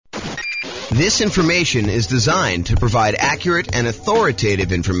This information is designed to provide accurate and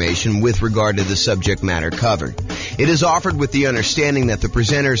authoritative information with regard to the subject matter covered. It is offered with the understanding that the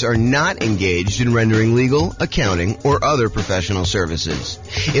presenters are not engaged in rendering legal, accounting, or other professional services.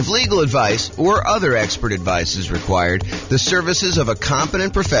 If legal advice or other expert advice is required, the services of a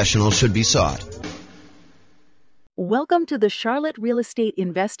competent professional should be sought. Welcome to the Charlotte Real Estate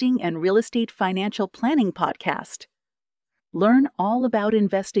Investing and Real Estate Financial Planning Podcast. Learn all about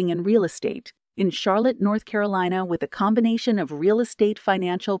investing in real estate in Charlotte, North Carolina, with a combination of real estate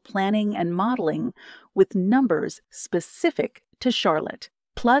financial planning and modeling with numbers specific to Charlotte,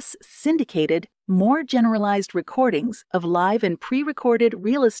 plus syndicated, more generalized recordings of live and pre-recorded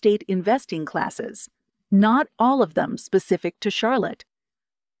real estate investing classes, not all of them specific to Charlotte.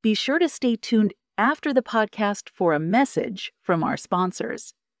 Be sure to stay tuned after the podcast for a message from our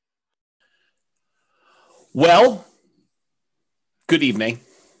sponsors. Well, good evening.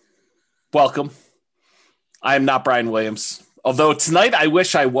 Welcome. I am not Brian Williams. Although tonight I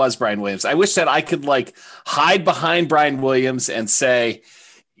wish I was Brian Williams. I wish that I could hide behind Brian Williams and say,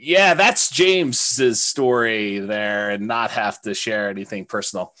 yeah, that's James's story there, and not have to share anything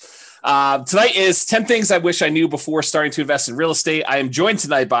personal. Tonight is 10 things I wish I knew before starting to invest in real estate. I am joined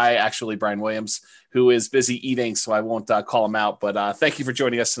tonight by actually Brian Williams, who is busy eating, so I won't call him out. But thank you for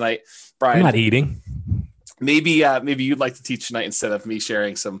joining us tonight, Brian. I'm not eating. Maybe you'd like to teach tonight instead of me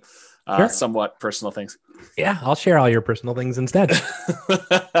sharing some somewhat personal things. Yeah, I'll share all your personal things instead.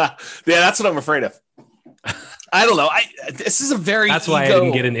 Yeah, that's what I'm afraid of. I don't know. This is a very That's why I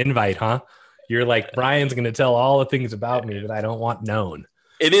didn't get an invite, huh? You're like, Brian's going to tell all the things about me that I don't want known.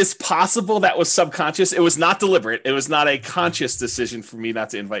 It is possible that was subconscious. It was not deliberate. It was not a conscious decision for me not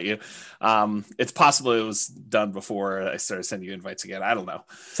to invite you. It's possible it was done before I started sending you invites again. I don't know.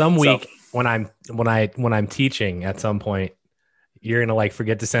 Some week when I'm teaching at some point, you're going to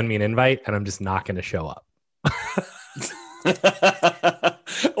forget to send me an invite and I'm just not going to show up.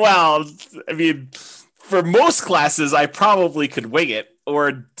 Well, I mean, for most classes, I probably could wing it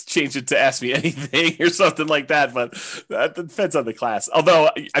or change it to ask me anything or something like that. But that depends on the class. Although,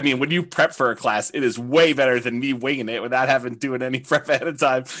 I mean, when you prep for a class, it is way better than me winging it without having to do any prep ahead of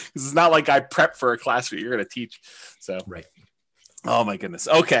time. Because it's not like I prep for a class that you're going to teach. So, right. Oh my goodness.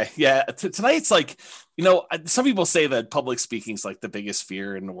 Okay. Yeah. Tonight's some people say that public speaking is the biggest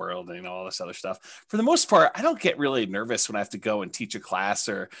fear in the world and all this other stuff. For the most part, I don't get really nervous when I have to go and teach a class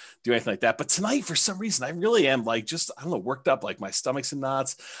or do anything like that. But tonight, for some reason, I really am worked up. My stomach's in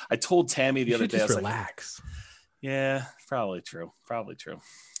knots. I told Tammy the other day, I was relax. Yeah, probably true.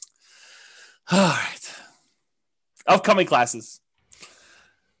 All right. Upcoming classes.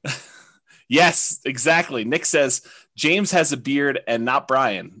 Yes, exactly. Nick says James has a beard and not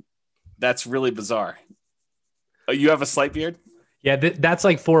Brian. That's really bizarre. Oh, you have a slight beard? Yeah, that's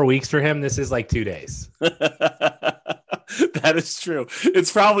 4 weeks for him. This is 2 days. That is true.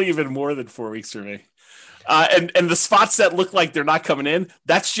 It's probably even more than 4 weeks for me. And the spots that look like they're not coming in,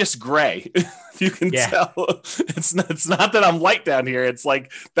 that's just gray. If you can tell, it's not that I'm light down here. It's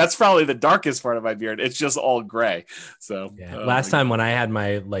that's probably the darkest part of my beard. It's just all gray. So last time when I had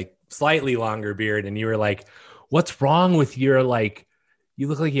my slightly longer beard and you were like, what's wrong with your you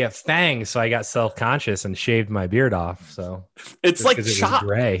look like you have fangs. So I got self-conscious and shaved my beard off. So it's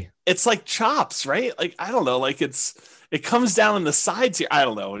gray. It's like chops, right? I don't know. It comes down on the sides here. I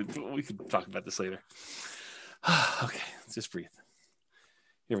don't know. We can talk about this later. Okay, just breathe.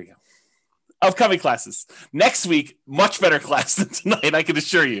 Here we go. Upcoming classes. Next week, much better class than tonight, I can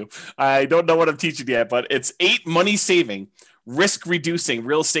assure you. I don't know what I'm teaching yet, but it's 8 money-saving, risk-reducing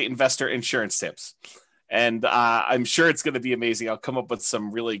real estate investor insurance tips. And I'm sure it's going to be amazing. I'll come up with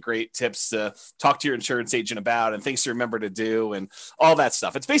some really great tips to talk to your insurance agent about and things to remember to do and all that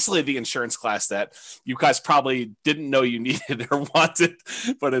stuff. It's basically the insurance class that you guys probably didn't know you needed or wanted,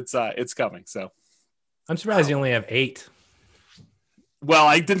 but it's coming. So I'm surprised you only have 8. Well,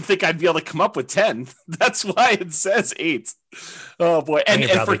 I didn't think I'd be able to come up with 10. That's why it says 8. Oh boy. And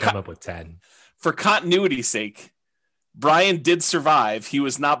for come up with 10. For continuity's sake, Brian did survive. He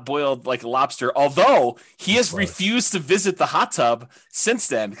was not boiled like a lobster, although he has refused to visit the hot tub since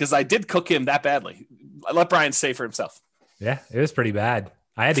then because I did cook him that badly. I let Brian say for himself. Yeah, it was pretty bad.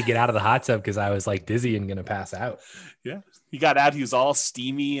 I had to get out of the hot tub because I was dizzy and going to pass out. Yeah. He got out. He was all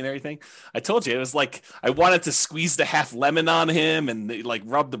steamy and everything. I told you, it was I wanted to squeeze the half lemon on him and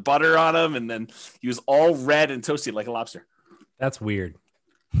rub the butter on him. And then he was all red and toasty like a lobster. That's weird.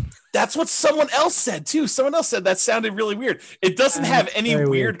 That's what someone else said too. Someone else said that sounded really weird. It doesn't have any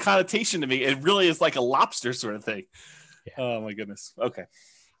weird connotation to me. It really is like a lobster sort of thing. Yeah. Oh my goodness. Okay.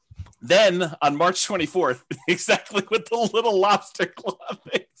 Then on March 24th, exactly what the little lobster club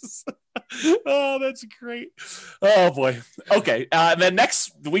is. Oh, that's great. Oh boy. Okay. And then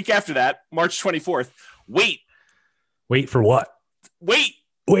the week after that, March 24th. Wait for what? Wait.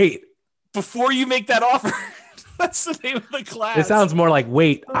 Before you make that offer. That's the name of the class. It sounds more like,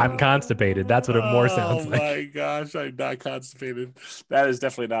 wait, I'm constipated. That's what it more sounds like. Oh my gosh, I'm not constipated. That is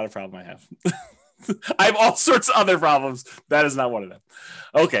definitely not a problem I have. I have all sorts of other problems. That is not one of them.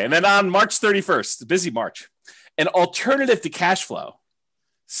 Okay, and then on March 31st, busy March, an alternative to cash flow,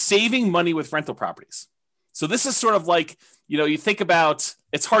 saving money with rental properties. So this is sort of like, you think about,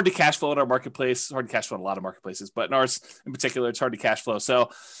 it's hard to cash flow in our marketplace. It's hard to cash flow in a lot of marketplaces, but in ours in particular, it's hard to cash flow.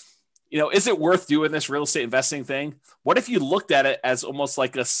 So is it worth doing this real estate investing thing? What if you looked at it as almost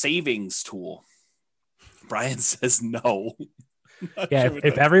like a savings tool? Brian says no. Yeah,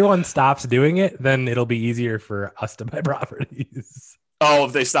 if everyone stops doing it, then it'll be easier for us to buy properties. Oh,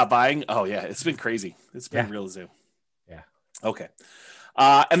 if they stop buying? Oh, yeah. It's been crazy. It's been real zoo. Yeah. Okay.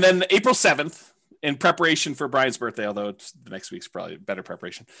 And then April 7th, in preparation for Brian's birthday, although the next week's probably better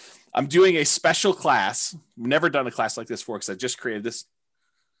preparation, I'm doing a special class. Never done a class like this before because I just created this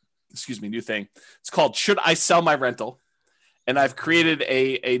new thing. It's called Should I Sell My Rental? And I've created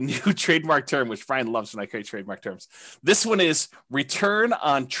a new trademark term, which Brian loves when I create trademark terms. This one is return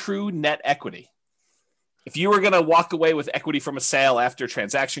on true net equity. If you were going to walk away with equity from a sale after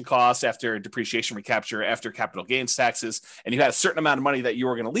transaction costs, after depreciation recapture, after capital gains taxes, and you had a certain amount of money that you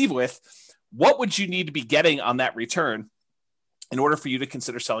were going to leave with, what would you need to be getting on that return in order for you to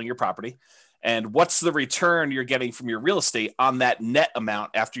consider selling your property? And what's the return you're getting from your real estate on that net amount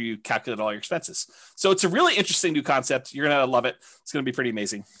after you calculate all your expenses? So it's a really interesting new concept. You're going to love it. It's going to be pretty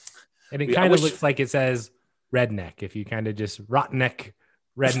amazing. And it kind of looks like it says redneck. If you kind of just redneck.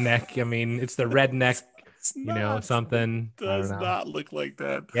 I mean, it's the redneck, something. It does not look like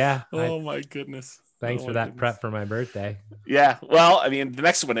that. Yeah. Oh my goodness. Thanks for that prep for my birthday. Yeah. Well, I mean, the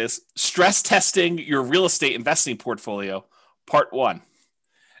next one is stress testing your real estate investing portfolio, part 1.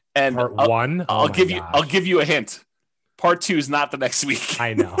 And part 1, I'll give you a hint. Part 2 is not the next week.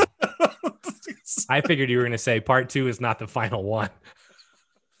 I know. I figured you were going to say part 2 is not the final one.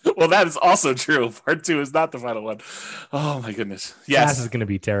 Well, that is also true. Part 2 is not the final one. Oh my goodness. Yes. Class is going to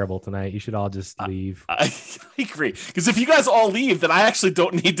be terrible tonight. You should all just leave. I agree. Because if you guys all leave, then I actually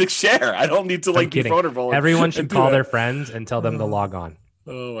don't need to share. I don't need to be vulnerable. Everyone should call their friends and tell them to log on.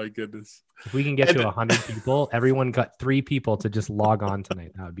 Oh my goodness. If we can get to 100 people, everyone got 3 people to just log on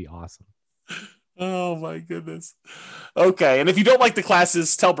tonight. That would be awesome. Oh my goodness. Okay. And if you don't like the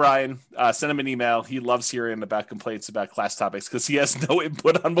classes, tell Brian, send him an email. He loves hearing about complaints about class topics because he has no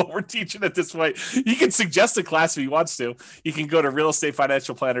input on what we're teaching at this point. He can suggest a class if he wants to. You can go to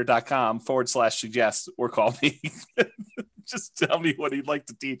realestatefinancialplanner.com/suggest or call me. Just tell me what he'd like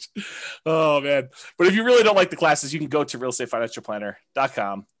to teach. Oh man. But if you really don't like the classes, you can go to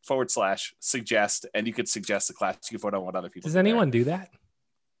realestatefinancialplanner.com/suggest and you could suggest a class. You can vote on what other people Does anyone do that?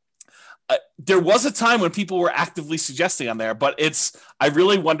 There was a time when people were actively suggesting on there, but I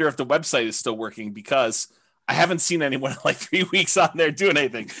really wonder if the website is still working because I haven't seen anyone in like 3 weeks on there doing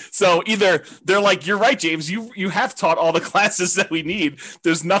anything. So either they're like, you're right, James, you have taught all the classes that we need.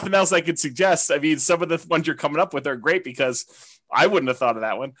 There's nothing else I could suggest. I mean, some of the ones you're coming up with are great because I wouldn't have thought of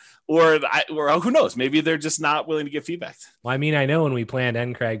that one. Or who knows? Maybe they're just not willing to give feedback. Well, I mean, I know when we planned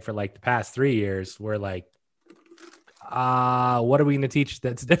NCRAG for like the past 3 years, we're like, what are we going to teach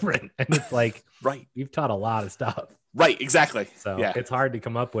that's different? And it's like, right, you've taught a lot of stuff. Right, exactly. So it's hard to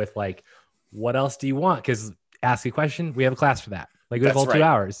come up with like, what else do you want? Because ask a question, we have a class for that. Like we have all 2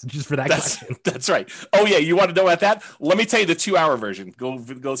 hours just for that question. That's right. Oh yeah, you want to know about that? Let me tell you the 2-hour version. Go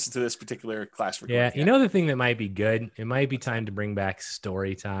listen to this particular class. Yeah, you know the thing that might be good? It might be time to bring back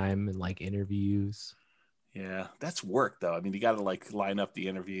story time and like interviews. Yeah, that's work though. I mean, you got to like line up the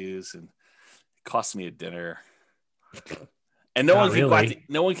interviews and it costs me a dinner. And no one can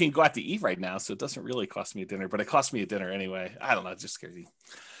go out to eat right now, so it doesn't really cost me a dinner, but it costs me a dinner anyway. I don't know, it just scares me.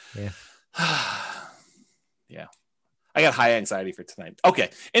 Yeah. Yeah. I got high anxiety for tonight.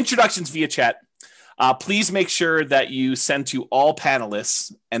 Okay. Introductions via chat. Please make sure that you send to all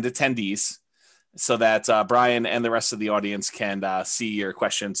panelists and attendees so that Brian and the rest of the audience can see your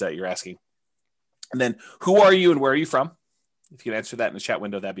questions that you're asking. And then who are you and where are you from? If you can answer that in the chat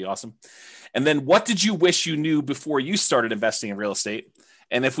window, that'd be awesome. And then what did you wish you knew before you started investing in real estate?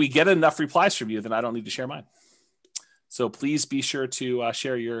 And if we get enough replies from you, then I don't need to share mine. So please be sure to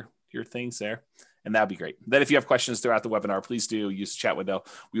share your things there. And that'd be great. Then if you have questions throughout the webinar, please do use the chat window.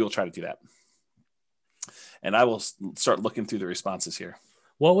 We will try to do that. And I will start looking through the responses here.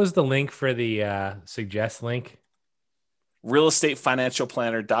 What was the link for the suggest link?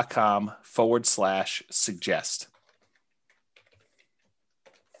 realestatefinancialplanner.com/suggest.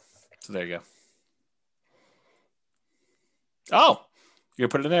 So there you go. Oh, you're going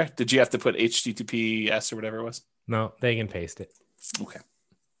to put it in there? Did you have to put HTTPS or whatever it was? No, they can paste it. Okay.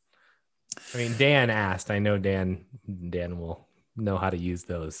 I mean, Dan asked. I know Dan will know how to use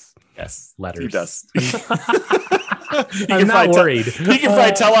those letters. He does. I'm not worried. He can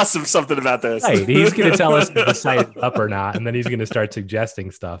probably tell us something about this. Right. He's going to tell us if the site is up or not, and then he's going to start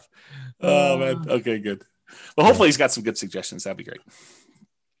suggesting stuff. Oh, man. Okay, good. Well, hopefully he's got some good suggestions. That'd be great.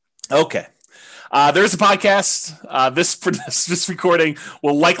 Okay. There's a podcast. This recording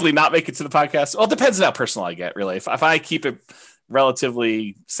will likely not make it to the podcast. Well, it depends on how personal I get, really. If I keep it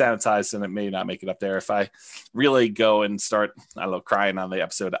relatively sanitized, then it may not make it up there. If I really go and start, I don't know, crying on the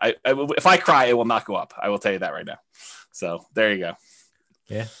episode, if I cry, it will not go up. I will tell you that right now. So there you go.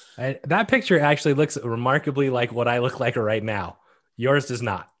 Yeah. That picture actually looks remarkably like what I look like right now. Yours does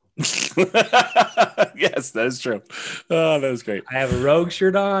not. Yes, that is true. Oh, that was great. I have a Rogue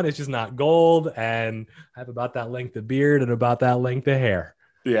shirt on. It's just not gold. And I have about that length of beard and about that length of hair.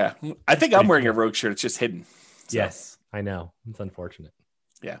 Yeah. I think I'm wearing a Rogue shirt. It's just hidden. So. Yes, I know. It's unfortunate.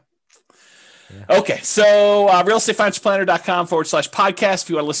 Yeah. Okay. So realestatefinancialplanner.com/podcast if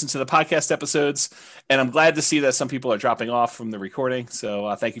you want to listen to the podcast episodes. And I'm glad to see that some people are dropping off from the recording.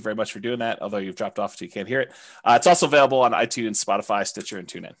 So thank you very much for doing that. Although you've dropped off so you can't hear it. It's also available on iTunes, Spotify, Stitcher, and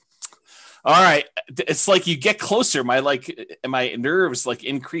TuneIn. All right. It's like you get closer. My nerves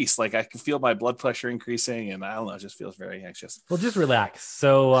increase. Like I can feel my blood pressure increasing, and I don't know, it just feels very anxious. Well, just relax.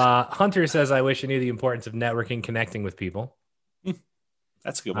 So Hunter says, I wish I knew the importance of networking, connecting with people.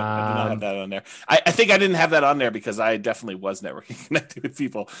 That's a good one. I did not have that on there. I think I didn't have that on there because I definitely was networking, connecting with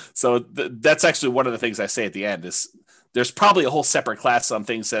people. So that's actually one of the things I say at the end is there's probably a whole separate class on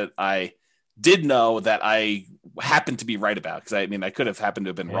things that I did know that I happened to be right about. Because I could have happened to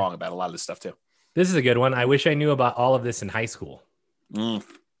have been wrong about a lot of this stuff too. This is a good one. I wish I knew about all of this in high school.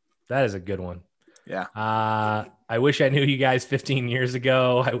 That is a good one. Yeah. I wish I knew you guys 15 years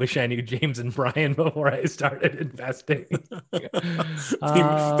ago. I wish I knew James and Brian before I started investing.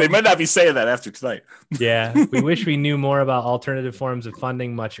 They might not be saying that after tonight. Yeah. We wish we knew more about alternative forms of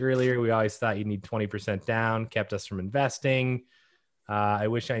funding much earlier. We always thought you need 20% down, kept us from investing. I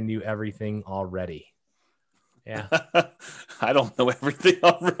wish I knew everything already. Yeah. I don't know everything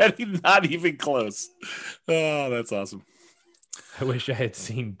already. Not even close. Oh, that's awesome. I wish I had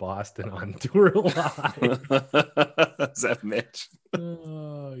seen Boston on tour live. Is that Mitch?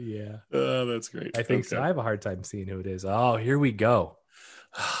 Oh, yeah. Oh, that's great. I think so. I have a hard time seeing who it is. Oh, here we go.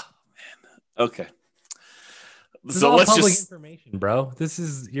 Oh, man. Okay. This is all public information, bro.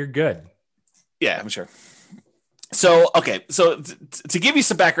 You're good. Yeah, I'm sure. So, okay. So to give you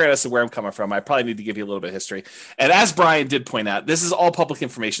some background as to where I'm coming from, I probably need to give you a little bit of history. And as Brian did point out, this is all public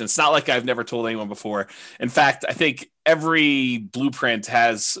information. It's not like I've never told anyone before. In fact, I think every blueprint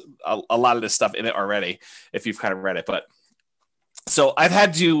has a lot of this stuff in it already, if you've kind of read it. But so I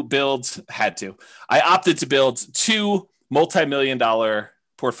opted to build 2 multi-million-dollar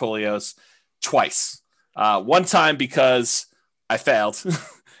portfolios twice. One time because I failed.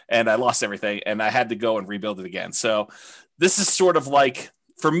 And I lost everything, and I had to go and rebuild it again. So this is sort of like,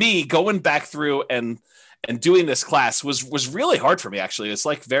 for me, going back through and doing this class was really hard for me, actually. It's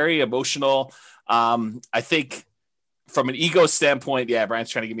like very emotional. I think from an ego standpoint, yeah, Brian's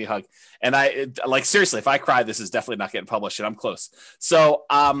trying to give me a hug. And seriously, if I cry, this is definitely not getting published, and I'm close. So,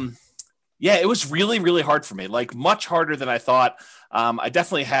 yeah, it was really, really hard for me, like much harder than I thought. I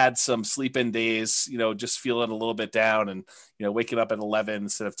definitely had some sleep-in days, just feeling a little bit down and, waking up at 11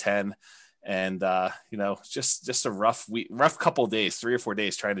 instead of 10. And, just a rough couple of days, 3 or 4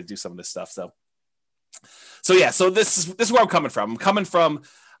 days trying to do some of this stuff. So yeah, so this is where I'm coming from. I'm coming from,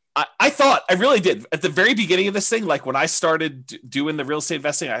 I thought, I really did at the very beginning of this thing, like when I started doing the real estate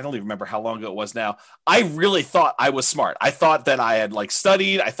investing, I don't even remember how long ago it was now. I really thought I was smart. I thought that I had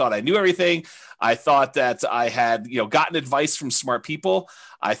studied. I thought I knew everything. I thought that I had, gotten advice from smart people.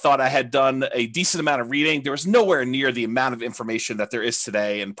 I thought I had done a decent amount of reading. There was nowhere near the amount of information that there is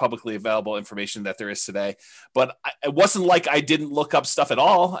today and publicly available information that there is today. But it wasn't like I didn't look up stuff at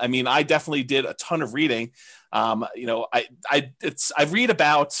all. I mean, I definitely did a ton of reading. I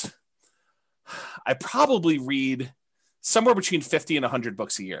probably read somewhere between 50 and 100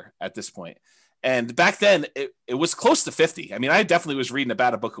 books a year at this point. And back then it was close to 50. I mean, I definitely was reading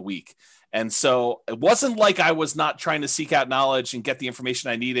about a book a week. And so it wasn't like I was not trying to seek out knowledge and get the information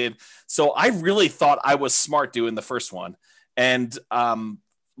I needed. So I really thought I was smart doing the first one. And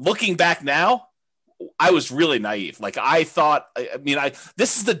looking back now, I was really naive. Like I thought,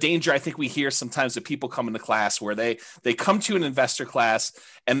 this is the danger I think we hear sometimes that people come into class where they come to an investor class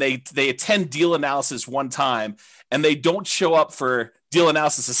and they attend deal analysis one time and they don't show up for deal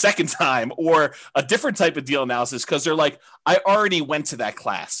analysis a second time or a different type of deal analysis because they're like, I already went to that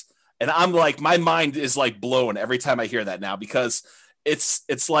class. And I'm like, my mind is like blown every time I hear that now, because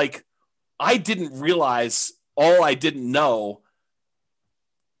it's like, I didn't realize all I didn't know.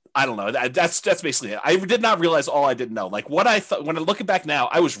 I don't know. That's basically it. I did not realize all I didn't know. Like what I thought, when I'm looking back now,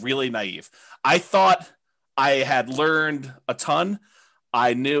 I was really naive. I thought I had learned a ton.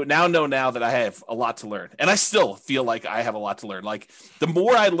 I know that I have a lot to learn, and I still feel like I have a lot to learn. Like the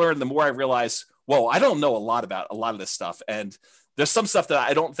more I learn, the more I realize, whoa, I don't know a lot about a lot of this stuff. And there's some stuff that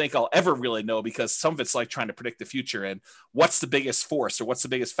I don't think I'll ever really know, because some of it's like trying to predict the future and what's the biggest force or what's the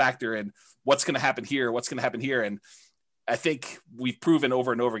biggest factor and what's going to happen here, what's going to happen here. And I think we've proven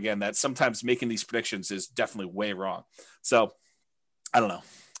over and over again that sometimes making these predictions is definitely way wrong. So I don't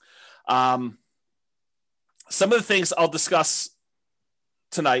know. Some of the things I'll discuss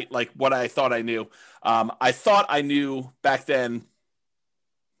tonight, like what I thought I knew. I thought I knew back then.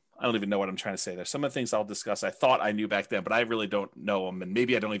 I don't even know what I'm trying to say there. Some of the things I'll discuss, I thought I knew back then, but I really don't know them. And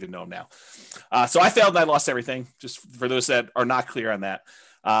maybe I don't even know them now. So I failed and I lost everything, just for those that are not clear on that.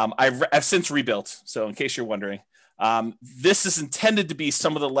 I've since rebuilt. So in case you're wondering, this is intended to be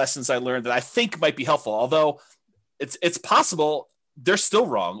some of the lessons I learned that I think might be helpful. Although it's possible they're still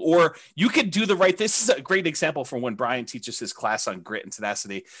wrong, or you could do the right. This is a great example from when Brian teaches his class on grit and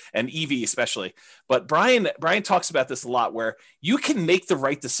tenacity, and EV especially. But Brian talks about this a lot, where you can make the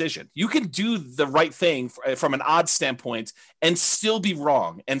right decision. You can do the right thing from an odds standpoint and still be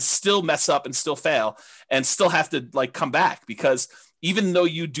wrong and still mess up and still fail and still have to like come back, because even though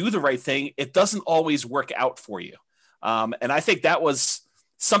you do the right thing, it doesn't always work out for you. And I think that was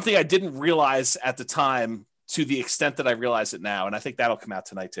something I didn't realize at the time, to the extent that I realize it now. And I think that'll come out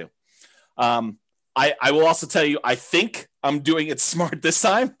tonight too. I will also tell you, I think I'm doing it smart this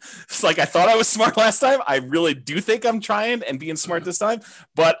time. It's like I thought I was smart last time. I really do think I'm trying and being smart this time,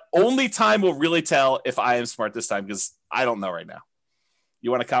 but only time will really tell if I am smart this time, because I don't know right now. You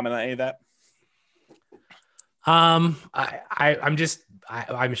want to comment on any of that? I'm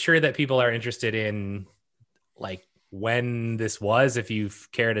sure that people are interested in like when this was, if you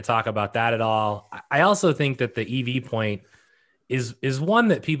care to talk about that at all. I also think that the EV point is one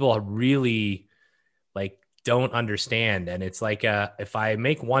that people really like don't understand. And it's like, if I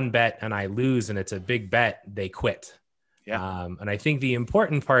make one bet and I lose and it's a big bet, they quit. Yeah. And I think the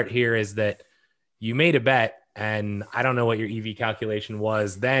important part here is that you made a bet, and I don't know what your EV calculation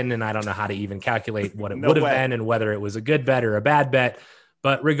was then, and I don't know how to even calculate what it would have been and whether it was a good bet or a bad bet.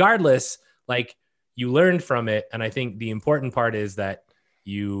 But regardless, like, you learned from it. And I think the important part is that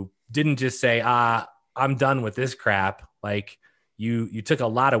you didn't just say, I'm done with this crap. Like you took a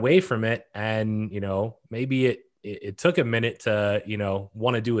lot away from it, and, you know, maybe it took a minute to, you know,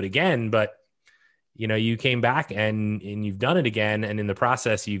 want to do it again, but you know, you came back and you've done it again. And in the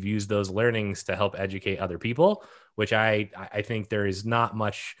process, you've used those learnings to help educate other people, which I think there is not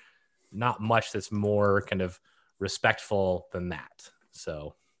much that's more kind of respectful than that.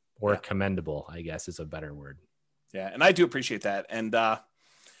 So, or commendable, I guess is a better word. Yeah. And I do appreciate that. And,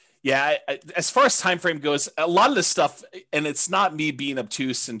 as far as time frame goes, a lot of this stuff, and it's not me being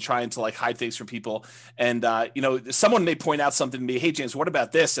obtuse and trying to like hide things from people. And, someone may point out something to me, hey, James, what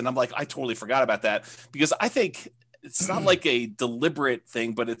about this? And I'm like, I totally forgot about that, because I think it's not like a deliberate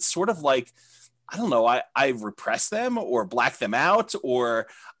thing, but it's sort of like, I don't know, I repress them or black them out, or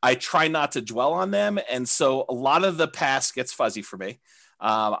I try not to dwell on them. And so a lot of the past gets fuzzy for me.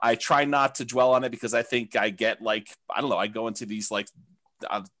 I try not to dwell on it, because I think I get like, I don't know, I go into these like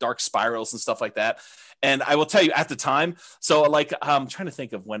dark spirals and stuff like that. And I will tell you at the time, so like, I'm trying to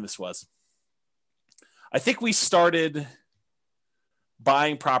think of when this was. I think we started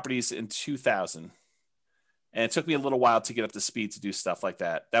buying properties in 2000. And it took me a little while to get up to speed to do stuff like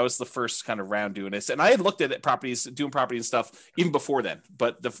that. That was the first kind of round doing this. And I had looked at doing property and stuff even before then,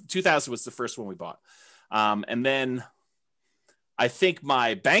 but the 2000 was the first one we bought. And then I think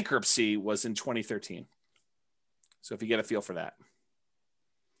my bankruptcy was in 2013. So if you get a feel for that.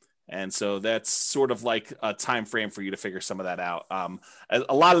 And so that's sort of like a time frame for you to figure some of that out.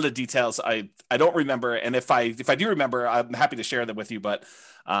 A lot of the details I don't remember, and if I do remember, I'm happy to share them with you. But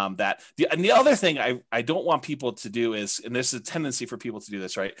the other thing I don't want people to do is, and there's a tendency for people to do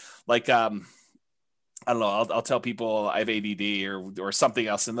this, right? Like I don't know, I'll tell people I have ADD or something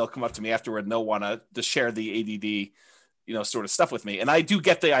else, and they'll come up to me afterward and they'll want to share the ADD, sort of stuff with me. And I do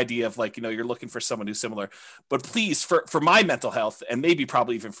get the idea of like, you're looking for someone who's similar, but please, for my mental health, and maybe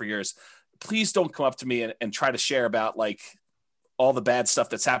probably even for yours, please don't come up to me and try to share about like all the bad stuff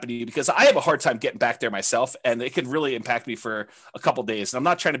that's happening to you, because I have a hard time getting back there myself, and it can really impact me for a couple of days. And I'm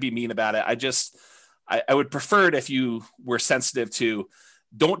not trying to be mean about it. I would prefer it if you were sensitive to,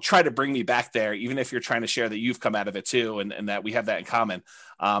 don't try to bring me back there, even if you're trying to share that you've come out of it too, and that we have that in common,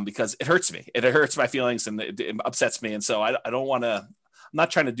 because it hurts me. It hurts my feelings and it upsets me. And so I don't want to, I'm not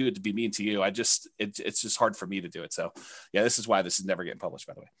trying to do it to be mean to you. It's just hard for me to do it. So yeah, this is why this is never getting published,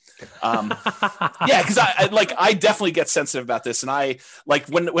 by the way. Yeah. Cause I definitely get sensitive about this. And I like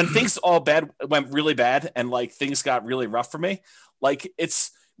when things all bad went really bad and like things got really rough for me, like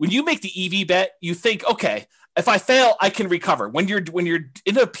it's when you make the EV bet, you think, okay, if I fail, I can recover. When you're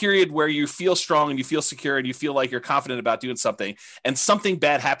in a period where you feel strong and you feel secure and you feel like you're confident about doing something and something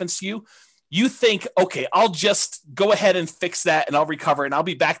bad happens to you, you think, okay, I'll just go ahead and fix that and I'll recover and I'll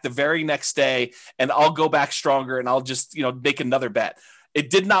be back the very next day and I'll go back stronger and I'll just, make another bet. It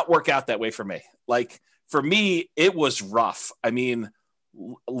did not work out that way for me. Like for me, it was rough. I mean,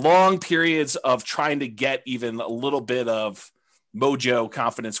 long periods of trying to get even a little bit of mojo,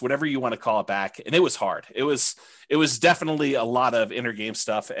 confidence, whatever you want to call it back. And it was hard. It was definitely a lot of inner game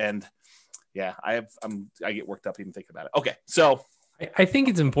stuff. And yeah, I get worked up even thinking about it. Okay. So I think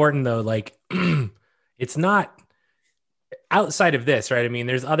it's important though, like it's not outside of this, right? I mean,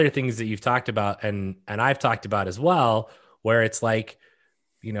 there's other things that you've talked about and I've talked about as well, where it's like,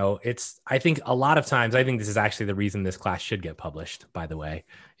 I think a lot of times, I think this is actually the reason this class should get published, by the way,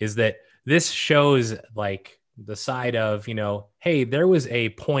 is that this shows like the side of, hey, there was a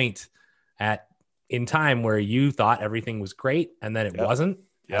point in time where you thought everything was great and then it wasn't.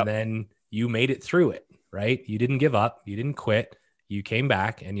 Yep. And then you made it through it, right? You didn't give up. You didn't quit. You came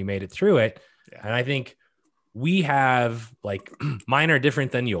back and you made it through it. Yeah. And I think we have like, mine are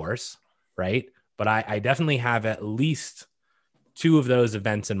different than yours, right? But I definitely have at least 2 of those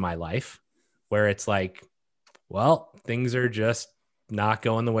events in my life where it's like, well, things are just not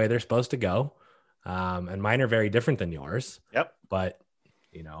going the way they're supposed to go. And mine are very different than yours. Yep. But,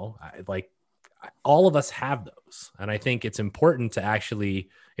 all of us have those. And I think it's important to actually,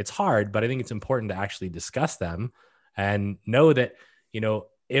 it's hard, but I think it's important to actually discuss them and know that,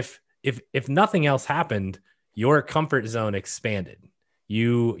 if nothing else happened, your comfort zone expanded.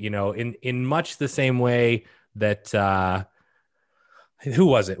 In much the same way that, who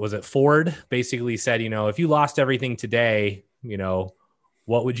was it? Was it Ford basically said, if you lost everything today,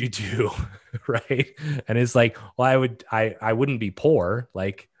 what would you do? Right. And it's like, well, I wouldn't be poor.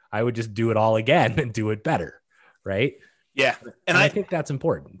 Like I would just do it all again and do it better. Right. Yeah. And I think that's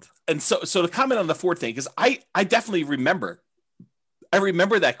important. And so to comment on the Ford thing, because I definitely remember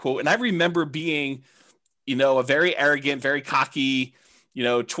that quote. And I remember being, a very arrogant, very cocky,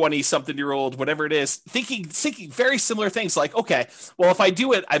 20-something-year-old, whatever it is, thinking very similar things like, okay, well, if I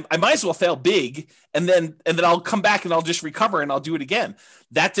do it, I might as well fail big and then I'll come back and I'll just recover and I'll do it again.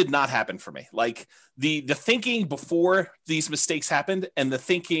 That did not happen for me. Like the thinking before these mistakes happened and the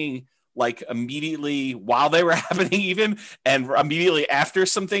thinking like immediately while they were happening even and immediately after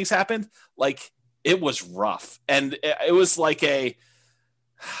some things happened, like it was rough. And it was like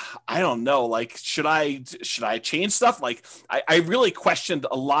I don't know, like, should I change stuff? Like, I really questioned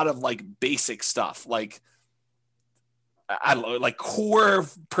a lot of like basic stuff, like, I don't know, like core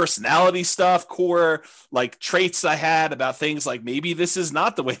personality stuff, core like traits I had about things like maybe this is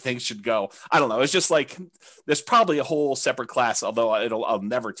not the way things should go. I don't know. It's just like, there's probably a whole separate class, although I'll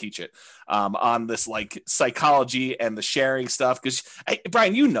never teach it on this like psychology and the sharing stuff. Cause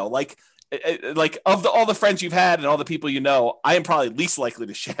Brian, like of all the friends you've had and all the people I am probably least likely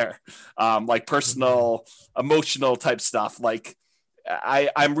to share like personal, emotional type stuff. Like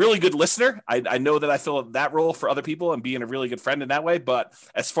I'm really good listener. I know that I fill that role for other people and being a really good friend in that way. But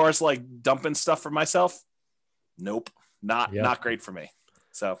as far as like dumping stuff for myself, nope, not great for me.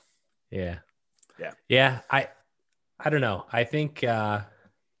 So yeah. I don't know. I think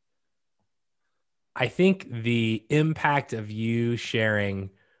the impact of you sharing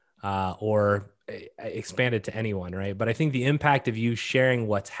or expand it to anyone, right? But I think the impact of you sharing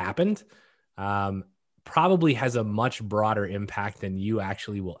what's happened probably has a much broader impact than you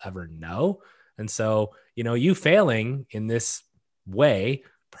actually will ever know. And so, you failing in this way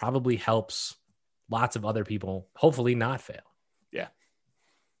probably helps lots of other people hopefully not fail. Yeah.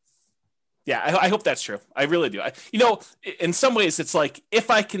 Yeah, I hope that's true. I really do. In some ways, it's like if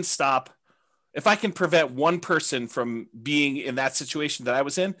I can prevent one person from being in that situation that I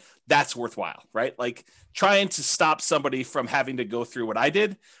was in, that's worthwhile, right? Like trying to stop somebody from having to go through what I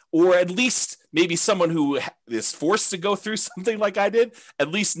did, or at least maybe someone who is forced to go through something like I did, at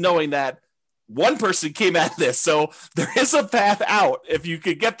least knowing that one person came at this, so there is a path out if you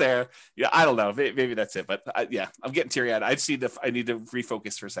could get there. Yeah, I don't know. Maybe that's it, but yeah, I'm getting teary eyed. I need to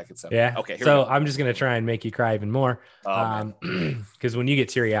refocus for a second. So yeah, okay. So I'm just gonna try and make you cry even more, Oh, because when you get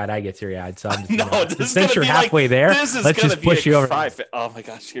teary eyed, I get teary eyed. So I'm just no, this is since gonna you're be halfway like, there, this is let's gonna just be push a you over. Oh my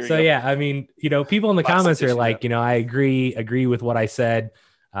gosh. Here we So go. yeah, I mean, people in the Lots of comments are tissue like, I agree with what I said.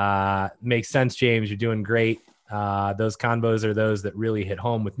 Makes sense, James. You're doing great. Those convos are those that really hit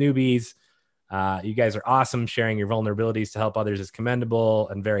home with newbies. You guys are awesome. Sharing your vulnerabilities to help others is commendable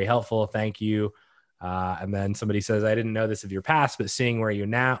and very helpful. Thank you. And then somebody says, I didn't know this of your past, but seeing where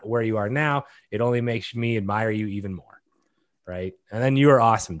you are now, it only makes me admire you even more. Right. And then you are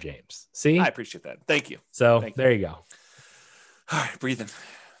awesome, James. See, I appreciate that. Thank you. So there you go. All right, breathing.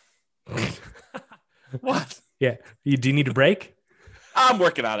 What? Yeah. Do you need a break? I'm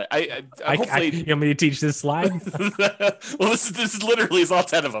working on it. I hopefully. You want me to teach this slide? Well, this is literally is all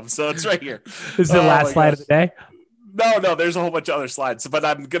 10 of them, so it's right here. This is the last slide of the day. No, there's a whole bunch of other slides, but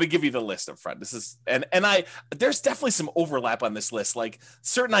I'm going to give you the list up front. This is, and there's definitely some overlap on this list. Like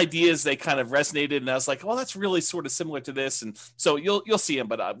certain ideas, they kind of resonated, and I was like, well, that's really sort of similar to this. And so you'll see them,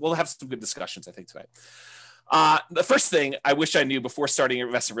 but we'll have some good discussions, I think, tonight. The first thing I wish I knew before starting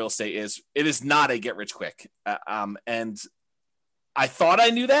investing in real estate is it is not a get rich quick. And I thought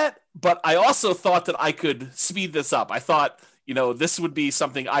I knew that, but I also thought that I could speed this up. I thought, this would be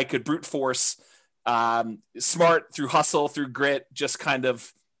something I could brute force, smart through hustle, through grit, just kind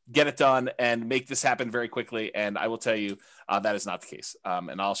of get it done and make this happen very quickly. And I will tell you that is not the case.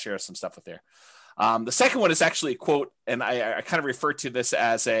 And I'll share some stuff with there. The second one is actually a quote, and I kind of refer to this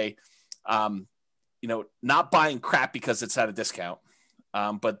as a, not buying crap because it's at a discount.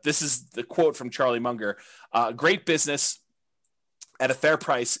 But this is the quote from Charlie Munger. Great business at a fair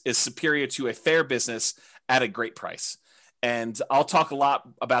price is superior to a fair business at a great price. And I'll talk a lot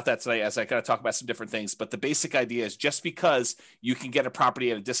about that tonight as I kind of talk about some different things. But the basic idea is just because you can get a property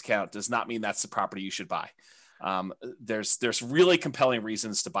at a discount does not mean that's the property you should buy. There's really compelling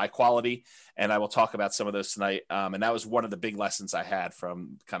reasons to buy quality. And I will talk about some of those tonight. And that was one of the big lessons I had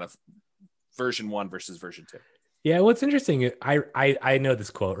from kind of version 1 versus version 2. Yeah. What's interesting, I know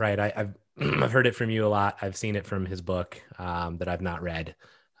this quote, right? I've I've heard it from you a lot. I've seen it from his book that I've not read.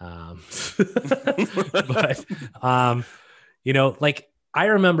 But, like I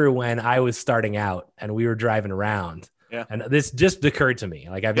remember when I was starting out and we were driving around, and this just occurred to me.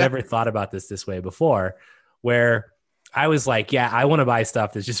 Like I've never thought about this way before, where I was like, I want to buy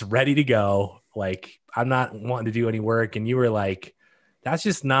stuff that's just ready to go. Like I'm not wanting to do any work. And you were like, that's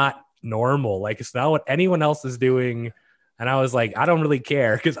just not normal. Like it's not what anyone else is doing. And I was like, I don't really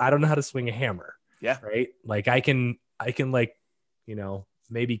care because I don't know how to swing a hammer. Yeah. Right. Like I can like,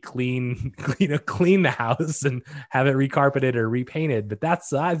 maybe clean the house and have it recarpeted or repainted, but that's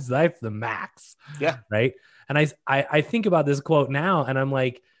the max. Yeah. Right. And I think about this quote now and I'm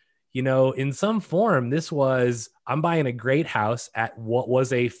like, in some form, I'm buying a great house at what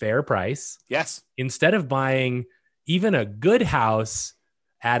was a fair price. Yes. Instead of buying even a good house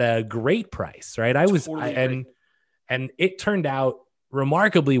at a great price. Right. And it turned out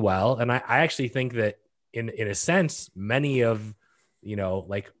remarkably well. And I actually think that in a sense, many of,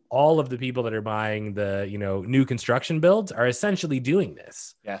 like all of the people that are buying the, new construction builds are essentially doing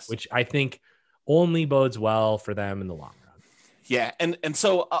this. Yes. Which I think only bodes well for them in the long run. Yeah. And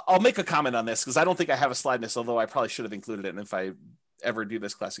so I'll make a comment on this because I don't think I have a slide in this, although I probably should have included it. And if I ever do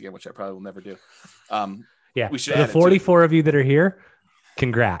this class again, which I probably will never do. We should add the 44 of you that are here.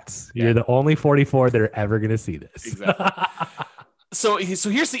 Congrats. Yeah. You're the only 44 that are ever going to see this. Exactly. So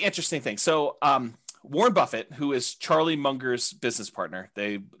here's the interesting thing. So Warren Buffett, who is Charlie Munger's business partner,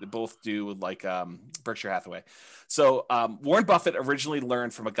 they both do like Berkshire Hathaway. So Warren Buffett originally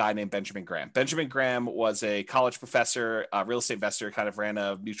learned from a guy named Benjamin Graham. Benjamin Graham was a college professor, a real estate investor, kind of ran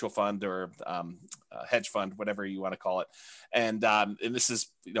a mutual fund or a hedge fund, whatever you want to call it. And this is,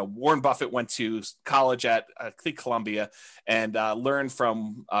 Warren Buffett went to college at, I think, Columbia and learned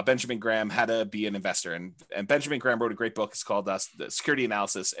from Benjamin Graham how to be an investor. And Benjamin Graham wrote a great book. It's called The Security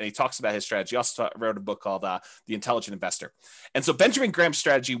Analysis. And he talks about his strategy. He also wrote a book called The Intelligent Investor. And so Benjamin Graham's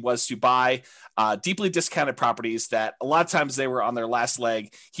strategy was to buy deeply discounted properties that a lot of times they were on their last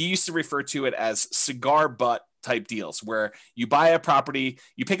leg. He used to refer to it as cigar butt type deals, where you buy a property,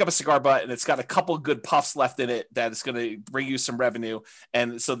 you pick up a cigar butt and it's got a couple good puffs left in it that is going to bring you some revenue.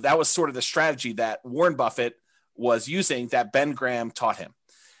 And so that was sort of the strategy that Warren Buffett was using that Ben Graham taught him.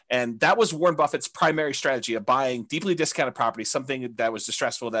 And that was Warren Buffett's primary strategy of buying deeply discounted property, something that was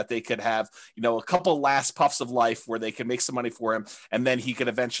distressful that they could have, a couple last puffs of life where they could make some money for him. And then he could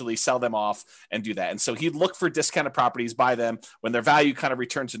eventually sell them off and do that. And so he'd look for discounted properties, buy them when their value kind of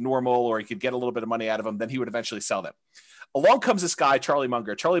returned to normal, or he could get a little bit of money out of them. Then he would eventually sell them. Along comes this guy, Charlie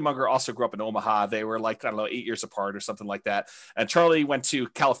Munger. Charlie Munger also grew up in Omaha. They were 8 years apart or something like that. And Charlie went to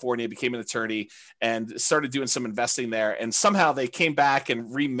California, became an attorney, and started doing some investing there. And somehow they came back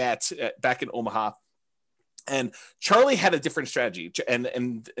and re-met back in Omaha. And Charlie had a different strategy.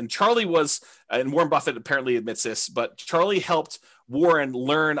 And Charlie was, and Warren Buffett apparently admits this, but Charlie helped Warren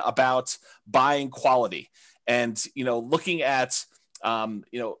learn about buying quality and, looking at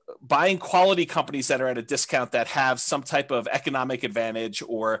buying quality companies that are at a discount that have some type of economic advantage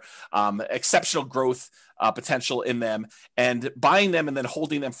or exceptional growth potential in them, and buying them and then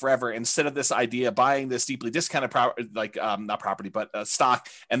holding them forever, instead of this idea of buying this deeply discounted stock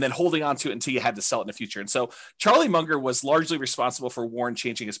and then holding on to it until you had to sell it in the future. And so Charlie Munger was largely responsible for Warren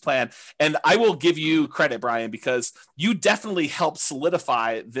changing his plan. And I will give you credit, Brian, because you definitely helped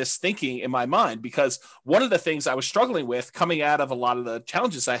solidify this thinking in my mind, because one of the things I was struggling with coming out of a lot of the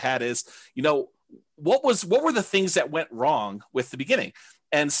challenges I had is, what were the things that went wrong with the beginning?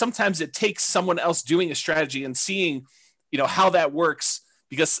 And sometimes it takes someone else doing a strategy and seeing, how that works,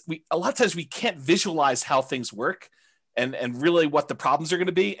 because a lot of times we can't visualize how things work and really what the problems are going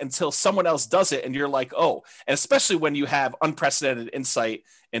to be until someone else does it. And you're like, oh, and especially when you have unprecedented insight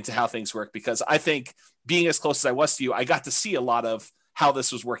into how things work, because I think being as close as I was to you, I got to see a lot of how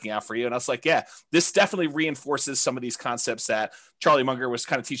this was working out for you. And I was like, yeah, this definitely reinforces some of these concepts that Charlie Munger was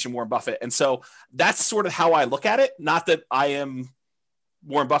kind of teaching Warren Buffett. And so that's sort of how I look at it. Not that I am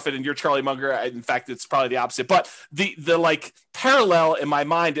Warren Buffett and you're Charlie Munger. In fact, it's probably the opposite, but the parallel in my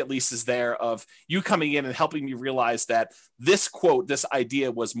mind, at least, is there of you coming in and helping me realize that this quote, this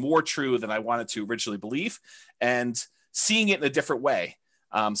idea was more true than I wanted to originally believe, and seeing it in a different way.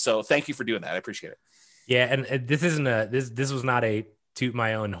 So thank you for doing that. I appreciate it. Yeah. And this isn't this was not a toot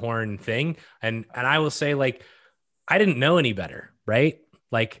my own horn thing. And I will say, I didn't know any better, right?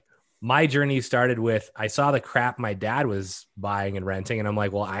 My journey started with, I saw the crap my dad was buying and renting. And I'm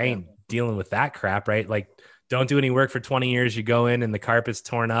like, well, I ain't dealing with that crap, right? Don't do any work for 20 years. You go in and the carpet's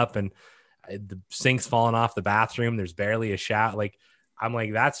torn up and the sink's falling off the bathroom. There's barely a shower. I'm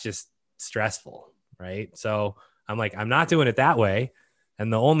like, that's just stressful. Right. So I'm like, I'm not doing it that way.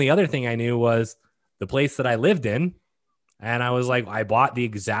 And the only other thing I knew was the place that I lived in. And I was like, I bought the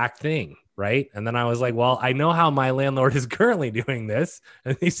exact thing. Right. And then I was like, well, I know how my landlord is currently doing this,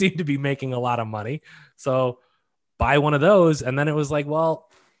 and they seem to be making a lot of money. So buy one of those. And then it was like, well,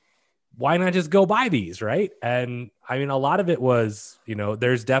 why not just go buy these? Right. And I mean, a lot of it was,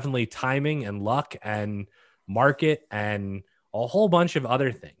 there's definitely timing and luck and market and a whole bunch of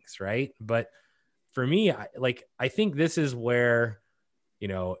other things. Right. But for me, I think this is where,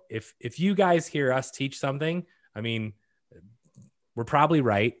 if you guys hear us teach something, I mean, we're probably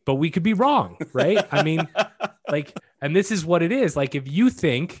right, but we could be wrong, right? I mean, and this is what it is. If you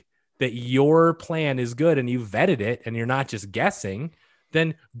think that your plan is good and you vetted it and you're not just guessing,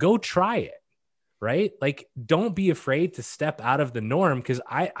 then go try it, right? Don't be afraid to step out of the norm. Because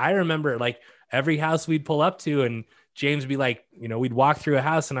I remember every house we'd pull up to, and James would be like, we'd walk through a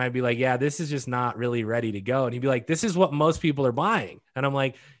house and I'd be like, yeah, this is just not really ready to go. And he'd be like, this is what most people are buying. And I'm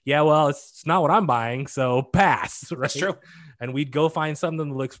like, yeah, well, it's not what I'm buying. So pass. Right? That's true. And we'd go find something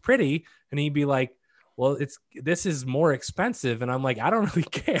that looks pretty. And he'd be like, well, this is more expensive. And I'm like, I don't really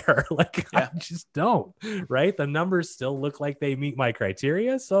care. I just don't. Right. The numbers still look like they meet my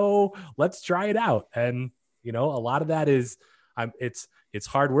criteria. So let's try it out. And, a lot of that is, it's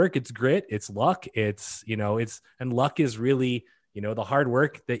hard work. It's grit. It's luck. And luck is really, the hard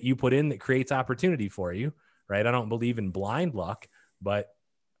work that you put in that creates opportunity for you. Right. I don't believe in blind luck, but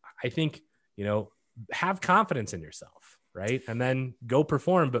I think, have confidence in yourself. Right. And then go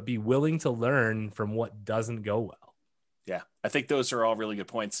perform, but be willing to learn from what doesn't go well. Yeah, I think those are all really good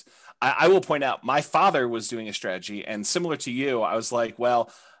points. I will point out, my father was doing a strategy, and similar to you, I was like, well,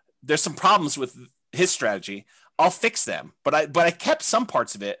 there's some problems with his strategy. I'll fix them. But I kept some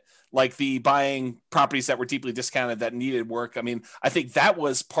parts of it, like the buying properties that were deeply discounted that needed work. I mean, I think that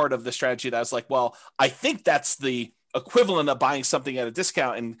was part of the strategy that I was like, well, I think that's the equivalent of buying something at a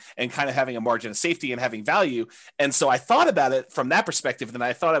discount and kind of having a margin of safety and having value. And so I thought about it from that perspective. And then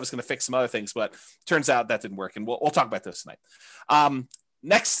I thought I was going to fix some other things, but turns out that didn't work. And we'll talk about this tonight.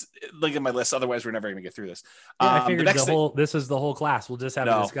 Next, look at my list. Otherwise, we're never going to get through this. I figured this is the whole class. We'll just have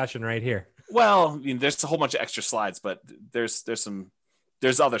a discussion right here. Well, there's a whole bunch of extra slides, but there's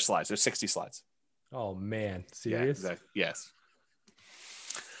other slides. There's 60 slides. Oh man, serious? Yeah, exactly. Yes.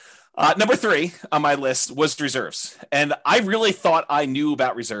 Number 3 on my list was reserves. And I really thought I knew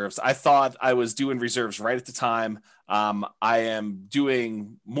about reserves. I thought I was doing reserves right at the time. I am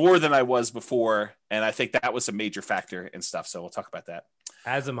doing more than I was before. And I think that was a major factor in stuff. So we'll talk about that.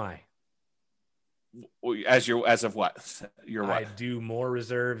 As am I. As of what? You're what? I do more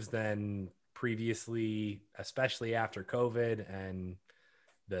reserves than previously, especially after COVID and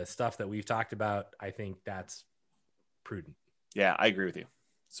the stuff that we've talked about. I think that's prudent. Yeah, I agree with you.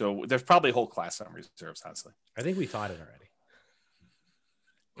 So there's probably a whole class on reserves, honestly. I think we taught it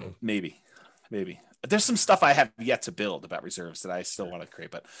already. Maybe. There's some stuff I have yet to build about reserves that I still want to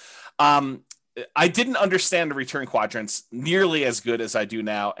create, but I didn't understand the return quadrants nearly as good as I do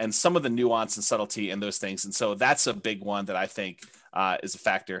now, and some of the nuance and subtlety in those things. And so that's a big one that I think is a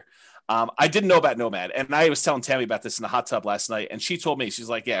factor. I didn't know about Nomad, and I was telling Tammy about this in the hot tub last night, and she told me, she's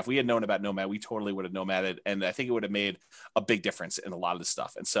like, yeah, if we had known about Nomad, we totally would have nomaded, and I think it would have made a big difference in a lot of the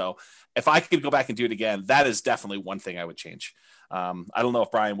stuff. And so if I could go back and do it again, that is definitely one thing I would change. I don't know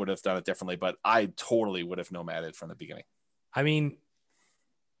if Brian would have done it differently, but I totally would have nomaded from the beginning. I mean,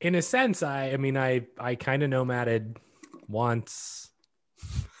 in a sense, I kind of nomaded once.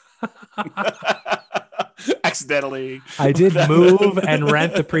 Accidentally. I did move and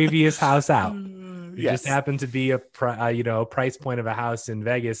rent the previous house out. It just happened to be a price point of a house in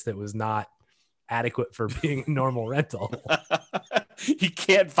Vegas that was not adequate for being a normal rental. You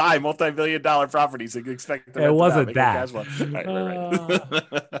can't buy multi-million-dollar properties and expect it wasn't that. Right.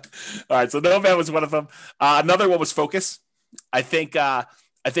 All right, so Nomad was one of them. Another one was Focus. I think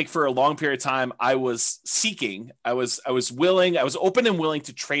for a long period of time, I was seeking. I was open and willing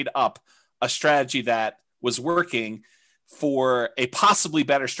to trade up a strategy that was working for a possibly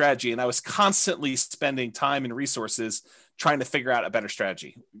better strategy. And I was constantly spending time and resources trying to figure out a better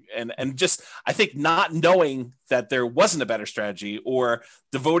strategy. And just, I think not knowing that there wasn't a better strategy, or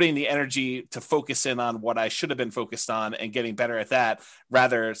devoting the energy to focus in on what I should have been focused on and getting better at that,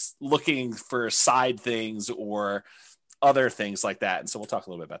 rather looking for side things or other things like that. And so we'll talk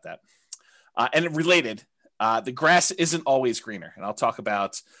a little bit about that. And related, the grass isn't always greener. And I'll talk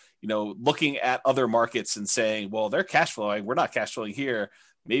about, looking at other markets and saying, well, they're cash flowing, we're not cash flowing here.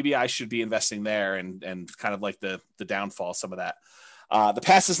 Maybe I should be investing there, and kind of like the downfall, some of that. The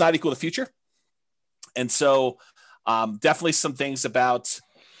past is not equal to the future. And so definitely some things about,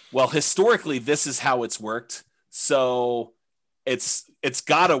 well, historically, this is how it's worked. So it's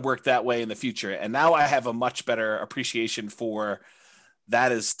got to work that way in the future. And now I have a much better appreciation for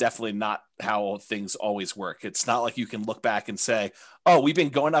that is definitely not how things always work. It's not like you can look back and say, oh, we've been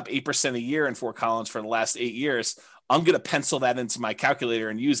going up 8% a year in Fort Collins for the last 8 years. I'm going to pencil that into my calculator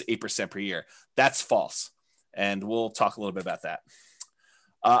and use 8% per year. That's false. And we'll talk a little bit about that.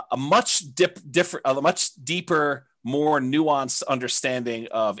 A much deeper, more nuanced understanding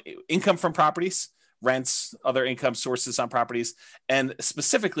of income from properties, rents, other income sources on properties, and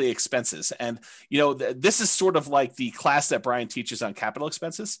specifically expenses. And, this is sort of like the class that Brian teaches on capital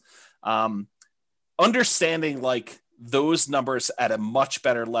expenses. Understanding like those numbers at a much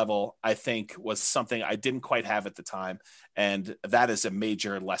better level, I think, was something I didn't quite have at the time. And that is a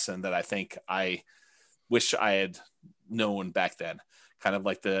major lesson that I think I wish I had known back then. Kind of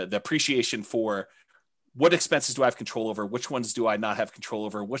like the appreciation for what expenses do I have control over? Which ones do I not have control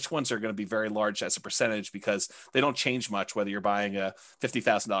over? Which ones are going to be very large as a percentage because they don't change much, whether you're buying a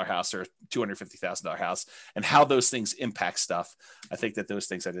 $50,000 house or $250,000 house, and how those things impact stuff. I think that those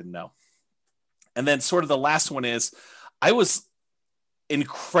things I didn't know. And then sort of the last one is I was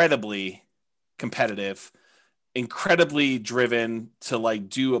incredibly competitive, incredibly driven to like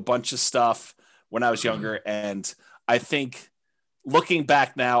do a bunch of stuff when I was younger. And I think looking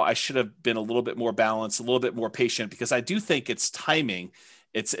back now, I should have been a little bit more balanced, a little bit more patient, because I do think it's timing.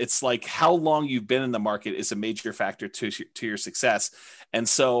 It's like how long you've been in the market is a major factor to your success. And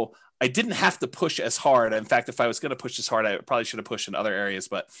so I didn't have to push as hard. In fact, if I was going to push as hard, I probably should have pushed in other areas,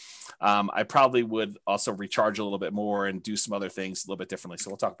 but I probably would also recharge a little bit more and do some other things a little bit differently.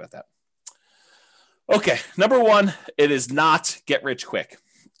 So we'll talk about that. Okay. Number 1, it is not get rich quick.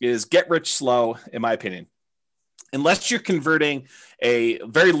 It is get rich slow, in my opinion. Unless you're converting a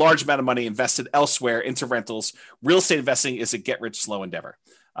very large amount of money invested elsewhere into rentals, real estate investing is a get rich slow endeavor.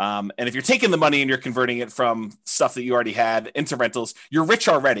 And if you're taking the money and you're converting it from stuff that you already had into rentals, you're rich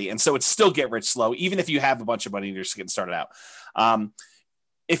already. And so it's still get rich slow, even if you have a bunch of money and you're just getting started out.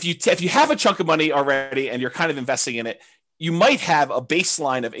 If you have a chunk of money already and you're kind of investing in it, you might have a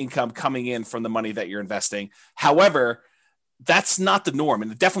baseline of income coming in from the money that you're investing. However, that's not the norm.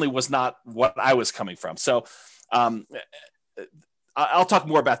 And it definitely was not what I was coming from. So I'll talk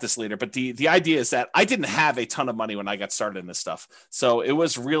more about this later, but the idea is that I didn't have a ton of money when I got started in this stuff. So it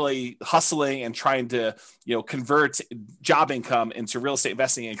was really hustling and trying to, convert job income into real estate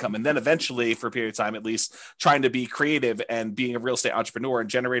investing income. And then eventually, for a period of time, at least, trying to be creative and being a real estate entrepreneur and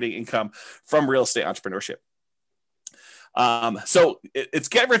generating income from real estate entrepreneurship. So it's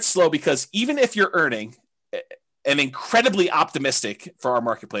get rich slow, because even if you're earning an incredibly optimistic, for our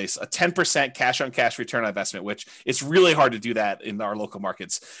marketplace, a 10% cash on cash return on investment, which it's really hard to do that in our local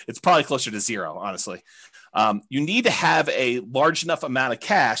markets. It's probably closer to zero, honestly. You need to have a large enough amount of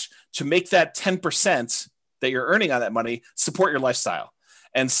cash to make that 10% that you're earning on that money support your lifestyle.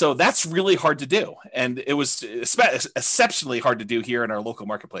 And so that's really hard to do. And it was exceptionally hard to do here in our local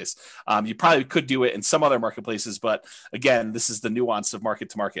marketplace. You probably could do it in some other marketplaces, but again, this is the nuance of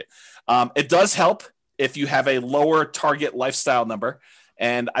market to market. It does help if you have a lower target lifestyle number.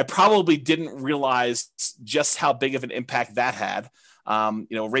 And I probably didn't realize just how big of an impact that had.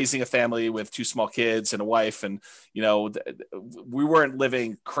 Raising a family with 2 small kids and a wife, and, we weren't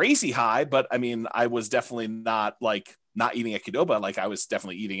living crazy high, but I mean, I was definitely not eating at Qdoba. Like, I was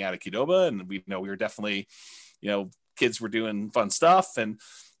definitely eating out at Qdoba, and we were definitely, kids were doing fun stuff. And,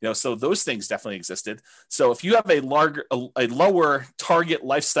 so those things definitely existed. So if you have a lower target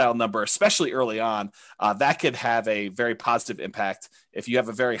lifestyle number, especially early on, that could have a very positive impact. If you have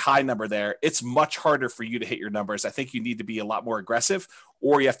a very high number there, it's much harder for you to hit your numbers. I think you need to be a lot more aggressive,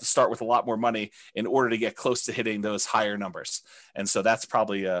 or you have to start with a lot more money in order to get close to hitting those higher numbers. And so that's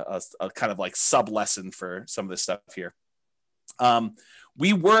probably a kind of like sub lesson for some of this stuff here.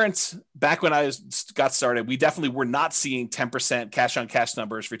 We weren't, back when I got started, we definitely were not seeing 10% cash on cash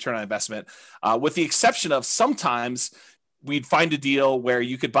numbers, return on investment, with the exception of sometimes we'd find a deal where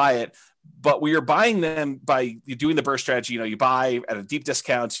you could buy it, but we were buying them by doing the burst strategy. You buy at a deep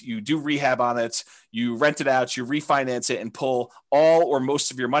discount, you do rehab on it, you rent it out, you refinance it, and pull all or most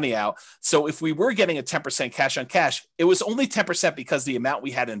of your money out. So if we were getting a 10% cash on cash, it was only 10% because the amount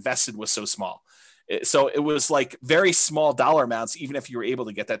we had invested was so small. So it was like very small dollar amounts, even if you were able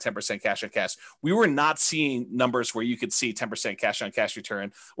to get that 10% cash on cash. We were not seeing numbers where you could see 10% cash on cash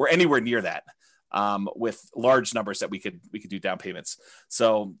return or anywhere near that, with large numbers that we could do down payments.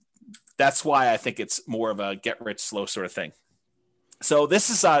 So that's why I think it's more of a get rich slow sort of thing. So this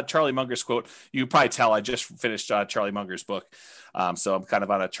is Charlie Munger's quote. You probably tell I just finished Charlie Munger's book. So I'm kind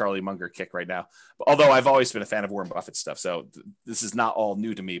of on a Charlie Munger kick right now. Although I've always been a fan of Warren Buffett stuff. So this is not all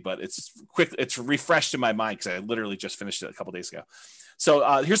new to me, but it's refreshed in my mind because I literally just finished it a couple days ago.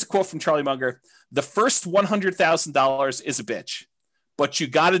 So here's a quote from Charlie Munger. "The first $100,000 is a bitch, but you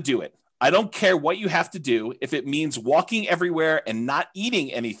got to do it. I don't care what you have to do. If it means walking everywhere and not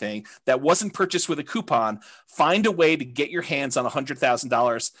eating anything that wasn't purchased with a coupon, find a way to get your hands on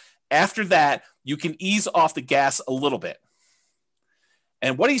 $100,000. After that, you can ease off the gas a little bit."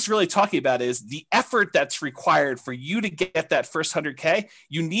 And what he's really talking about is the effort that's required for you to get that first 100K.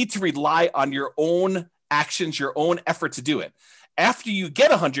 You need to rely on your own actions, your own effort to do it. After you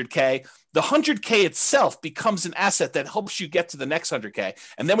get 100K, the 100K itself becomes an asset that helps you get to the next 100K.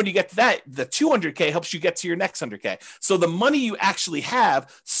 And then when you get to that, the 200K helps you get to your next 100K. So the money you actually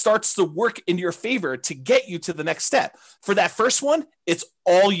have starts to work in your favor to get you to the next step. For that first one, it's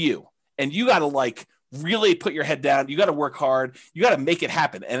all you. And you got to really put your head down. You got to work hard. You got to make it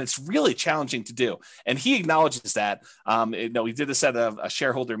happen. And it's really challenging to do. And he acknowledges that. He did this at a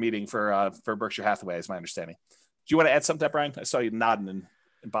shareholder meeting for Berkshire Hathaway, is my understanding. Do you want to add something to that, Brian? I saw you nodding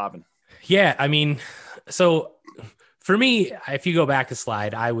and bobbing. Yeah, I mean, so for me, if you go back a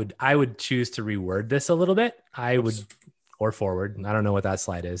slide, I would choose to reword this a little bit. Or forward. I don't know what that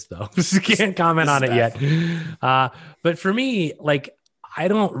slide is though. Can't comment on it yet. But for me, I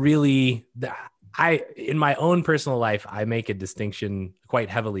don't really, in my own personal life, I make a distinction quite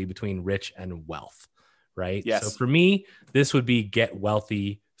heavily between rich and wealth, right? Yes. So for me, this would be get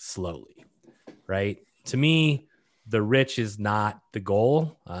wealthy slowly, right? To me, the rich is not the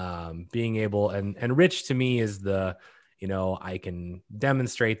goal. Being able, and rich to me is I can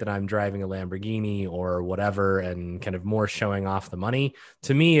demonstrate that I'm driving a Lamborghini or whatever, and kind of more showing off the money.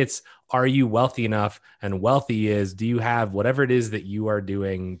 To me, it's, are you wealthy enough? And wealthy is, do you have whatever it is that you are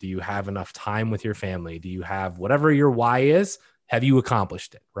doing? Do you have enough time with your family? Do you have whatever your why is? Have you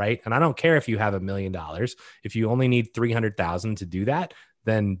accomplished it? Right. And I don't care if you have $1 million. If you only need 300,000 to do that,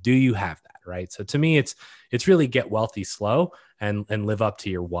 then do you have that? Right. So to me, it's really get wealthy slow and live up to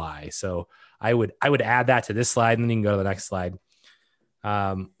your why. So I would add that to this slide, and then you can go to the next slide.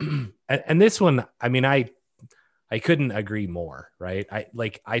 And this one, I mean, I couldn't agree more, right?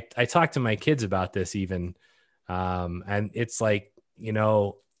 I talked to my kids about this even, and it's like,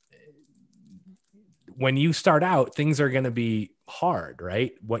 when you start out, things are going to be hard,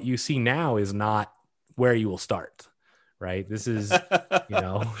 right? What you see now is not where you will start, right? This is,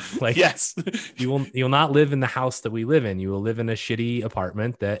 like, yes, you'll not live in the house that we live in. You will live in a shitty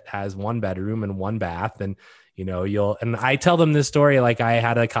apartment that has 1 bedroom and 1 bath. And, and I tell them this story. Like, I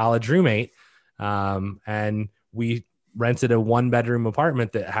had a college roommate, and we rented a 1-bedroom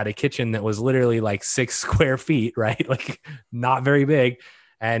apartment that had a kitchen that was literally like 6 square feet, right? Like, not very big.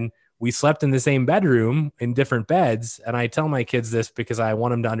 And we slept in the same bedroom in different beds. And I tell my kids this because I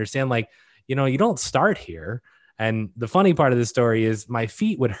want them to understand, like, you don't start here. And the funny part of the story is my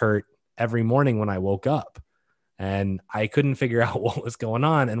feet would hurt every morning when I woke up, and I couldn't figure out what was going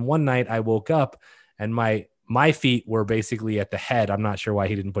on. And one night I woke up and my feet were basically at the head. I'm not sure why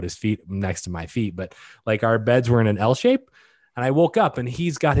he didn't put his feet next to my feet, but like, our beds were in an L shape. And I woke up and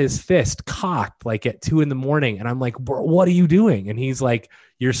he's got his fist cocked like at 2 a.m. And I'm like, bro, what are you doing? And he's like,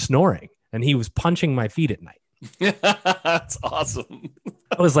 you're snoring. And he was punching my feet at night. That's awesome.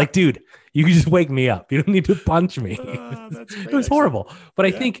 I was like, dude, you can just wake me up. You don't need to punch me. That's great, it was horrible. But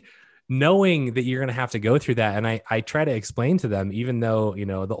yeah. I think knowing that you're going to have to go through that. And I try to explain to them, even though,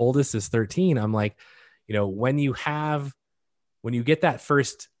 the oldest is 13, I'm like, when you get that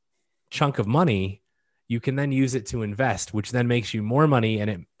first chunk of money, you can then use it to invest, which then makes you more money. And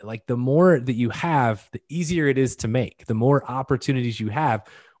it, like, the more that you have, the easier it is to make, the more opportunities you have,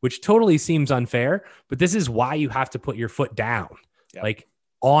 which totally seems unfair, but this is why you have to put your foot down, like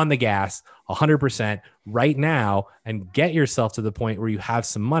on the gas 100% right now, and get yourself to the point where you have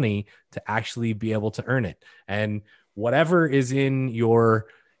some money to actually be able to earn it. And whatever is in your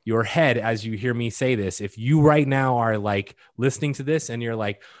head as you hear me say this, if you right now are like listening to this and you're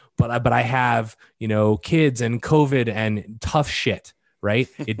like, but I have, kids and COVID and tough shit, right?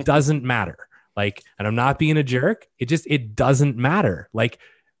 It doesn't matter. Like, and I'm not being a jerk. It doesn't matter. Like,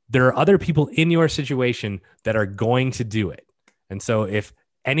 there are other people in your situation that are going to do it. And so if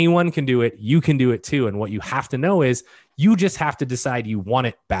anyone can do it, you can do it too. And what you have to know is you just have to decide you want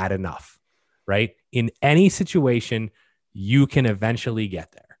it bad enough, right? In any situation, you can eventually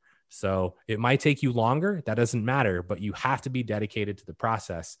get there. So it might take you longer. That doesn't matter, but you have to be dedicated to the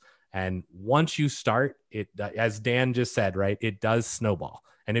process. And once you start it, as Dan just said, right, it does snowball,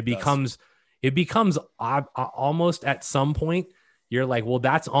 and it becomes almost at some point, you're like, well,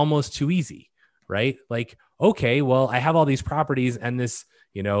 that's almost too easy, right? Like, okay, well, I have all these properties and this,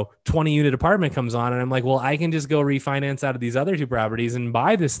 20 unit apartment comes on, and I'm like, well, I can just go refinance out of these other 2 properties and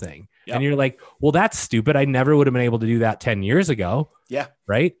buy this thing. Yep. And you're like, well, that's stupid. I never would have been able to do that 10 years ago. Yeah.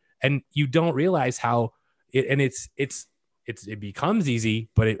 Right. And you don't realize how it becomes easy,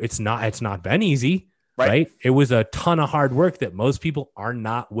 but it's not been easy. Right. It was a ton of hard work that most people are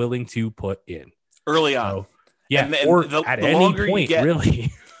not willing to put in early on. So, yeah. And or the at any point,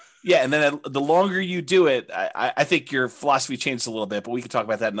 really. Yeah. And then the longer you do it, I think your philosophy changes a little bit, but we can talk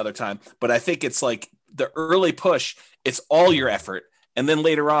about that another time. But I think it's like the early push, it's all your effort. And then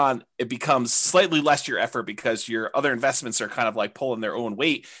later on, it becomes slightly less your effort because your other investments are kind of like pulling their own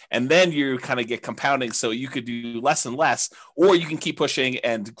weight. And then you kind of get compounding. So you could do less and less, or you can keep pushing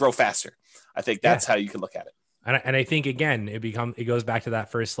and grow faster. I think that's how you can look at it. And I think, again, it goes back to that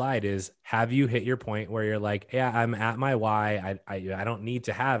first slide is, have you hit your point where you're like, yeah, I'm at my why. I don't need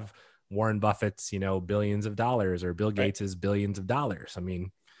to have Warren Buffett's, billions of dollars, or Bill Gates's billions of dollars. I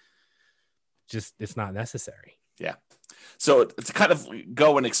mean, just, it's not necessary. Yeah. So to kind of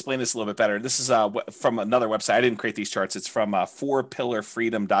go and explain this a little bit better, this is from another website. I didn't create these charts. It's from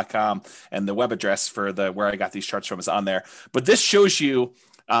 4pillarfreedom.com, and the web address for where I got these charts from is on there. But this shows you,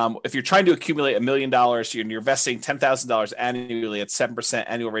 if you're trying to accumulate $1 million and you're investing $10,000 annually at 7%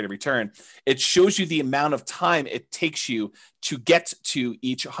 annual rate of return, it shows you the amount of time it takes you to get to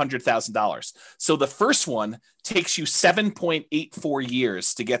each $100,000. So the first one takes you 7.84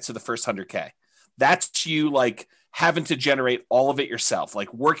 years to get to the first 100K. That's you like having to generate all of it yourself,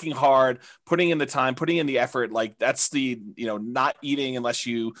 like working hard, putting in the time, putting in the effort. Like that's the, not eating unless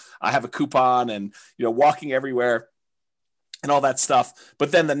you have a coupon, and, walking everywhere and all that stuff.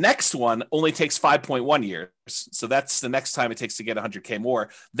 But then the next one only takes 5.1 years. So that's the next time it takes to get 100K more.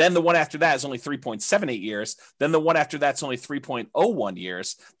 Then the one after that is only 3.78 years. Then the one after that's only 3.01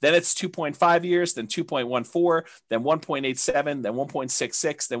 years. Then it's 2.5 years, then 2.14, then 1.87, then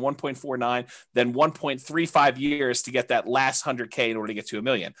 1.66, then 1.49, then 1.35 years to get that last 100K in order to get to $1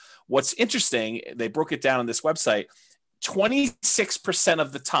 million. What's interesting, they broke it down on this website, 26%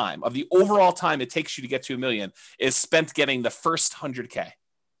 of the time, of the overall time it takes you to get to $1 million, is spent getting the first 100K.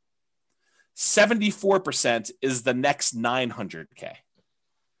 74% is the next 900K.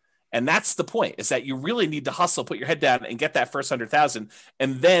 And that's the point, is that you really need to hustle, put your head down and get that first 100,000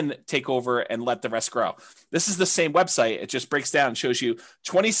 and then take over and let the rest grow. This is the same website. It just breaks down and shows you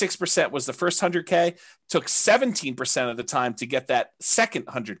 26% was the first 100K, took 17% of the time to get that second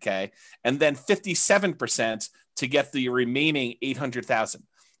 100K, and then 57% to get the remaining 800,000.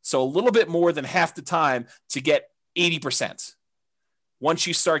 So a little bit more than half the time to get 80% once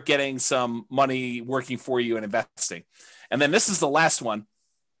you start getting some money working for you and investing. And then this is the last one.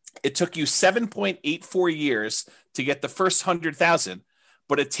 It took you 7.84 years to get the first 100,000,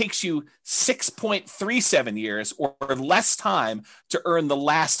 but it takes you 6.37 years or less time to earn the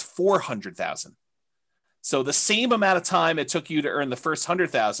last 400,000. So the same amount of time it took you to earn the first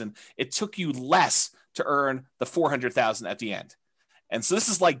 100,000, it took you less to earn the 400,000 at the end. And so this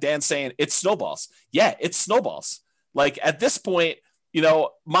is like Dan saying, it snowballs. Yeah, it snowballs. Like at this point, you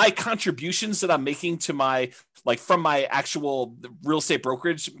know, my contributions that I'm making to my, like from my actual real estate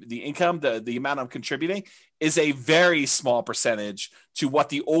brokerage, the income, the amount I'm contributing is a very small percentage to what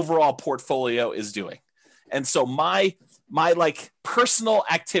the overall portfolio is doing. And so my like personal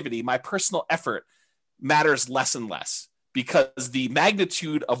activity, my personal effort matters less and less because the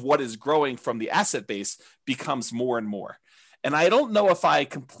magnitude of what is growing from the asset base becomes more and more. And I don't know if I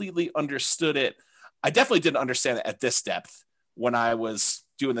completely understood it. I definitely didn't understand it at this depth when I was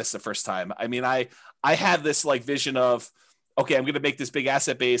doing this the first time. I mean, I had this like vision of, okay, I'm going to make this big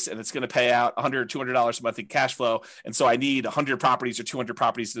asset base and it's going to pay out $100 or $200 a month in cash flow. And so I need 100 properties or 200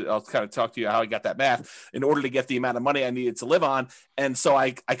 properties. I'll kind of talk to you how I got that math in order to get the amount of money I needed to live on. And so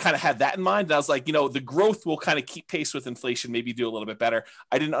I kind of had that in mind. And I was like, you know, the growth will kind of keep pace with inflation, maybe do a little bit better.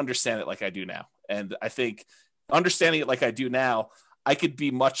 I didn't understand it like I do now. And I think understanding it like I do now, I could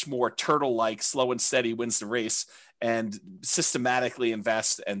be much more turtle-like, slow and steady wins the race and systematically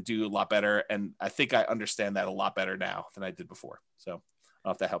invest and do a lot better. And I think I understand that a lot better now than I did before. So I don't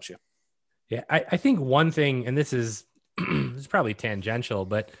know if that helps you. Yeah, I think one thing, and this is this is probably tangential,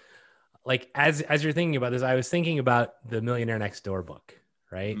 but like as you're thinking about this, I was thinking about the Millionaire Next Door book,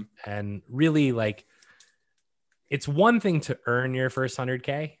 right? Mm-hmm. And really, like, it's one thing to earn your first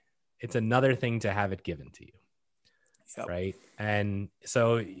 100K. It's another thing to have it given to you. Yep. Right. And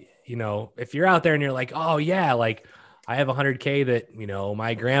so, you know, if you're out there and you're like, oh yeah, like I have 100K that, you know,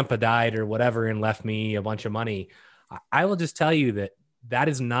 my grandpa died or whatever and left me a bunch of money. I will just tell you that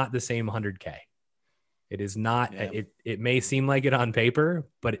is not the same 100K. It is not, yeah. It may seem like it on paper,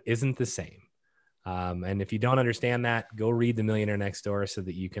 but it isn't the same. And if you don't understand that, go read The Millionaire Next Door so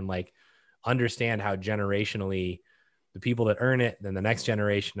that you can like understand how generationally the people that earn it, then the next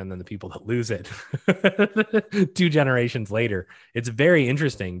generation, and then the people that lose it 2 generations later. It's very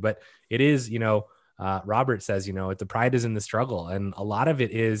interesting, but it is, you know, Robert says, you know, the pride is in the struggle. And a lot of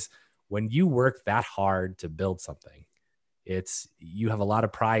it is when you work that hard to build something, you have a lot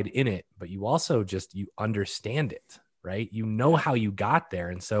of pride in it, but you also you understand it, right? You know how you got there.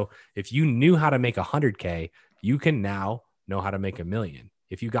 And so if you knew how to make 100K, you can now know how to make $1 million.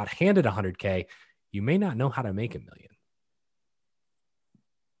 If you got handed 100K, you may not know how to make $1 million.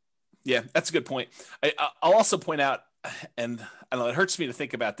 Yeah, that's a good point. I'll also point out, and I know it hurts me to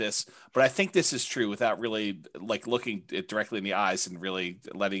think about this, but I think this is true without really like looking it directly in the eyes and really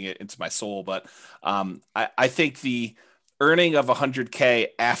letting it into my soul. But I think the earning of 100K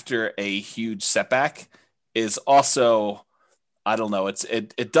after a huge setback is also, I don't know,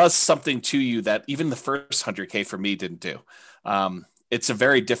 it does something to you that even the first 100K for me didn't do. It's a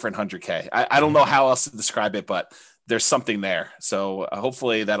very different 100K. I don't know how else to describe it, but there's something there. So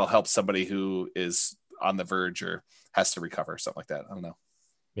hopefully that'll help somebody who is on the verge or has to recover or something like that. I don't know.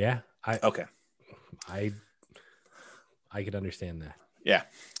 Yeah. Okay. I could understand that. Yeah.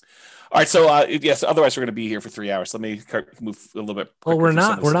 All right. So yes, otherwise we're going to be here for 3 hours. Let me move a little bit. Well, we're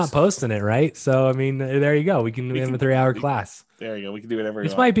not posting it, right? So, I mean, there you go. We can have a 3-hour class. There you go. We can do whatever.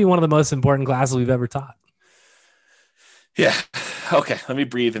 This might be one of the most important classes we've ever taught. Yeah. Okay. Let me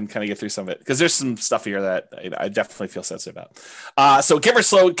breathe and kind of get through some of it because there's some stuff here that I definitely feel sensitive about. So give or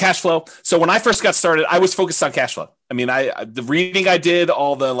slow cash flow. So when I first got started, I was focused on cash flow. I mean, the reading I did,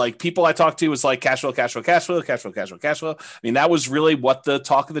 all the like people I talked to was like cash flow, cash flow, cash flow, cash flow, cash flow, cash flow. I mean, that was really what the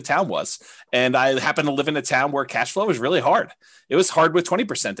talk of the town was. And I happened to live in a town where cash flow was really hard. It was hard with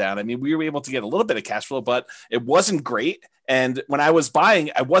 20% down. I mean, we were able to get a little bit of cash flow, but it wasn't great. And when I was buying,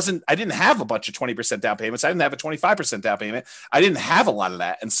 I didn't have a bunch of 20% down payments. I didn't have a 25% down payment. I didn't have a lot of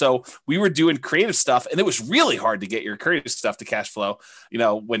that. And so we were doing creative stuff, and it was really hard to get your creative stuff to cash flow, you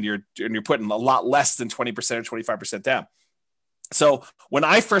know, when you're putting a lot less than 20% or 25% down. So when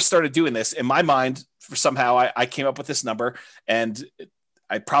I first started doing this, in my mind, somehow I came up with this number, and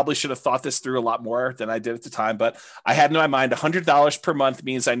I probably should have thought this through a lot more than I did at the time, but I had in my mind $100 per month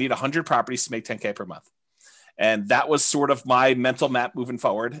means I need 100 properties to make 10K per month. And that was sort of my mental map moving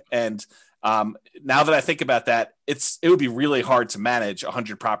forward. And now that I think about that, it would be really hard to manage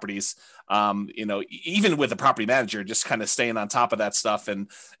 100 properties. Even with a property manager, just kind of staying on top of that stuff and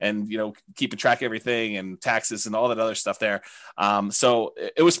keeping track of everything and taxes and all that other stuff there. So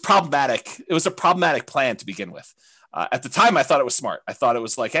it was problematic. It was a problematic plan to begin with. At the time, I thought it was smart. I thought it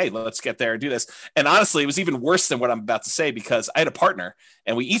was like, hey, let's get there and do this. And honestly, it was even worse than what I'm about to say because I had a partner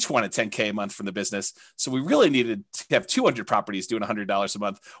and we each wanted 10K a month from the business. So we really needed to have 200 properties doing $100 a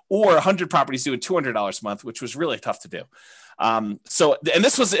month or 100 properties doing $200 a month, which was really tough to do. And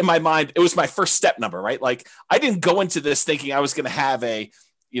this was in my mind, it was my first step number, right? Like I didn't go into this thinking I was going to have a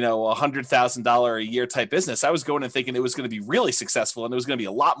 $100,000 a year type business. I was going and thinking it was going to be really successful and it was going to be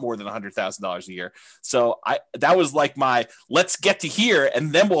a lot more than $100,000 a year. So that was like let's get to here.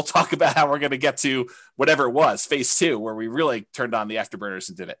 And then we'll talk about how we're going to get to whatever it was, phase 2, where we really turned on the afterburners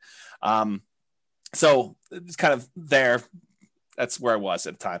and did it. So it's kind of there. That's where I was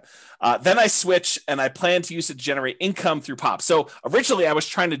at the time. Then I switched and I planned to use it to generate income through POP. So originally I was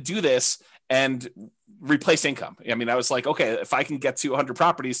trying to do this and replace income. I mean, I was like, okay, if I can get to 100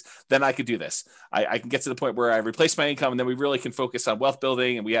 properties, then I could do this. I can get to the point where I replace my income and then we really can focus on wealth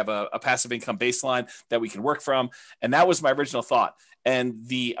building and we have a passive income baseline that we can work from. And that was my original thought. And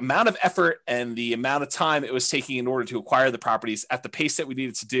the amount of effort and the amount of time it was taking in order to acquire the properties at the pace that we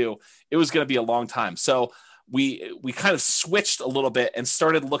needed to do, it was going to be a long time. So we kind of switched a little bit and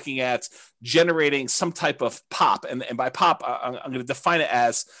started looking at generating some type of POP. And by POP, I'm going to define it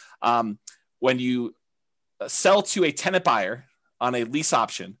as when you sell to a tenant buyer on a lease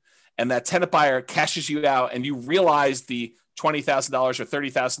option and that tenant buyer cashes you out and you realize the $20,000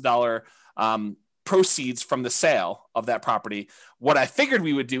 or $30,000 proceeds from the sale of that property. What I figured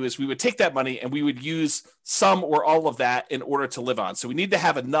we would do is we would take that money and we would use some or all of that in order to live on. So we need to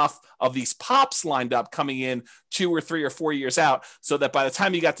have enough of these POPs lined up coming in 2 or 3 or 4 years out so that by the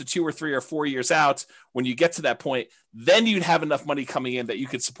time you got to 2 or 3 or 4 years out, when you get to that point, then you'd have enough money coming in that you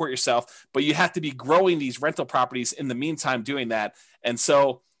could support yourself, but you have to be growing these rental properties in the meantime doing that. And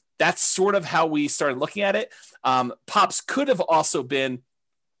so that's sort of how we started looking at it. POPs could have also been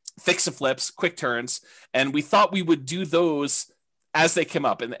fix and flips, quick turns. And we thought we would do those as they came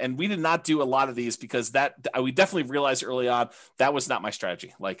up. And we did not do a lot of these because we definitely realized early on that was not my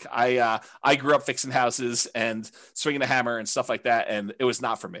strategy. Like I grew up fixing houses and swinging a hammer and stuff like that. And it was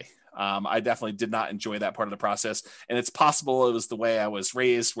not for me. I definitely did not enjoy that part of the process. And it's possible it was the way I was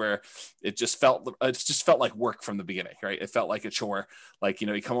raised where it just felt like work from the beginning, right? It felt like a chore. Like,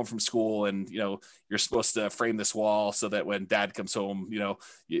 you come home from school and, you're supposed to frame this wall so that when dad comes home,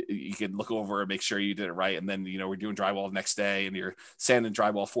 you can look over and make sure you did it right. And then, we're doing drywall the next day and you're sanding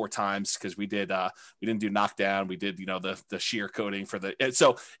drywall 4 times because we didn't do knockdown. We did, the shear coating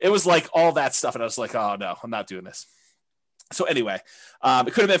so it was like all that stuff. And I was like, oh no, I'm not doing this. So anyway,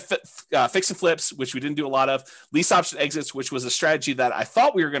 it could have been fix and flips, which we didn't do a lot of, lease option exits, which was a strategy that I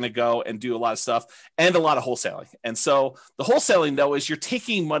thought we were going to go and do a lot of stuff, and a lot of wholesaling. And so the wholesaling, though, is you're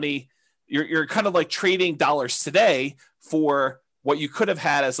taking money, you're kind of like trading dollars today for what you could have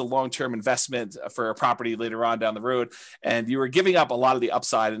had as a long-term investment for a property later on down the road. And you were giving up a lot of the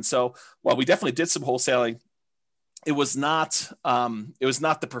upside. And so while we definitely did some wholesaling, it was not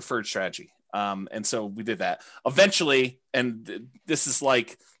the preferred strategy. And so we did that eventually. And this is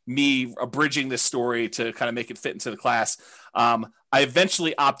like me abridging this story to kind of make it fit into the class. I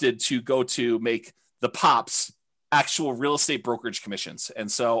eventually opted to go to make the POPs actual real estate brokerage commissions.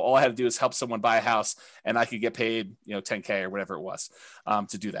 And so all I had to do is help someone buy a house and I could get paid, $10K or whatever it was,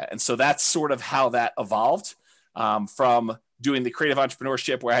 to do that. And so that's sort of how that evolved, from doing the creative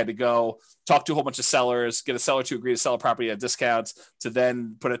entrepreneurship where I had to go talk to a whole bunch of sellers, get a seller to agree to sell a property at discounts, to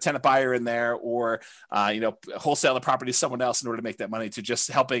then put a tenant buyer in there or, wholesale the property to someone else in order to make that money, to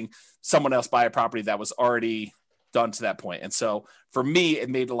just helping someone else buy a property that was already done to that point. And so for me, it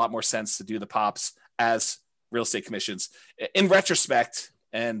made a lot more sense to do the POPs as real estate commissions. In retrospect,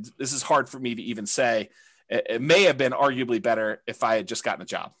 and this is hard for me to even say, it may have been arguably better if I had just gotten a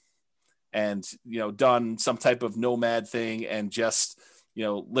job and, done some type of nomad thing and just,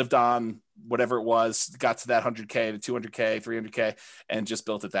 lived on whatever it was, got to that 100K to 200K, 300K, and just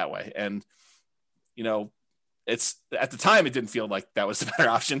built it that way. And, it's at the time, it didn't feel like that was the better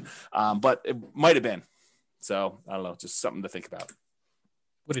option, but it might've been. So I don't know, just something to think about.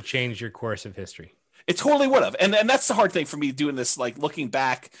 Would have changed your course of history. It totally would have. And that's the hard thing for me doing this, like looking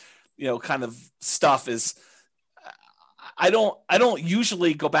back, kind of stuff is I don't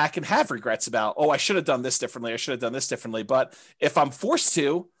usually go back and have regrets about, oh, I should have done this differently. I should have done this differently. But if I'm forced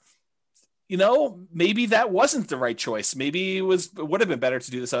to, maybe that wasn't the right choice. Maybe it would have been better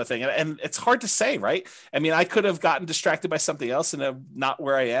to do this other thing. And it's hard to say, right? I mean, I could have gotten distracted by something else and I'm not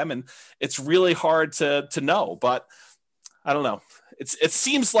where I am. And it's really hard to know, but I don't know. It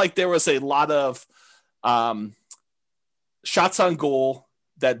seems like there was a lot of shots on goal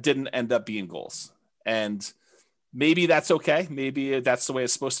that didn't end up being goals. And maybe that's okay. Maybe that's the way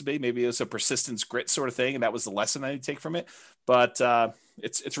it's supposed to be. Maybe it was a persistence grit sort of thing. And that was the lesson I need to take from it. But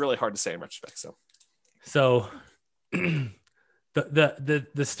it's really hard to say in retrospect. So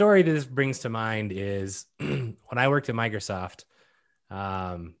the story that this brings to mind is when I worked at Microsoft,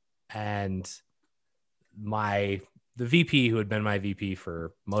 and the VP who had been my VP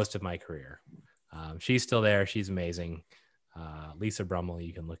for most of my career, she's still there. She's amazing. Lisa Brummel,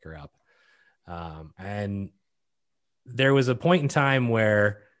 you can look her up. And there was a point in time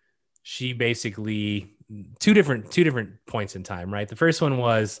where she basically two different points in time, right? The first one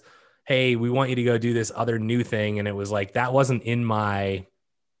was, hey, we want you to go do this other new thing. And it was like, that wasn't in my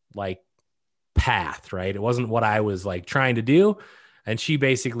path, right? It wasn't what I was trying to do. And she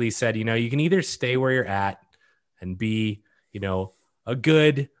basically said, you can either stay where you're at and be, a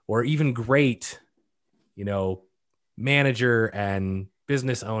good or even great, manager and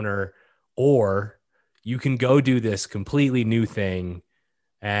business owner, or you can go do this completely new thing.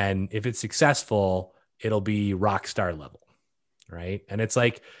 And if it's successful, it'll be rock star level. Right. And it's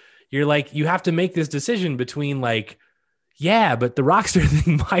you have to make this decision between yeah, but the rock star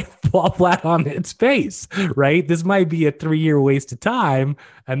thing might fall flat on its face, right? This might be a 3-year waste of time.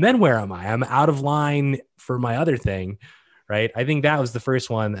 And then where am I? I'm out of line for my other thing. Right. I think that was the first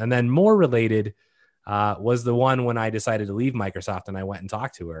one. And then more related was the one when I decided to leave Microsoft and I went and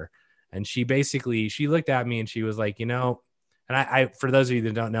talked to her. And she looked at me and she was like, and I, for those of you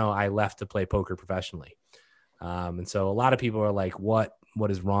that don't know, I left to play poker professionally. And so a lot of people are like, what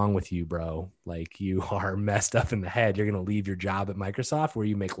is wrong with you, bro? You are messed up in the head. You're going to leave your job at Microsoft where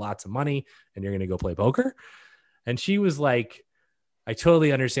you make lots of money and you're going to go play poker. And she was like, I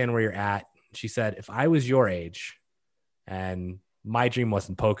totally understand where you're at. She said, if I was your age and my dream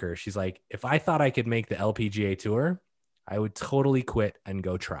wasn't poker, she's like, if I thought I could make the LPGA tour, I would totally quit and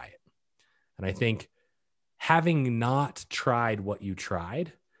go try it. And I think having not tried what you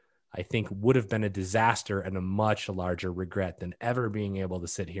tried, I think would have been a disaster and a much larger regret than ever being able to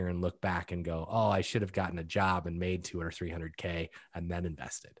sit here and look back and go, oh, I should have gotten a job and made 200 or 300K and then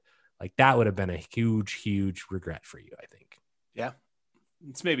invested. That would have been a huge, huge regret for you, I think. Yeah,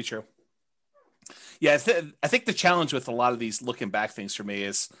 it's maybe true. Yeah, I think the challenge with a lot of these looking back things for me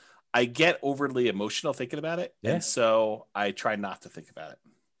is I get overly emotional thinking about it. Yeah. And so I try not to think about it.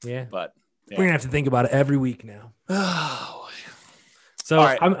 Yeah. But we're going to have to think about it every week now. So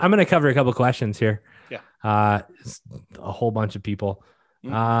right. I'm going to cover a couple questions here. Yeah. A whole bunch of people.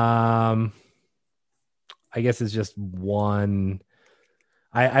 Mm-hmm. I guess it's just one.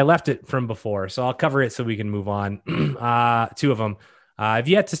 I left it from before, so I'll cover it so we can move on. Two of them. I've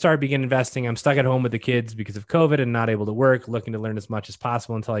yet to begin investing. I'm stuck at home with the kids because of COVID and not able to work, looking to learn as much as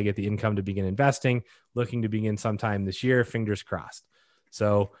possible until I get the income to begin investing, looking to begin sometime this year, fingers crossed.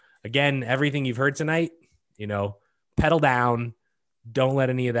 So again, everything you've heard tonight, pedal down, don't let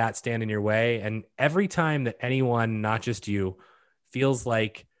any of that stand in your way. And every time that anyone, not just you, feels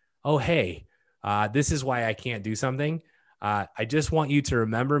like, oh, hey, this is why I can't do something. I just want you to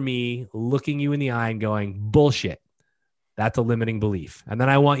remember me looking you in the eye and going, bullshit. That's a limiting belief. And then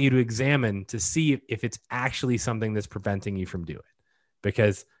I want you to examine to see if it's actually something that's preventing you from doing it,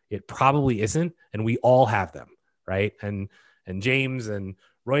 because it probably isn't. And we all have them. Right. And James and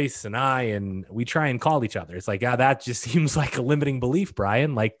Royce and we try and call each other. It's that just seems like a limiting belief,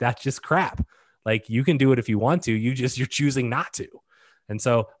 Brian. That's just crap. You can do it if you want to, you're choosing not to. And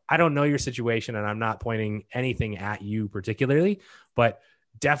so I don't know your situation and I'm not pointing anything at you particularly, but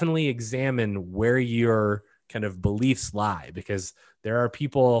definitely examine where your kind of beliefs lie, because there are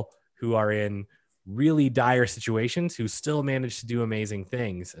people who are in really dire situations who still manage to do amazing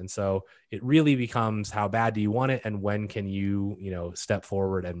things. And so it really becomes, how bad do you want it? And when can you, step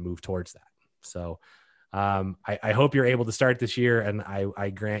forward and move towards that? So I hope you're able to start this year. And I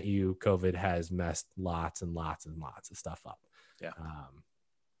grant you, COVID has messed lots and lots and lots of stuff up. Yeah.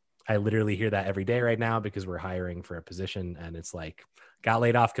 I literally hear that every day right now because we're hiring for a position and it's got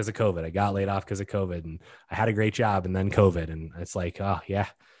laid off because of COVID. I got laid off because of COVID and I had a great job and then COVID. And it's oh yeah,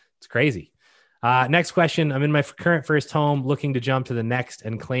 it's crazy. Next question. I'm in my current first home looking to jump to the next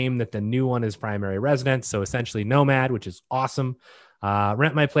and claim that the new one is primary residence. So essentially nomad, which is awesome.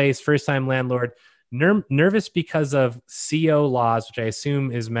 Rent my place, first time landlord. Nervous because of CO laws, which I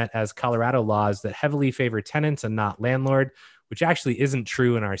assume is meant as Colorado laws that heavily favor tenants and not landlord, which actually isn't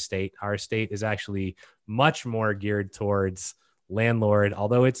true in our state. Our state is actually much more geared towards landlord,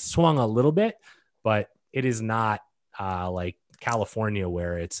 although it's swung a little bit, but it is not like California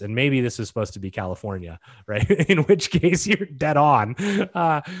where it's, and maybe this is supposed to be California, right? In which case you're dead on.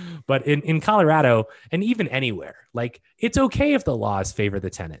 But in Colorado and even anywhere, like it's okay if the laws favor the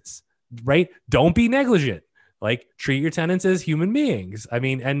tenants, right? Don't be negligent. Like treat your tenants as human beings. I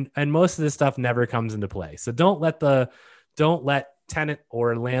mean, and most of this stuff never comes into play. So don't let tenant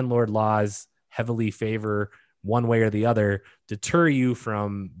or landlord laws heavily favor one way or the other deter you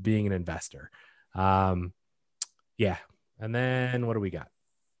from being an investor. Yeah. And then what do we got?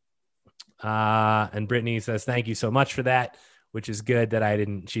 And Brittany says, thank you so much for that, which is good that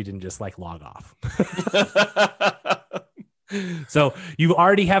she didn't just like log off. So you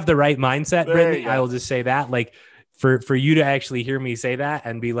already have the right mindset, Brittany. I will just say that, like, for you to actually hear me say that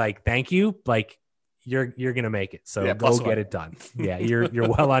and be like, thank you, like you're going to make it. So go get it done. Yeah. You're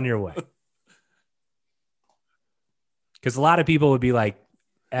well on your way. Cause a lot of people would be like,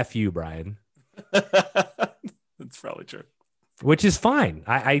 F you, Brian. That's probably true. Which is fine.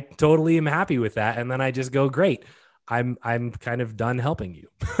 I totally am happy with that. And then I just go, great. I'm kind of done helping you.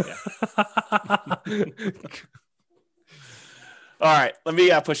 Yeah. All right, let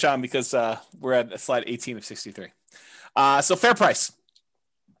me push on because we're at slide 18 of 63. So fair price.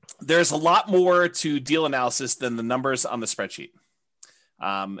 There's a lot more to deal analysis than the numbers on the spreadsheet.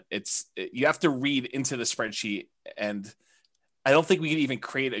 You have to read into the spreadsheet, and I don't think we can even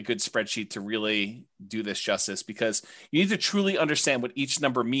create a good spreadsheet to really do this justice, because you need to truly understand what each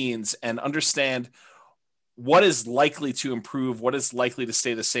number means and understand what is likely to improve, what is likely to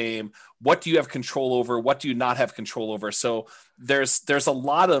stay the same, what do you have control over, what do you not have control over. So there's a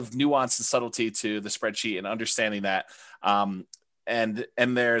lot of nuance and subtlety to the spreadsheet and understanding that. And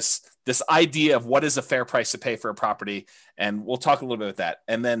there's this idea of what is a fair price to pay for a property. And we'll talk a little bit about that.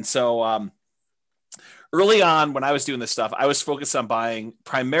 And then, so early on when I was doing this stuff, I was focused on buying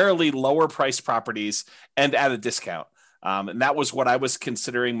primarily lower priced properties and at a discount. And that was what I was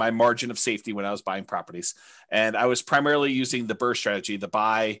considering my margin of safety when I was buying properties. And I was primarily using the BRRRR strategy, the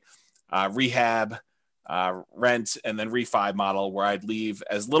buy, rehab, rent, and then refi model, where I'd leave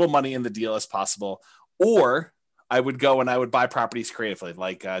as little money in the deal as possible. Or I would go and I would buy properties creatively,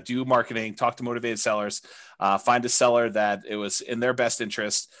 like do marketing, talk to motivated sellers, find a seller that it was in their best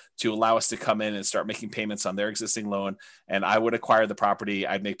interest to allow us to come in and start making payments on their existing loan. And I would acquire the property.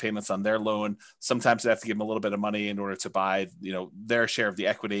 I'd make payments on their loan. Sometimes I'd have to give them a little bit of money in order to buy, their share of the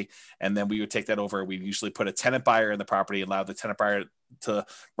equity. And then we would take that over. We'd usually put a tenant buyer in the property, allow the tenant buyer to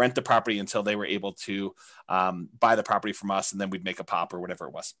rent the property until they were able to buy the property from us. And then we'd make a pop or whatever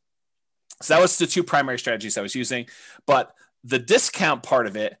it was. So that was the two primary strategies I was using, but the discount part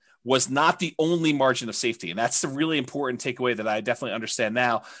of it was not the only margin of safety. And that's the really important takeaway that I definitely understand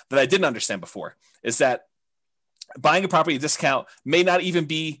now that I didn't understand before, is that buying a property at discount may not even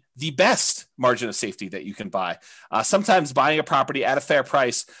be the best margin of safety that you can buy. Sometimes buying a property at a fair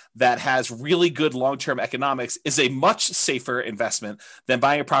price that has really good long-term economics is a much safer investment than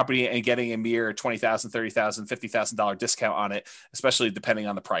buying a property and getting a mere $20,000, $30,000, $50,000 discount on it, especially depending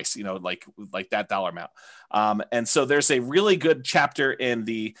on the price, like that dollar amount. And so there's a really good chapter in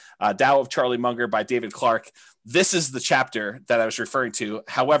the Tao of Charlie Munger by David Clark. This is the chapter that I was referring to.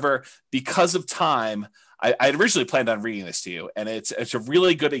 However, because of time, I originally planned on reading this to you, and it's a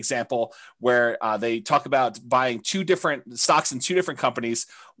really good example where they talk about buying two different stocks in two different companies,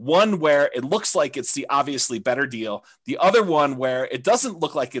 one where it looks like it's the obviously better deal, the other one where it doesn't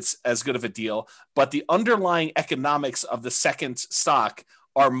look like it's as good of a deal, but the underlying economics of the second stock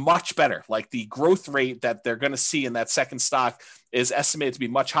are much better. Like the growth rate that they're going to see in that second stock is estimated to be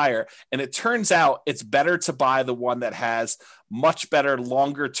much higher. And it turns out it's better to buy the one that has much better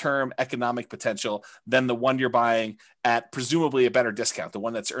longer term economic potential than the one you're buying at presumably a better discount, the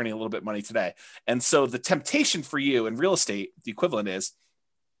one that's earning a little bit of money today. And so the temptation for you in real estate, the equivalent is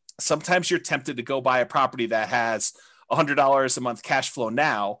sometimes you're tempted to go buy a property that has $100 a month cash flow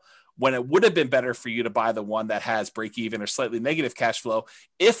now, when it would have been better for you to buy the one that has break even or slightly negative cash flow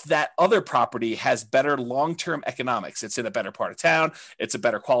if that other property has better long-term economics. It's in a better part of town. It's a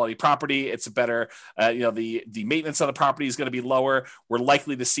better quality property. It's a better, the maintenance on the property is going to be lower. We're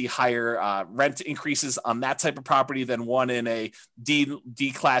likely to see higher rent increases on that type of property than one in a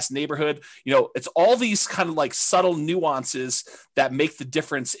D-class neighborhood. It's all these kind of like subtle nuances that make the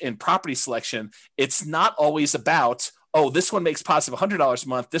difference in property selection. It's not always about, oh, this one makes positive $100 a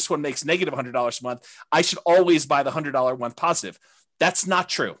month. This one makes negative $100 a month. I should always buy the $100 one positive. That's not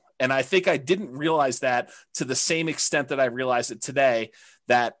true. And I think I didn't realize that to the same extent that I realized it today,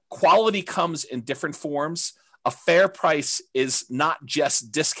 that quality comes in different forms. A fair price is not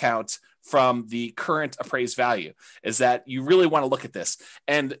just discount from the current appraised value, is that you really want to look at this.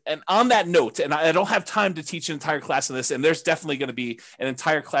 And on that note, and I don't have time to teach an entire class on this, and there's definitely going to be an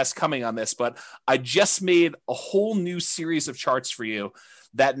entire class coming on this, but I just made a whole new series of charts for you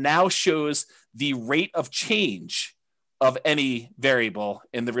that now shows the rate of change of any variable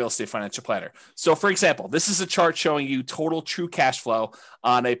in the real estate financial planner. So for example, this is a chart showing you total true cash flow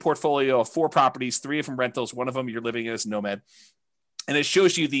on a portfolio of 4 properties, 3 of them rentals, 1 of them you're living as a nomad. And it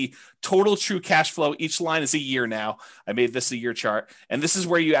shows you the total true cash flow. Each line is a year now. I made this a year chart. And this is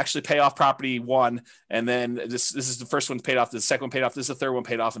where you actually pay off property 1. And then this is the first one paid off. The second one paid off. This is the third one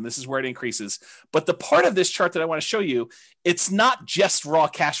paid off. And this is where it increases. But the part of this chart that I want to show you, it's not just raw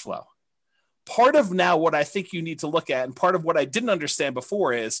cash flow. Part of now what I think you need to look at, and part of what I didn't understand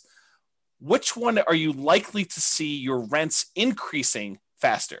before, is which one are you likely to see your rents increasing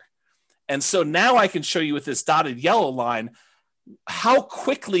faster? And so now I can show you with this dotted yellow line how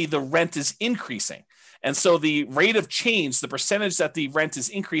quickly the rent is increasing. And so the rate of change, the percentage that the rent is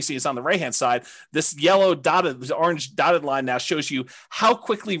increasing, is on the right-hand side. This yellow dotted, this orange dotted line now shows you how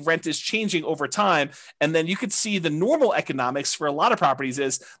quickly rent is changing over time. And then you can see the normal economics for a lot of properties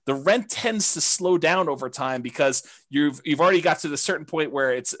is the rent tends to slow down over time because you've already got to the certain point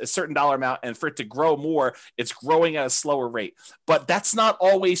where it's a certain dollar amount, and for it to grow more, it's growing at a slower rate. But that's not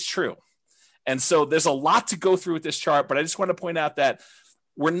always true. And so there's a lot to go through with this chart, but I just want to point out that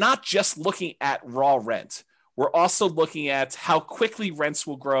we're not just looking at raw rent. We're also looking at how quickly rents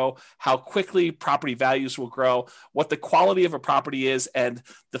will grow, how quickly property values will grow, what the quality of a property is, and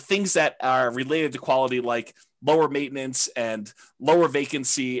the things that are related to quality, like lower maintenance and lower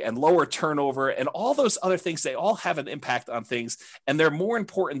vacancy and lower turnover and all those other things. They all have an impact on things, and they're more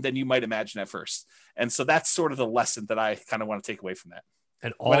important than you might imagine at first. And so that's sort of the lesson that I kind of want to take away from that.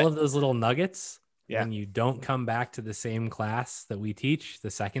 And all of those little nuggets, yeah, when you don't come back to the same class that we teach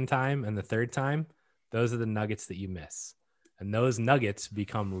the second time and the third time, those are the nuggets that you miss. And those nuggets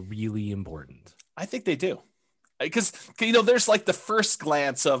become really important. I think they do. Because, there's like the first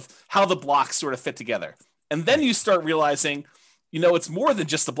glance of how the blocks sort of fit together. And then you start realizing, it's more than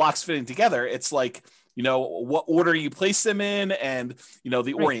just the blocks fitting together. It's like, what order you place them in, and,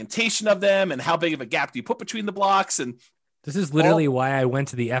 the orientation of them, and how big of a gap do you put between the blocks. And this is literally why I went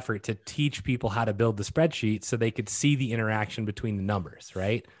to the effort to teach people how to build the spreadsheet so they could see the interaction between the numbers,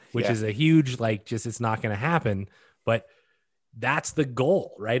 right? Which is a huge, it's not going to happen, but that's the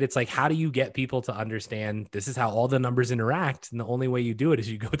goal, right? It's like, how do you get people to understand this is how all the numbers interact? And the only way you do it is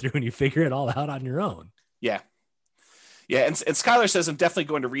you go through and you figure it all out on your own. Yeah. Yeah, and Skylar says, I'm definitely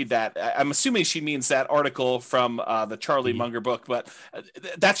going to read that. I'm assuming she means that article from the Charlie Munger book, but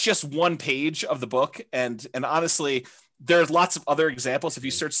that's just one page of the book. And honestly, there's lots of other examples. If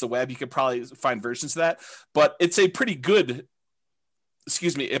you search the web, you could probably find versions of that. But it's a pretty good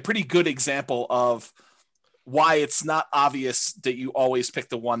example of why it's not obvious that you always pick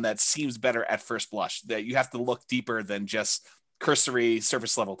the one that seems better at first blush, that you have to look deeper than just cursory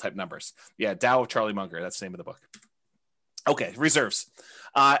surface level type numbers. Yeah, Tao of Charlie Munger, that's the name of the book. Okay, reserves.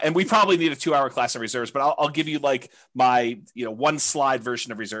 And we probably need a 2-hour class on reserves, but I'll give you like my, one slide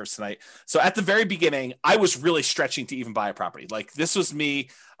version of reserves tonight. So at the very beginning, I was really stretching to even buy a property. Like this was me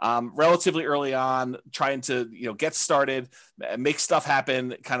relatively early on trying to, get started, make stuff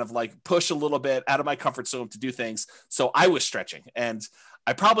happen, kind of like push a little bit out of my comfort zone to do things. So I was stretching, and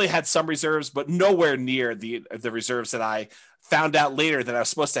I probably had some reserves, but nowhere near the reserves that I found out later that I was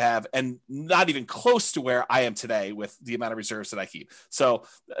supposed to have, and not even close to where I am today with the amount of reserves that I keep. So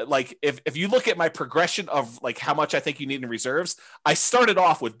like, if you look at my progression of like how much I think you need in reserves, I started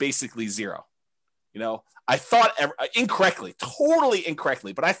off with basically 0. I thought totally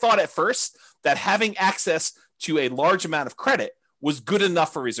incorrectly, but I thought at first that having access to a large amount of credit was good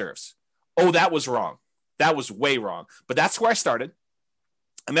enough for reserves. Oh, that was wrong. That was way wrong. But that's where I started.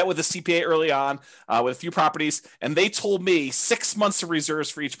 I met with a CPA early on with a few properties, and they told me 6 months of reserves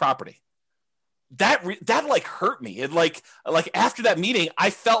for each property. That like hurt me. It like after that meeting,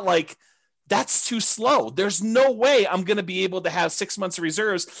 I felt like that's too slow. There's no way I'm going to be able to have 6 months of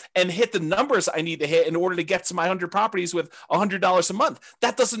reserves and hit the numbers I need to hit in order to get to my 100 properties with $100 a month.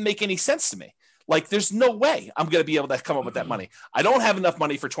 That doesn't make any sense to me. Like, there's no way I'm going to be able to come up with that money. I don't have enough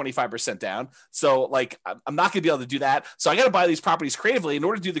money for 25% down. So like, I'm not going to be able to do that. So I got to buy these properties creatively in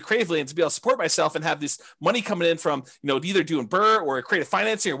order to do the creatively and to be able to support myself and have this money coming in from, either doing BRRRR or creative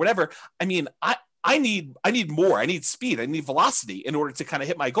financing or whatever. I mean, I need more. I need speed. I need velocity in order to kind of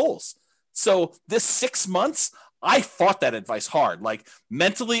hit my goals. So this 6 months, I fought that advice hard. Like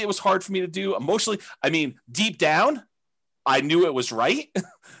mentally, it was hard for me to do. Emotionally, I mean, deep down, I knew it was right.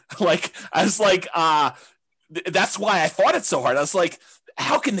 Like I was like, that's why I fought it so hard. I was like,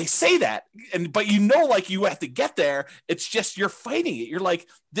 how can they say that? But like you have to get there. It's just, you're fighting it. You're like,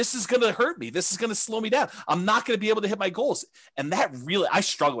 this is going to hurt me. This is going to slow me down. I'm not going to be able to hit my goals. And that really, I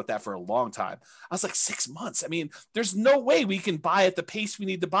struggled with that for a long time. I was like 6 months. I mean, there's no way we can buy at the pace we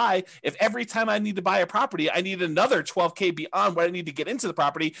need to buy. If every time I need to buy a property, I need another 12K beyond what I need to get into the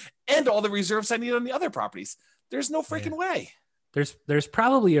property and all the reserves I need on the other properties. There's no freaking way. There's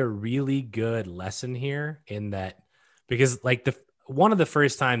probably a really good lesson here in that, because like one of the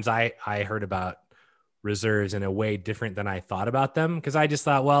first times I heard about reserves in a way different than I thought about them, because I just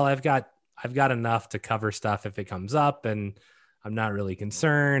thought, well, I've got enough to cover stuff if it comes up, and I'm not really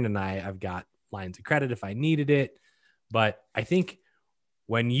concerned, and I've got lines of credit if I needed it. But I think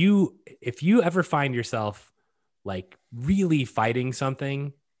if you ever find yourself like really fighting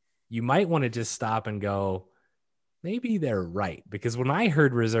something, you might want to just stop and go, maybe they're right. Because when I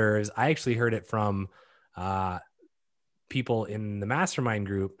heard reserves, I actually heard it from people in the mastermind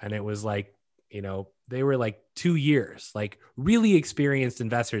group. And it was like, they were like 2 years, like really experienced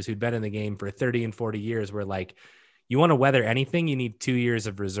investors who'd been in the game for 30 and 40 years were like, you want to weather anything, you need 2 years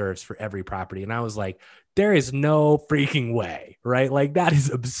of reserves for every property. And I was like, there is no freaking way, right? Like that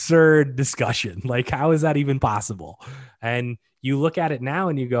is absurd discussion. Like, how is that even possible? And you look at it now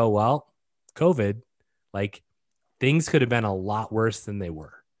and you go, well, COVID, like things could have been a lot worse than they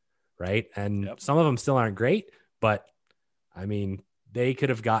were. Right. And Some of them still aren't great, but I mean, they could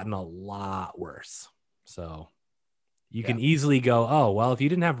have gotten a lot worse. So you can easily go, oh, well, if you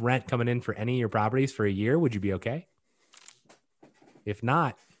didn't have rent coming in for any of your properties for a year, would you be okay? If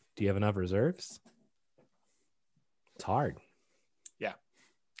not, do you have enough reserves? It's hard. Yeah.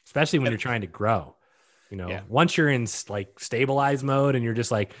 Especially when you're trying to grow. Once you're in like stabilize mode and you're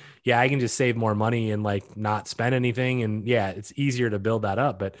just like, I can just save more money and like not spend anything. And it's easier to build that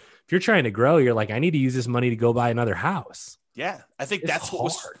up. But if you're trying to grow, you're like, I need to use this money to go buy another house. Yeah. I think that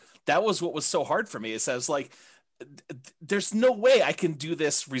was what was so hard for me, is I was like, there's no way I can do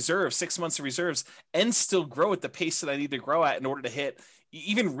this reserve, 6 months of reserves, and still grow at the pace that I need to grow at in order to hit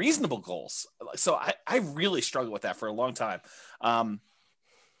even reasonable goals. So I really struggled with that for a long time.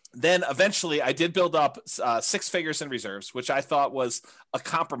 Then eventually I did build up 6 figures in reserves, which I thought was a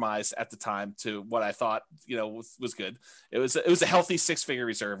compromise at the time to what I thought, was good. It was a healthy 6-figure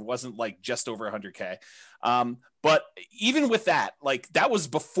reserve. It wasn't like just over 100K. But even with that, like that was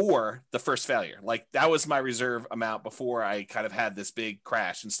before the first failure. Like that was my reserve amount before I kind of had this big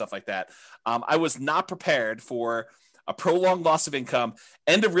crash and stuff like that. I was not prepared for a prolonged loss of income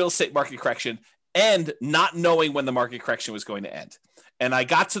and a real estate market correction, and not knowing when the market correction was going to end. And I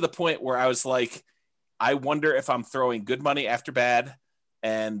got to the point where I was like, I wonder if I'm throwing good money after bad.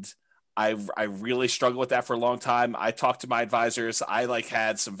 And I really struggled with that for a long time. I talked to my advisors. I like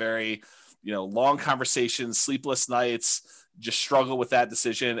had some very, long conversations, sleepless nights, just struggle with that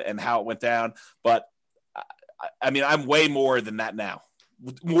decision and how it went down. But I mean, I'm way more than that now,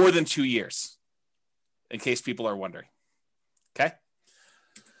 more than 2 years, in case people are wondering. Okay.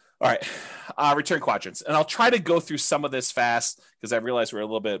 All right, return quadrants. And I'll try to go through some of this fast because I realize we're a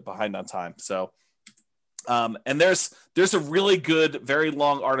little bit behind on time. So, and there's a really good, very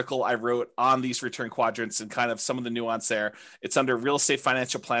long article I wrote on these return quadrants and kind of some of the nuance there. It's under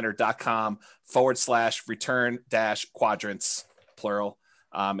realestatefinancialplanner.com/return-quadrants, plural.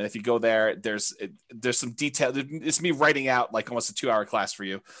 And if you go there, there's some detail. It's me writing out like almost a 2-hour class for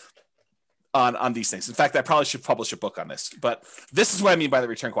you on these things. In fact, I probably should publish a book on this, but this is what I mean by the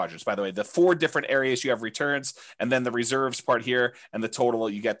return quadrants, by the way. The 4 different areas you have returns, and then the reserves part here, and the total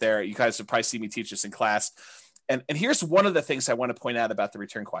you get there. You guys have probably seen me teach this in class. And here's one of the things I want to point out about the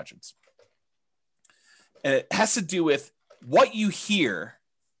return quadrants. And it has to do with what you hear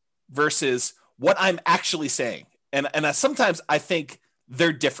versus what I'm actually saying. And sometimes I think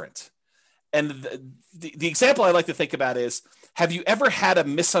they're different. And the example I like to think about is, have you ever had a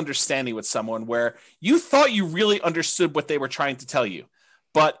misunderstanding with someone where you thought you really understood what they were trying to tell you,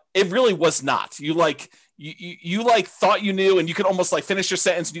 but it really was not? You thought you knew, and you could almost like finish your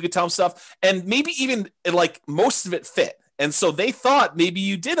sentence and you could tell them stuff, and maybe even like most of it fit. And so they thought maybe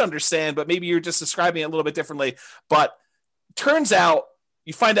you did understand, but maybe you're just describing it a little bit differently. But turns out,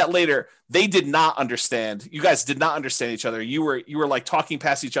 you find out later, they did not understand. You guys did not understand each other. You were like talking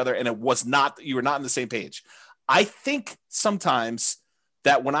past each other, and you were not on the same page. I think sometimes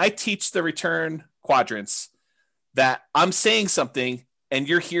that when I teach the return quadrants, that I'm saying something and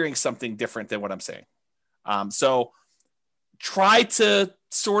you're hearing something different than what I'm saying. So try to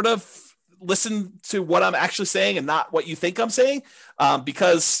sort of listen to what I'm actually saying and not what you think I'm saying,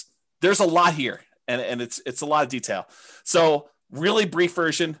 because there's a lot here, and it's a lot of detail. So really brief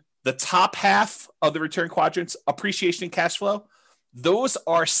version, the top half of the return quadrants, appreciation and cash flow, those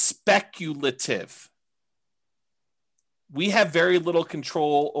are speculative. We have very little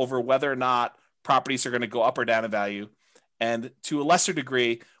control over whether or not properties are going to go up or down in value. And to a lesser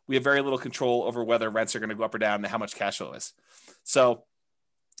degree, we have very little control over whether rents are going to go up or down and how much cash flow is. So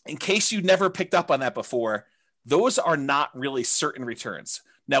in case you never picked up on that before, those are not really certain returns.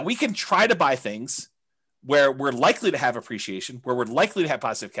 Now, we can try to buy things where we're likely to have appreciation, where we're likely to have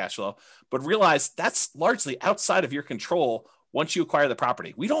positive cash flow, but realize that's largely outside of your control once you acquire the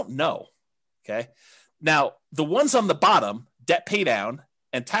property. We don't know, okay? Now, the ones on the bottom, debt pay down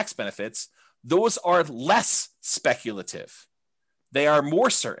and tax benefits, those are less speculative. They are more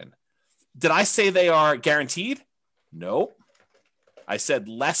certain. Did I say they are guaranteed? No. I said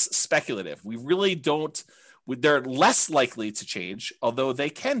less speculative. We really don't, they're less likely to change, although they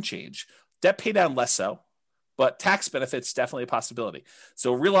can change. Debt pay down less so, but tax benefits definitely a possibility.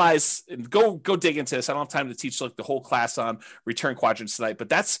 So realize, and go dig into this. I don't have time to teach like the whole class on return quadrants tonight, but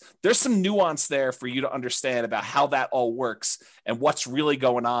there's some nuance there for you to understand about how that all works and what's really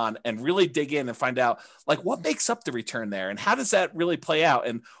going on, and really dig in and find out like what makes up the return there and how does that really play out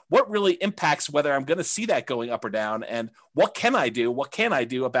and what really impacts whether I'm going to see that going up or down, and what can I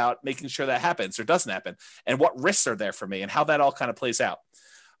do about making sure that happens or doesn't happen, and what risks are there for me and how that all kind of plays out.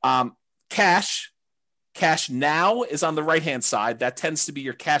 Cash now is on the right-hand side. That tends to be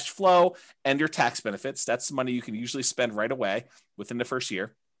your cash flow and your tax benefits. That's the money you can usually spend right away within the first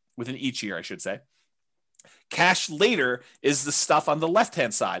year, within each year, I should say. Cash later is the stuff on the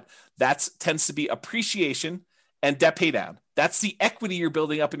left-hand side. That tends to be appreciation and debt pay down. That's the equity you're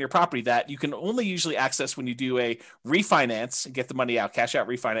building up in your property that you can only usually access when you do a refinance and get the money out, cash out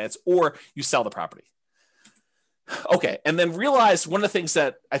refinance, or you sell the property. Okay, and then realize one of the things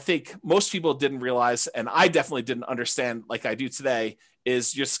that I think most people didn't realize, and I definitely didn't understand like I do today,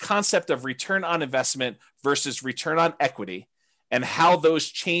 is this concept of return on investment versus return on equity and how those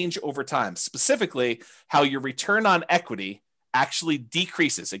change over time. Specifically, how your return on equity actually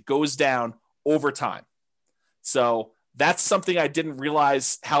decreases. It goes down over time. So that's something I didn't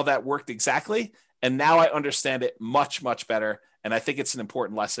realize how that worked exactly, and now I understand it much, much better, and I think it's an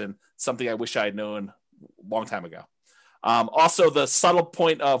important lesson, something I wish I had known long time ago. Also, the subtle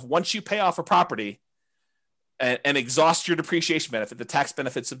point of once you pay off a property and exhaust your depreciation benefit, the tax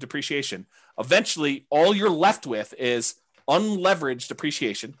benefits of depreciation, eventually all you're left with is unleveraged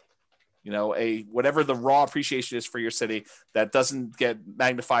depreciation, whatever the raw appreciation is for your city that doesn't get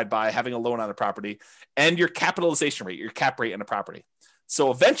magnified by having a loan on a property, and your capitalization rate, your cap rate on a property. So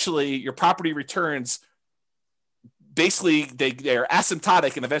eventually your property returns, basically they are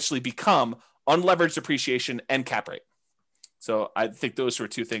asymptotic and eventually become unleveraged depreciation and cap rate. So I think those were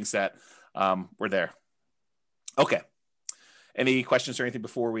two things that were there. Okay. Any questions or anything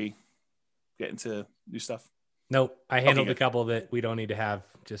before we get into new stuff? Nope. I handled a couple that we don't need to have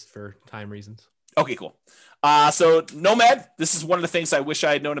just for time reasons. Okay, cool. So Nomad, this is one of the things I wish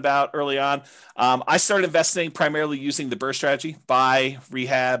I had known about early on. I started investing primarily using the BRRRR strategy, buy,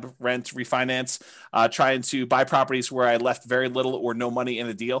 rehab, rent, refinance, trying to buy properties where I left very little or no money in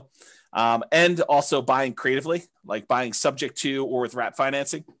a deal. And also buying creatively, like buying subject to or with wrap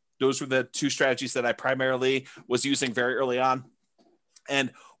financing. Those were the two strategies that I primarily was using very early on.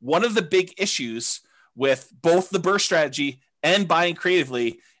 And one of the big issues with both the BRRRR strategy and buying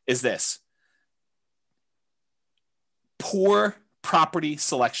creatively is this: poor property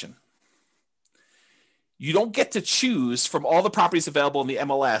selection. You don't get to choose from all the properties available in the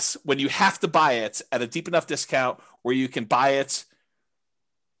MLS when you have to buy it at a deep enough discount where you can buy it,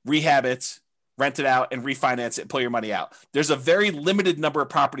 rehab it, rent it out, and refinance it and pull your money out. There's a very limited number of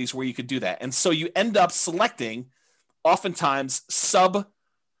properties where you could do that. And so you end up selecting oftentimes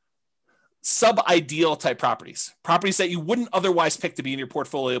sub-ideal type properties that you wouldn't otherwise pick to be in your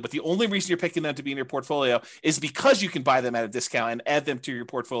portfolio, but the only reason you're picking them to be in your portfolio is because you can buy them at a discount and add them to your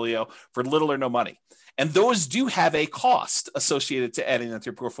portfolio for little or no money. And those do have a cost associated to adding them to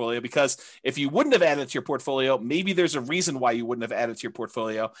your portfolio, because if you wouldn't have added it to your portfolio, maybe there's a reason why you wouldn't have added to your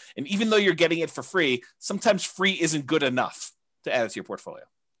portfolio. And even though you're getting it for free, sometimes free isn't good enough to add it to your portfolio.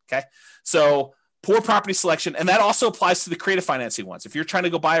 Okay. So poor property selection. And that also applies to the creative financing ones. If you're trying to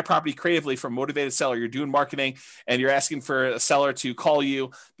go buy a property creatively from a motivated seller, you're doing marketing and you're asking for a seller to call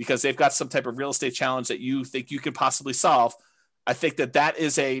you because they've got some type of real estate challenge that you think you can possibly solve. I think that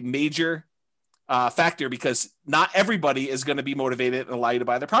is a major factor, because not everybody is going to be motivated and allow you to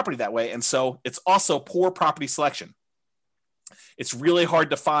buy their property that way. And so it's also poor property selection. It's really hard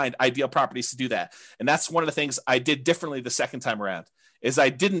to find ideal properties to do that. And that's one of the things I did differently the second time around, is I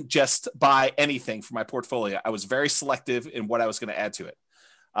didn't just buy anything for my portfolio. I was very selective in what I was going to add to it.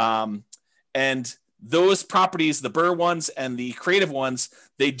 And those properties, the BRRRR ones and the creative ones,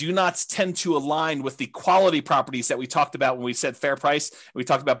 they do not tend to align with the quality properties that we talked about when we said fair price. We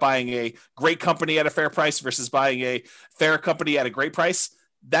talked about buying a great company at a fair price versus buying a fair company at a great price.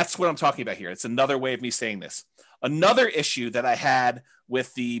 That's what I'm talking about here. It's another way of me saying this. Another issue that I had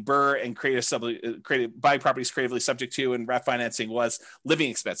with the BRRRR and creative buying properties creatively subject to and REF financing was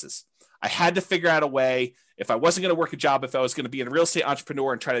living expenses. I had to figure out a way, if I wasn't going to work a job, if I was going to be a real estate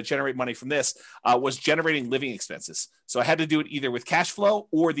entrepreneur and try to generate money from this, was generating living expenses. So I had to do it either with cash flow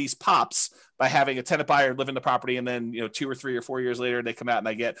or these pops by having a tenant buyer live in the property. And then, 2 or 3 or 4 years later, they come out and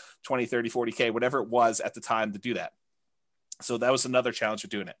I get 20, 30, 40K, whatever it was at the time to do that. So that was another challenge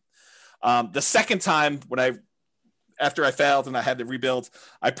of doing it. The second time after I failed and I had to rebuild,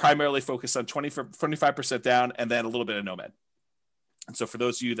 I primarily focused on 25% down and then a little bit of Nomad. And so for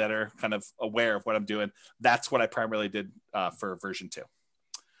those of you that are kind of aware of what I'm doing, that's what I primarily did for version 2.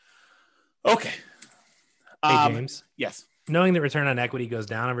 Okay. Hey, James. Yes. Knowing that return on equity goes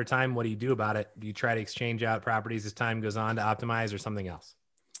down over time, what do you do about it? Do you try to exchange out properties as time goes on to optimize, or something else?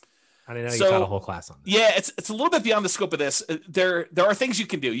 I didn't know you taught a whole class on this. Yeah, it's a little bit beyond the scope of this. There are things you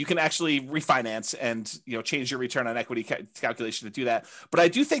can do. You can actually refinance and change your return on equity calculation to do that. But I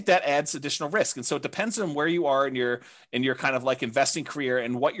do think that adds additional risk, and so it depends on where you are in your kind of like investing career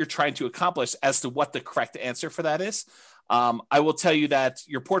and what you're trying to accomplish as to what the correct answer for that is. I will tell you that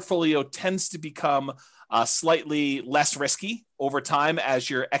your portfolio tends to become slightly less risky over time as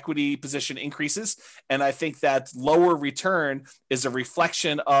your equity position increases. And I think that lower return is a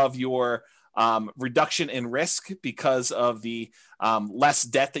reflection of your reduction in risk because of the less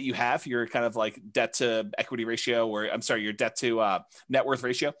debt that you have. Your kind of like debt to equity ratio, your debt to net worth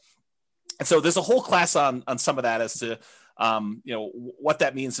ratio. And so there's a whole class on some of that as to what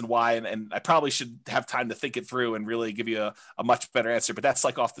that means and why. And I probably should have time to think it through and really give you a much better answer. But that's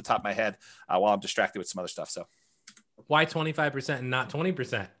like off the top of my head while I'm distracted with some other stuff. So why 25% and not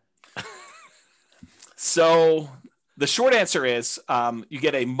 20%? So the short answer is you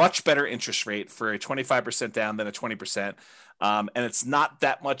get a much better interest rate for a 25% down than a 20%. And it's not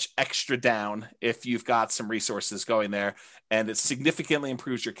that much extra down if you've got some resources going there, and it significantly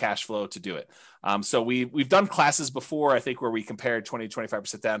improves your cash flow to do it. So we've done classes before, I think, where we compared 20 to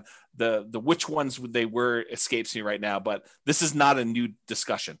 25% down. The which ones they were escapes me right now, but this is not a new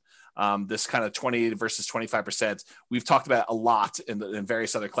discussion. This kind of 20 versus 25%, we've talked about a lot in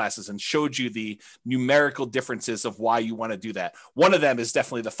various other classes and showed you the numerical differences of why you want to do that. One of them is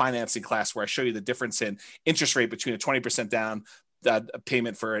definitely the financing class, where I show you the difference in interest rate between a 20% down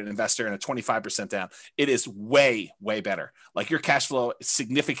payment for an investor and a 25% down. It is way, way better. Like your cash flow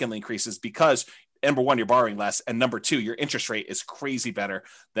significantly increases because number one, you're borrowing less. And number two, your interest rate is crazy better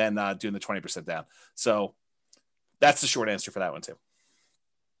than doing the 20% down. So that's the short answer for that one too.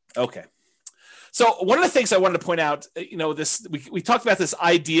 Okay. So one of the things I wanted to point out, we talked about this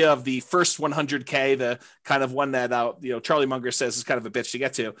idea of the first 100K, the kind of one that, Charlie Munger says is kind of a bitch to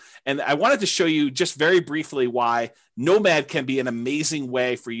get to. And I wanted to show you just very briefly why Nomad can be an amazing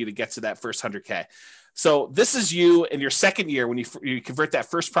way for you to get to that first 100K. So this is you in your second year when you convert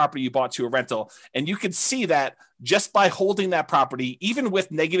that first property you bought to a rental. And you can see that just by holding that property, even with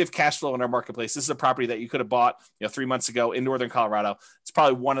negative cash flow in our marketplace, this is a property that you could have bought 3 months ago in Northern Colorado. It's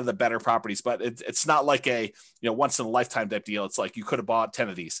probably one of the better properties, but it's not like a once in a lifetime type deal. It's like you could have bought 10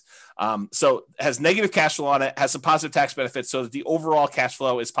 of these. So it has negative cash flow on it, has some positive tax benefits, so that the overall cash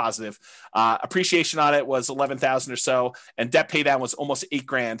flow is positive. Appreciation on it was 11,000 or so, and debt pay down was almost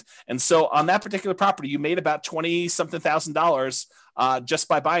 $8,000. And so on that particular property, you made about $20-something thousand just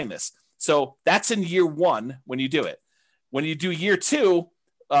by buying this. So that's in year one when you do it. When you do year two,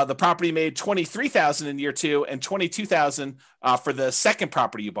 the property made $23,000 in year two and $22,000 for the second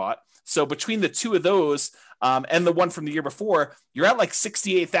property you bought. So between the two of those and the one from the year before, you're at like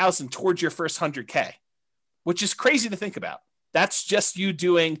 $68,000 towards your first 100K, which is crazy to think about. That's just you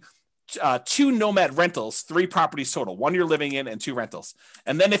doing 2 Nomad rentals, 3 properties total, 1 you're living in and 2 rentals.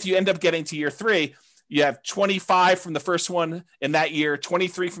 And then if you end up getting to year 3, you have 25 from the first one in that year,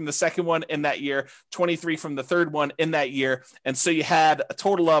 23 from the second one in that year, 23 from the third one in that year. And so you had a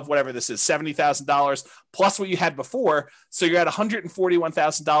total of whatever this is, $70,000 plus what you had before. So you're at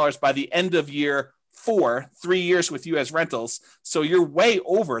 $141,000 by the end of year 4, 3 years with you as rentals. So you're way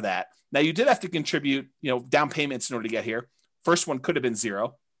over that. Now you did have to contribute, down payments in order to get here. First one could have been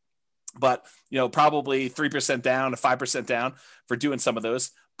 0. but probably 3% down to 5% down for doing some of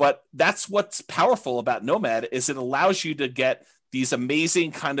those. But that's what's powerful about Nomad is it allows you to get these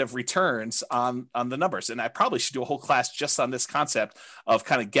amazing kind of returns on the numbers. And I probably should do a whole class just on this concept of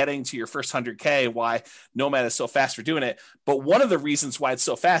kind of getting to your first 100K, why Nomad is so fast for doing it. But one of the reasons why it's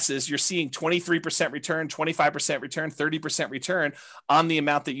so fast is you're seeing 23% return, 25% return, 30% return on the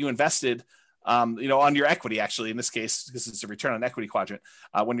amount that you invested, on your equity, actually, in this case, because it's a return on equity quadrant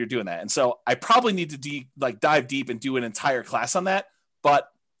when you're doing that. And so I probably need to dive deep and do an entire class on that. But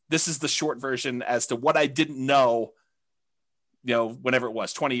this is the short version as to what I didn't know, whenever it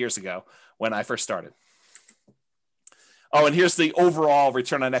was 20 years ago when I first started. Oh, and here's the overall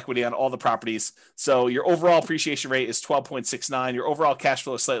return on equity on all the properties. So your overall appreciation rate is 12.69. Your overall cash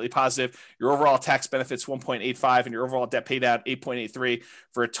flow is slightly positive. Your overall tax benefits 1.85, and your overall debt paid out 8.83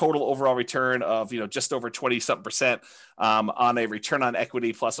 for a total overall return of just over 20-something% on a return on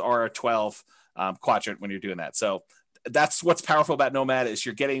equity plus R12 quadrant when you're doing that. So that's what's powerful about Nomad is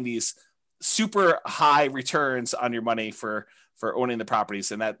you're getting these super high returns on your money for owning the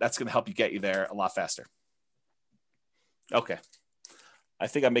properties, and that's going to help you there a lot faster. Okay. I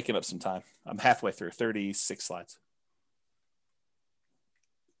think I'm making up some time. I'm halfway through, 36 slides.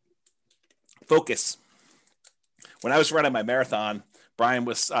 Focus. When I was running my marathon, Brian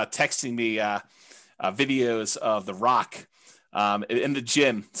was texting me videos of The Rock in the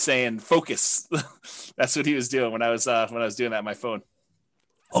gym saying focus. That's what he was doing when I was doing that on my phone.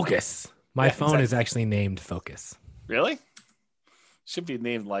 Focus. My phone is actually named Focus. Really? Should be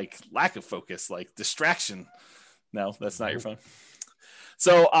named like lack of focus, like distraction. No, that's not your phone.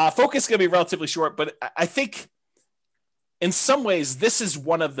 So focus is going to be relatively short, but I think in some ways this is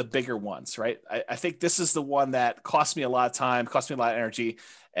one of the bigger ones, right? I think this is the one that cost me a lot of time, cost me a lot of energy,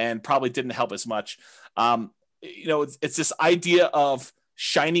 and probably didn't help as much. It's this idea of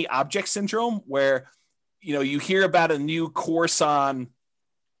shiny object syndrome where, you hear about a new course on,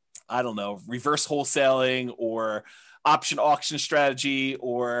 I don't know, reverse wholesaling or option auction strategy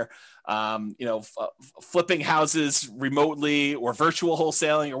or, flipping houses remotely or virtual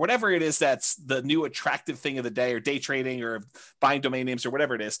wholesaling or whatever it is that's the new attractive thing of the day, or day trading or buying domain names or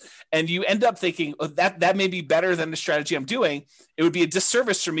whatever it is. And you end up thinking that may be better than the strategy I'm doing. It would be a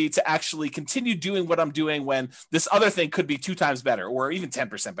disservice for me to actually continue doing what I'm doing when this other thing could be 2 times better or even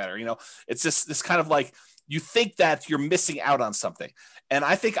 10% better. It's just this kind of like, you think that you're missing out on something. And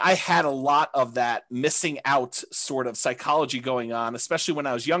I think I had a lot of that missing out sort of psychology going on, especially when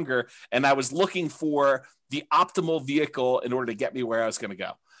I was younger, and I was looking for the optimal vehicle in order to get me where I was going to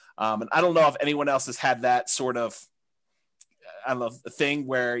go. And I don't know if anyone else has had that sort of, thing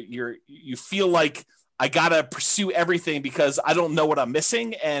where you feel like I got to pursue everything because I don't know what I'm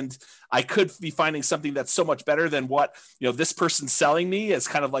missing. And I could be finding something that's so much better than what, this person's selling me as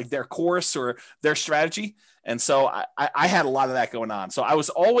kind of like their course or their strategy. And so I had a lot of that going on. So I was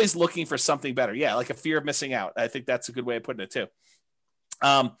always looking for something better. Yeah. Like a fear of missing out. I think that's a good way of putting it too.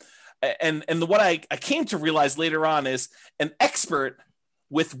 And what I came to realize later on is an expert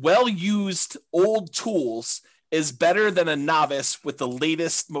with well-used old tools is better than a novice with the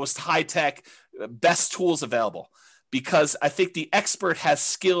latest, most high-tech, best tools available. Because I think the expert has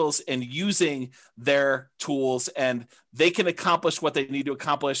skills in using their tools and they can accomplish what they need to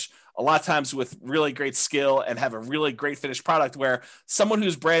accomplish a lot of times with really great skill and have a really great finished product, where someone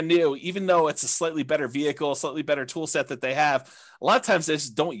who's brand new, even though it's a slightly better vehicle, slightly better tool set that they have, a lot of times they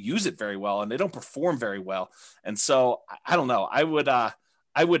just don't use it very well and they don't perform very well. And so I don't know, I would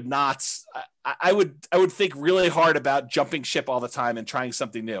think really hard about jumping ship all the time and trying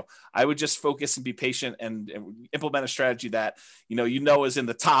something new. I would just focus and be patient and implement a strategy that, is in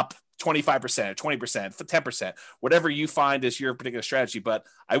the top 25%, 20%, 10%, whatever you find is your particular strategy. But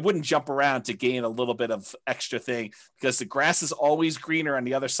I wouldn't jump around to gain a little bit of extra thing, because the grass is always greener on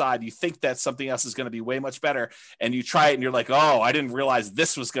the other side. You think that something else is going to be way much better, and you try it and you're like, oh, I didn't realize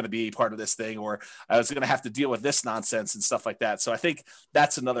this was going to be part of this thing, or I was going to have to deal with this nonsense and stuff like that. So I think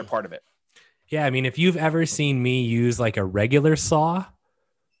that's another part of it. Yeah. I mean, if you've ever seen me use like a regular saw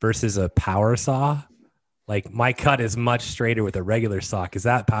versus a power saw, like my cut is much straighter with a regular saw, because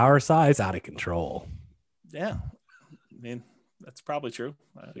that power saw is out of control. Yeah. I mean, that's probably true,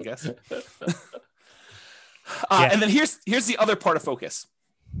 I guess. And then here's the other part of focus.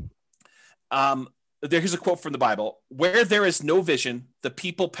 Here's a quote from the Bible: "Where there is no vision, the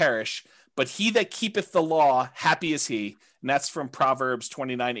people perish, but he that keepeth the law, happy is he." And that's from Proverbs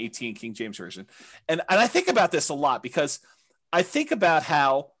 29:18, King James Version. And I think about this a lot, because I think about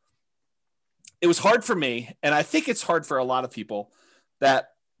how it was hard for me, and I think it's hard for a lot of people,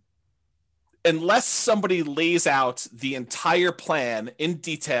 that unless somebody lays out the entire plan in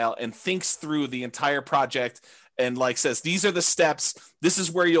detail and thinks through the entire project and like says, these are the steps, this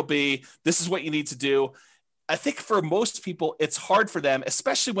is where you'll be, this is what you need to do. I think for most people, it's hard for them,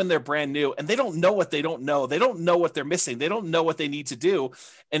 especially when they're brand new and they don't know what they don't know. They don't know what they're missing. They don't know what they need to do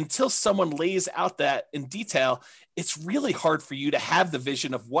until someone lays out that in detail. It's really hard for you to have the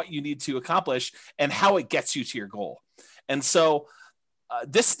vision of what you need to accomplish and how it gets you to your goal. And so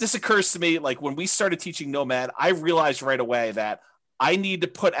this occurs to me, like when we started teaching Nomad, I realized right away that I need to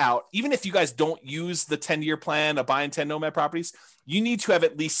put out, even if you guys don't use the 10-year plan of buying 10 Nomad properties, you need to have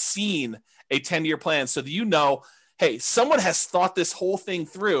at least seen a 10-year plan so that you know, hey, someone has thought this whole thing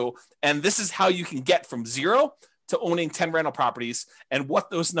through, and this is how you can get from 0 to owning 10 rental properties and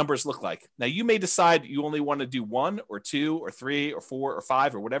what those numbers look like. Now, you may decide you only want to do 1 or 2 or 3 or 4 or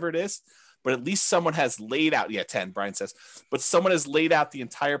 5 or whatever it is, but at least someone has laid out, 10, Brian says, but someone has laid out the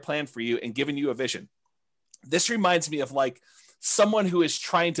entire plan for you and given you a vision. This reminds me of like someone who is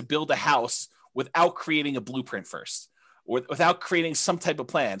trying to build a house without creating a blueprint first, or without creating some type of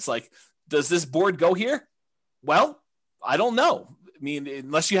plan. It's like, does this board go here? Well, I don't know. I mean,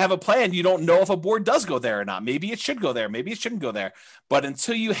 unless you have a plan, you don't know if a board does go there or not. Maybe it should go there. Maybe it shouldn't go there. But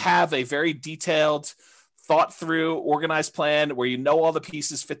until you have a very detailed, thought through, organized plan where you know all the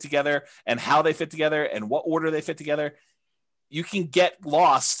pieces fit together and how they fit together and what order they fit together, you can get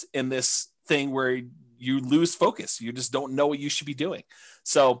lost in this thing where you lose focus. You just don't know what you should be doing.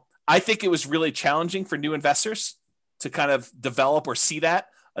 So I think it was really challenging for new investors to kind of develop or see that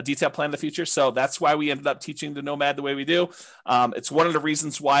a detailed plan in the future. So that's why we ended up teaching the Nomad the way we do. It's one of the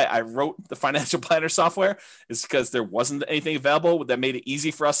reasons why I wrote the financial planner software, is because there wasn't anything available that made it easy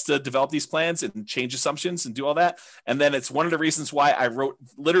for us to develop these plans and change assumptions and do all that. And then it's one of the reasons why I wrote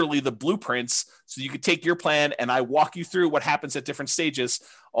literally the blueprints so you could take your plan and I walk you through what happens at different stages,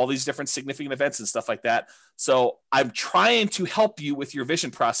 all these different significant events and stuff like that. So I'm trying to help you with your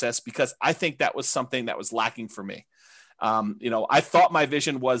vision process because I think that was something that was lacking for me. I thought my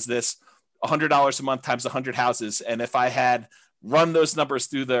vision was this $100 a month times 100 houses. And if I had run those numbers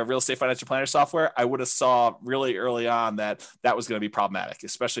through the real estate financial planner software, I would have saw really early on that was going to be problematic,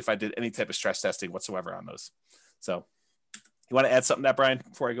 especially if I did any type of stress testing whatsoever on those. So you want to add something to that, Brian,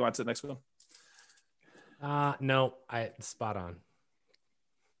 before I go on to the next one? No, spot on.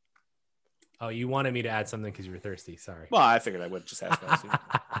 Oh, you wanted me to add something because you were thirsty. Sorry. Well, I figured I would just ask.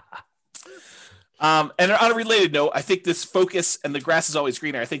 And on a related note, I think this focus and the grass is always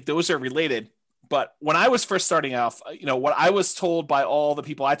greener, I think those are related. But when I was first starting off, what I was told by all the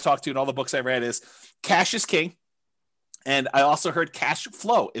people I talked to and all the books I read is cash is king. And I also heard cash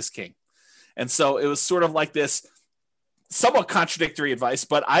flow is king. And so it was sort of like this somewhat contradictory advice,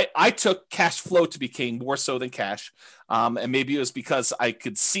 but I took cash flow to be king more so than cash. And maybe it was because I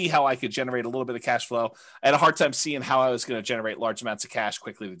could see how I could generate a little bit of cash flow. I had a hard time seeing how I was going to generate large amounts of cash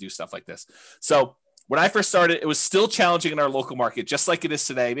quickly to do stuff like this. So when I first started, it was still challenging in our local market, just like it is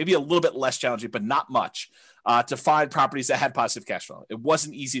today, maybe a little bit less challenging, but not much, to find properties that had positive cash flow. It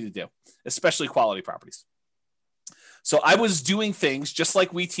wasn't easy to do, especially quality properties. So I was doing things just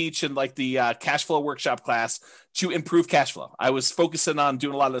like we teach in like the cash flow workshop class to improve cash flow. I was focusing on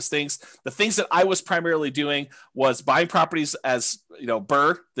doing a lot of those things. The things that I was primarily doing was buying properties as,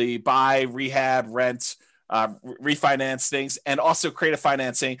 BRRRR, the buy, rehab, rent, refinance things, and also creative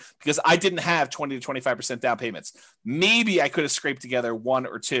financing, because I didn't have 20 to 25% down payments. Maybe I could have scraped together 1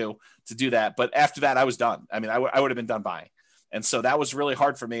 or 2 to do that. But after that, I was done. I mean, I would have been done buying. And so that was really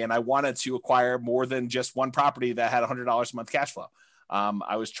hard for me. And I wanted to acquire more than just one property that had $100 a month cash flow.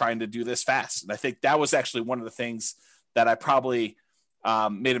 I was trying to do this fast. And I think that was actually one of the things that I probably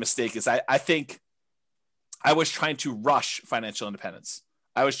made a mistake is I think I was trying to rush financial independence.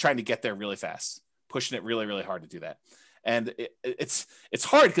 I was trying to get there really fast, pushing it really, really hard to do that. And it's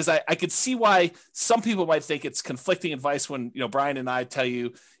hard because I could see why some people might think it's conflicting advice when, Brian and I tell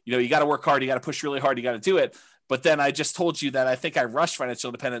you, you got to work hard, you got to push really hard, you got to do it. But then I just told you that I think I rushed financial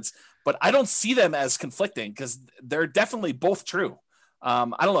independence, but I don't see them as conflicting because they're definitely both true.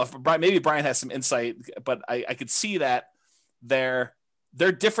 I don't know if maybe Brian has some insight, but I could see that they're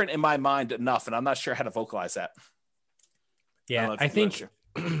different in my mind enough, and I'm not sure how to vocalize that. Yeah, I think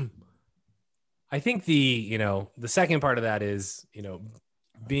I think the second part of that is,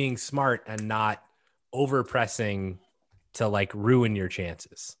 being smart and not over pressing to like ruin your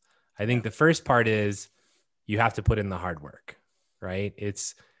chances. I think the first part is you have to put in the hard work, right?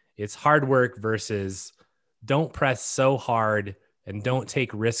 It's hard work versus don't press so hard and don't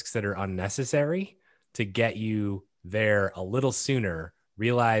take risks that are unnecessary to get you there a little sooner.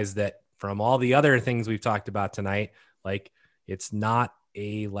 Realize that from all the other things we've talked about tonight, like it's not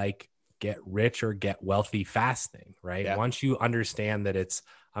a like get rich or get wealthy fast thing, right? Yeah. Once you understand that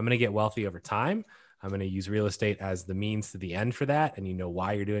I'm going to get wealthy over time, I'm going to use real estate as the means to the end for that, and you know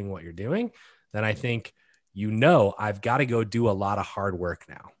why you're doing what you're doing, then I think, I've got to go do a lot of hard work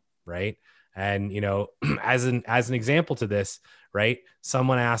now, right? And, as an example to this, right?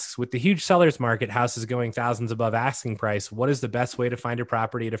 Someone asks, with the huge seller's market, houses going thousands above asking price, what is the best way to find a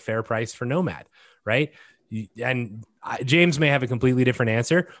property at a fair price for Nomad, right? And James may have a completely different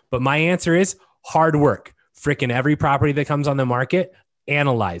answer, but my answer is hard work. Freaking every property that comes on the market,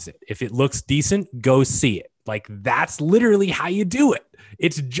 analyze it. If it looks decent, go see it. Like, that's literally how you do it.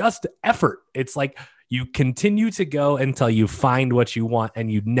 It's just effort. It's like you continue to go until you find what you want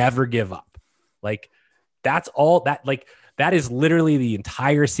and you never give up. Like, that's all that, like, that is literally the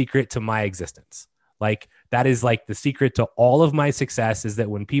entire secret to my existence. Like, that is like the secret to all of my success, is that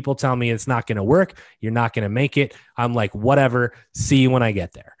when people tell me it's not going to work, you're not going to make it, I'm like, whatever, see you when I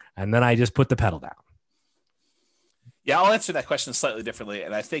get there. And then I just put the pedal down. Yeah, I'll answer that question slightly differently.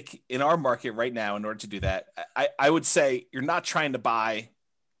 And I think in our market right now, in order to do that, I would say you're not trying to buy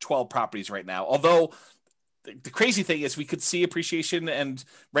 12 properties right now. Although the crazy thing is we could see appreciation and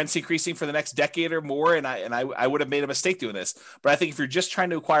rents increasing for the next decade or more. And I would have made a mistake doing this. But I think if you're just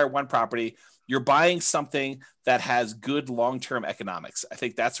trying to acquire one property, you're buying something that has good long-term economics. I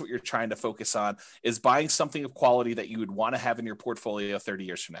think that's what you're trying to focus on, is buying something of quality that you would want to have in your portfolio 30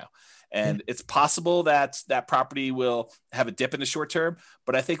 years from now. And it's possible that that property will have a dip in the short term,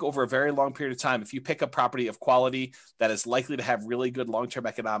 but I think over a very long period of time, if you pick a property of quality that is likely to have really good long-term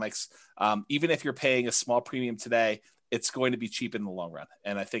economics, even if you're paying a small premium today, it's going to be cheap in the long run.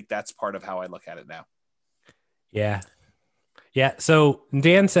 And I think that's part of how I look at it now. Yeah. Yeah. So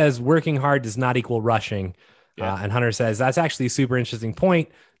Dan says working hard does not equal rushing. Yeah. And Hunter says, that's actually a super interesting point.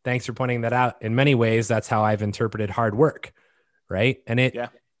 Thanks for pointing that out. In many ways, that's how I've interpreted hard work. Right. And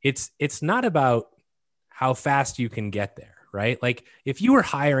it's not about how fast you can get there. Right. Like, if you were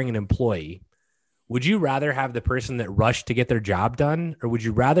hiring an employee, would you rather have the person that rushed to get their job done, or would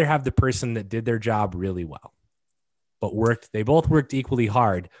you rather have the person that did their job really well, but they both worked equally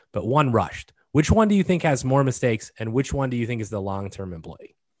hard, but one rushed? Which one do you think has more mistakes, and which one do you think is the long-term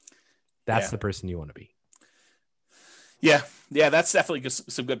employee? That's the person you want to be. Yeah. Yeah. That's definitely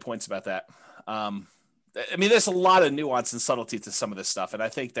some good points about that. I mean, there's a lot of nuance and subtlety to some of this stuff. And I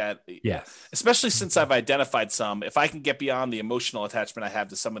think that, especially since I've identified some, if I can get beyond the emotional attachment I have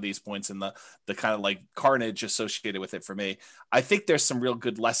to some of these points and the kind of like carnage associated with it for me, I think there's some real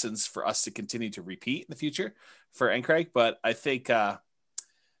good lessons for us to continue to repeat in the future for NCraig. But I think, I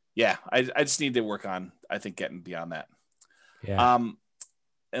just need to work on, I think, getting beyond that. Yeah.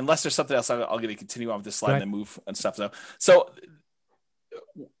 Unless there's something else, I'm going to continue on with this slide and then move and stuff. So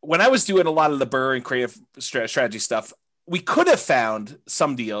when I was doing a lot of the BRRRR and creative strategy stuff, we could have found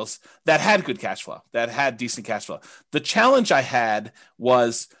some deals that had good cash flow, that had decent cash flow. The challenge I had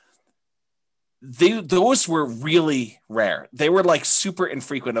was those were really rare. They were like super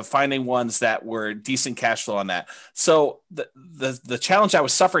infrequent of finding ones that were decent cash flow on that. So the challenge I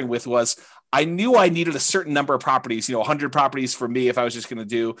was suffering with was I knew I needed a certain number of properties, 100 properties for me if I was just going to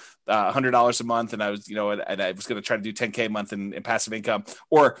do $100 a month, and I was, and I was going to try to do 10K a month in passive income,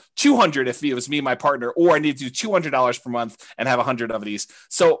 or 200 if it was me and my partner, or I needed to do $200 per month and have 100 of these.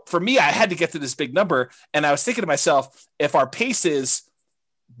 So for me, I had to get to this big number, and I was thinking to myself, if our pace is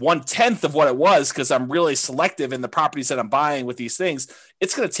 1/10 of what it was, because I'm really selective in the properties that I'm buying with these things,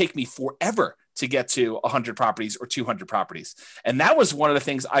 it's going to take me forever to get to 100 properties or 200 properties. And that was one of the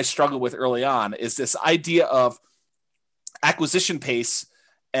things I struggled with early on, is this idea of acquisition pace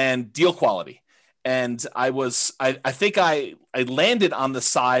and deal quality. And I think I landed on the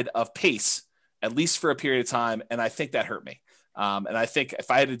side of pace, at least for a period of time. And I think that hurt me. And I think if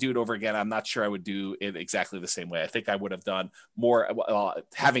I had to do it over again, I'm not sure I would do it exactly the same way. I think I would have done more,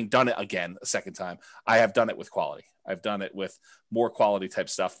 having done it again a second time. I have done it with quality. I've done it with more quality type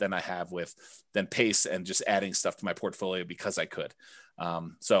stuff than I have than pace and just adding stuff to my portfolio because I could.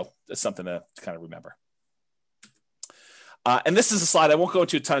 So that's something to kind of remember. And this is a slide. I won't go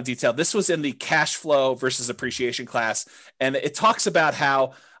into a ton of detail. This was in the cash flow versus appreciation class. And it talks about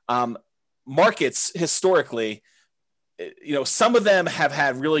how markets historically, some of them have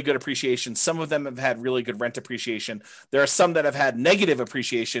had really good appreciation. Some of them have had really good rent appreciation. There are some that have had negative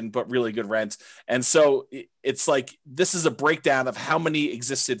appreciation, but really good rent. And so it's like, this is a breakdown of how many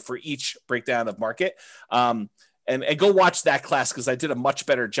existed for each breakdown of market. And go watch that class, because I did a much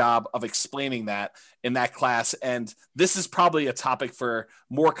better job of explaining that in that class. And this is probably a topic for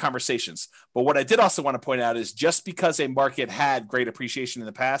more conversations. But what I did also want to point out is just because a market had great appreciation in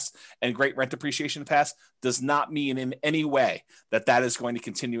the past and great rent appreciation in the past does not mean in any way that that is going to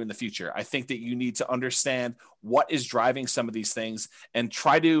continue in the future. I think that you need to understand what is driving some of these things and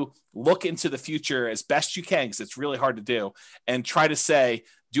try to look into the future as best you can, because it's really hard to do, and try to say,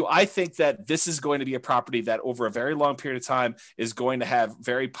 do I think that this is going to be a property that over a very long period of time is going to have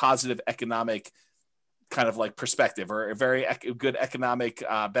very positive economic kind of like perspective, or a very good economic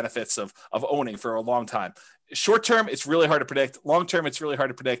benefits of owning for a long time? Short term, it's really hard to predict. Long term, it's really hard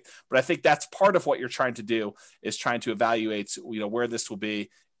to predict. But I think that's part of what you're trying to do, is trying to evaluate, where this will be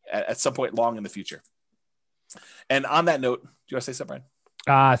at some point long in the future. And on that note, do you want to say something,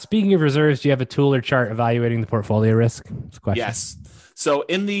 Brian? Speaking of reserves, do you have a tool or chart evaluating the portfolio risk? Yes. So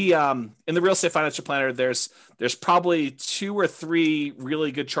in the Real Estate Financial Planner, there's probably 2 or 3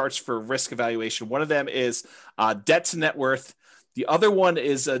 really good charts for risk evaluation. One of them is debt to net worth. The other one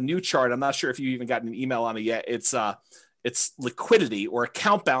is a new chart. I'm not sure if you even gotten an email on it yet. It's liquidity, or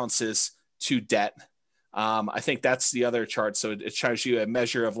account balances to debt. I think that's the other chart. So it shows you a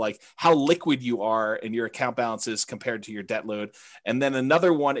measure of like how liquid you are in your account balances compared to your debt load. And then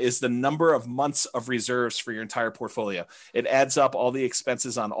another one is the number of months of reserves for your entire portfolio. It adds up all the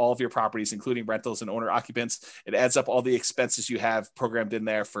expenses on all of your properties, including rentals and owner occupants. It adds up all the expenses you have programmed in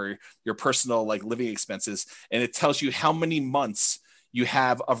there for your personal like living expenses. And it tells you how many months you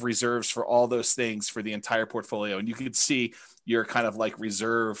have of reserves for all those things for the entire portfolio. And you can see your kind of like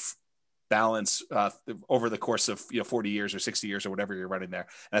reserve balance over the course of 40 years or 60 years or whatever you're running there.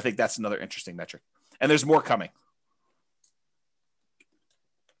 And I think that's another interesting metric. And there's more coming.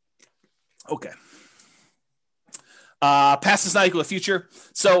 Okay. Past is not equal to future.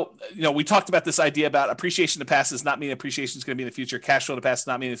 So, we talked about this idea about appreciation in the past does not mean appreciation is going to be in the future. Cash flow in the past does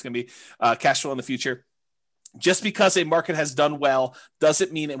not mean it's going to be cash flow in the future. Just because a market has done well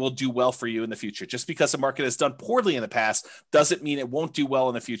doesn't mean it will do well for you in the future. Just because a market has done poorly in the past doesn't mean it won't do well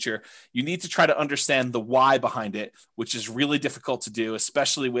in the future. You need to try to understand the why behind it, which is really difficult to do,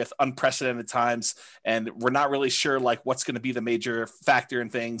 especially with unprecedented times. And we're not really sure like what's going to be the major factor in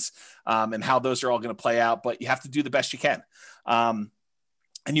things and how those are all going to play out, but you have to do the best you can. And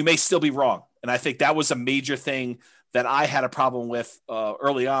you may still be wrong. And I think that was a major thing that I had a problem with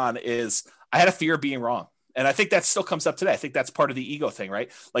early on, is I had a fear of being wrong. And I think that still comes up today. I think that's part of the ego thing, right?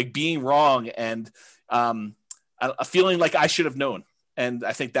 Like being wrong and a feeling like I should have known. And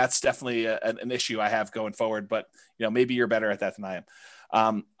I think that's definitely an issue I have going forward. But, maybe you're better at that than I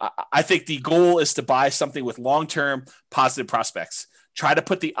am. I think the goal is to buy something with long-term positive prospects. Try to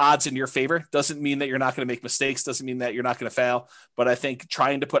put the odds in your favor. Doesn't mean that you're not going to make mistakes. Doesn't mean that you're not going to fail. But I think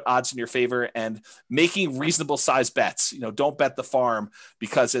trying to put odds in your favor and making reasonable size bets. Don't bet the farm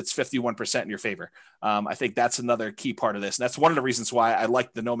because it's 51% in your favor. I think that's another key part of this. And that's one of the reasons why I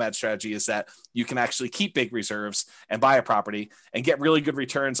like the nomad strategy, is that you can actually keep big reserves and buy a property and get really good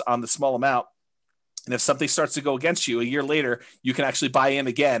returns on the small amount. And if something starts to go against you a year later, you can actually buy in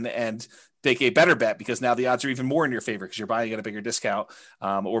again and take a better bet, because now the odds are even more in your favor because you're buying at a bigger discount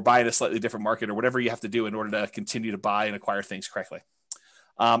or buying a slightly different market, or whatever you have to do in order to continue to buy and acquire things correctly.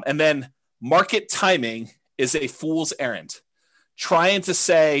 And then market timing is a fool's errand. Trying to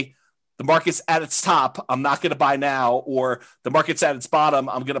say the market's at its top, I'm not going to buy now, or the market's at its bottom,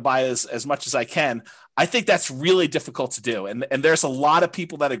 I'm going to buy as much as I can. I think that's really difficult to do. And there's a lot of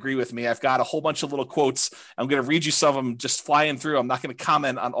people that agree with me. I've got a whole bunch of little quotes. I'm going to read you some of them just flying through. I'm not going to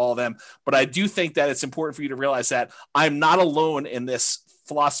comment on all of them, but I do think that it's important for you to realize that I'm not alone in this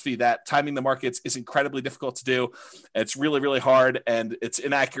philosophy that timing the markets is incredibly difficult to do. It's really, really hard, and it's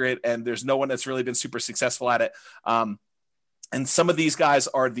inaccurate, and there's no one that's really been super successful at it. And some of these guys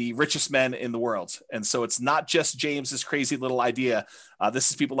are the richest men in the world. And so it's not just James's crazy little idea. This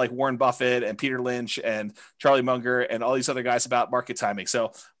is people like Warren Buffett and Peter Lynch and Charlie Munger and all these other guys about market timing.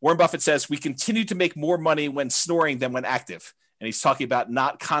 So Warren Buffett says, we continue to make more money when snoring than when active. And he's talking about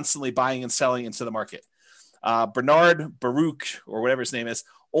not constantly buying and selling into the market. Bernard Baruch, or whatever his name is,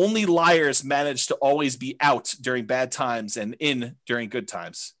 only liars manage to always be out during bad times and in during good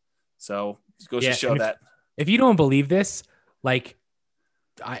times. So it goes to show that. If you don't believe this, like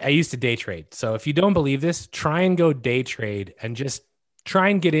I used to day trade. So if you don't believe this, try and go day trade and just try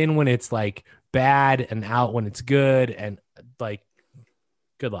and get in when it's like bad and out when it's good, and like,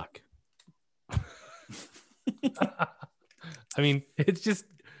 good luck. I mean, it's just,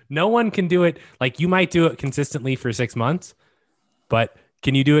 no one can do it. Like, you might do it consistently for 6 months, but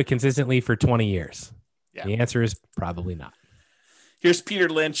can you do it consistently for 20 years? Yeah. The answer is probably not. Here's Peter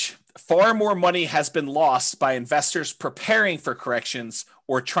Lynch. far more money has been lost by investors preparing for corrections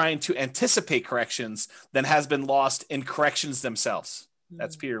or trying to anticipate corrections than has been lost in corrections themselves.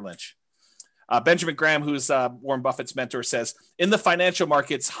 That's Peter Lynch. Benjamin Graham, who's Warren Buffett's mentor, says, in the financial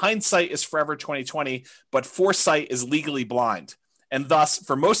markets, hindsight is forever 2020, but foresight is legally blind. And thus,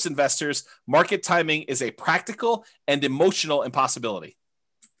 for most investors, market timing is a practical and emotional impossibility.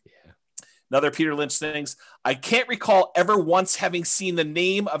 Yeah. Another Peter Lynch things, I can't recall ever once having seen the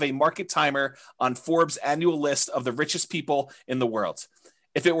name of a market timer on Forbes' annual list of the richest people in the world.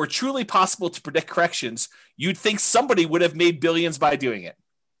 If it were truly possible to predict corrections, you'd think somebody would have made billions by doing it.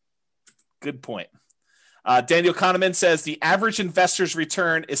 Good point. Daniel Kahneman says the average investor's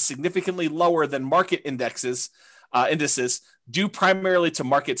return is significantly lower than market indices due primarily to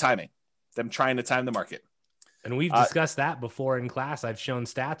market timing, them trying to time the market. And we've discussed that before in class. I've shown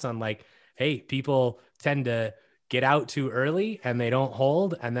stats on like, hey, people tend to get out too early and they don't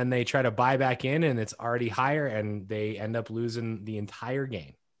hold, and then they try to buy back in and it's already higher and they end up losing the entire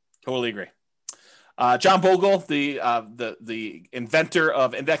game. Totally agree. John Bogle, the inventor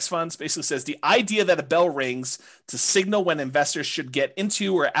of index funds, basically says the idea that a bell rings to signal when investors should get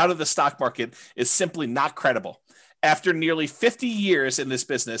into or out of the stock market is simply not credible. After nearly 50 years in this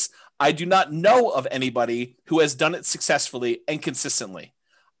business, I do not know of anybody who has done it successfully and consistently.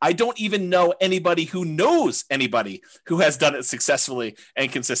 I don't even know anybody who knows anybody who has done it successfully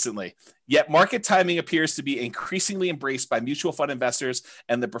and consistently. Yet market timing appears to be increasingly embraced by mutual fund investors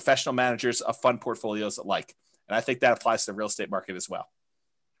and the professional managers of fund portfolios alike. And I think that applies to the real estate market as well.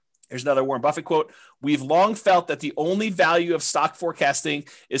 Here's another Warren Buffett quote. We've long felt that the only value of stock forecasting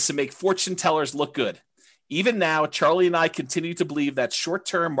is to make fortune tellers look good. Even now, Charlie and I continue to believe that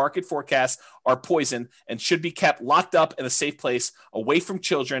short-term market forecasts are poison and should be kept locked up in a safe place away from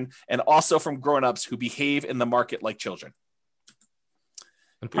children and also from grown-ups who behave in the market like children.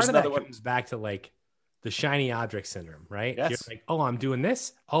 And part of that comes back to like the shiny object syndrome, right? Yes. You're like, oh, I'm doing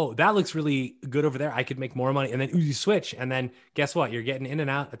this. Oh, that looks really good over there. I could make more money. And then you switch. And then guess what? You're getting in and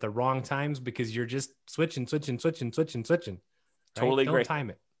out at the wrong times because you're just switching. Right? Totally agree. Don't time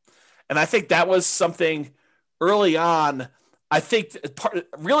it. And I think that was something early on. I think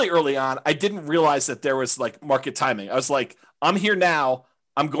really early on, I didn't realize that there was like market timing. I was like, I'm here now.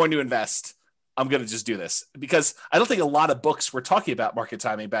 I'm going to invest. I'm going to just do this, because I don't think a lot of books were talking about market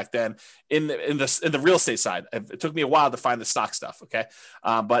timing back then in the real estate side. It took me a while to find the stock stuff. Okay.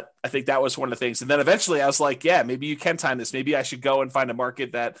 But I think that was one of the things. And then eventually I was like, yeah, maybe you can time this. Maybe I should go and find a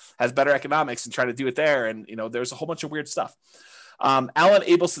market that has better economics and try to do it there. And, there's a whole bunch of weird stuff. Alan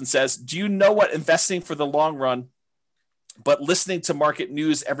Abelson says, do you know what investing for the long run, but listening to market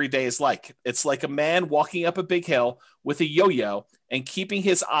news every day is like? It's like a man walking up a big hill with a yo-yo and keeping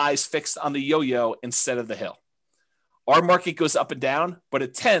his eyes fixed on the yo-yo instead of the hill. Our market goes up and down, but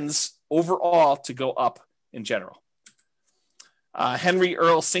it tends overall to go up in general. Henry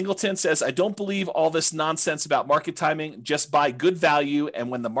Earl Singleton says, I don't believe all this nonsense about market timing. Just buy good value, and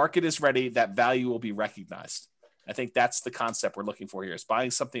when the market is ready, that value will be recognized. I think that's the concept we're looking for here, is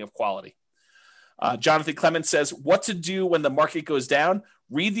buying something of quality. Jonathan Clemens says, what to do when the market goes down?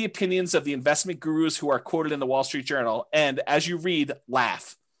 Read the opinions of the investment gurus who are quoted in the Wall Street Journal. And as you read,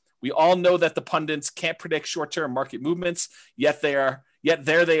 laugh. We all know that the pundits can't predict short-term market movements, yet there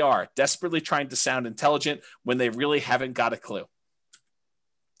they are, desperately trying to sound intelligent when they really haven't got a clue.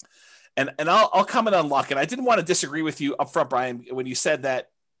 And I'll comment on luck. And I didn't want to disagree with you up front, Brian, when you said that.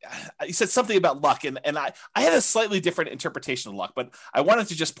 You said something about luck, and I had a slightly different interpretation of luck, but I wanted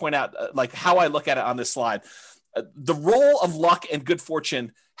to just point out like how I look at it on this slide. The role of luck and good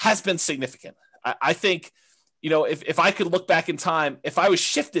fortune has been significant. I think, if I could look back in time, if I was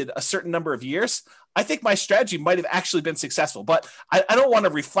shifted a certain number of years, I think my strategy might have actually been successful. But I don't want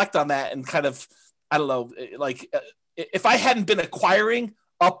to reflect on that and kind of, I don't know, like if I hadn't been acquiring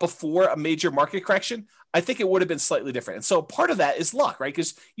up before a major market correction, I think it would have been slightly different. And so part of that is luck, right?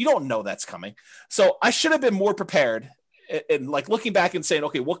 Because you don't know that's coming. So I should have been more prepared and like looking back and saying,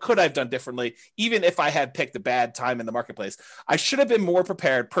 okay, what could I have done differently? Even if I had picked a bad time in the marketplace, I should have been more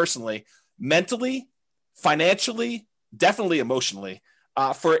prepared personally, mentally, financially, definitely emotionally,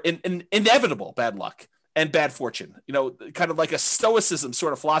 for an inevitable bad luck and bad fortune, kind of like a stoicism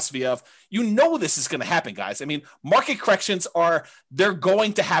sort of philosophy of, this is going to happen, guys. I mean, market corrections they're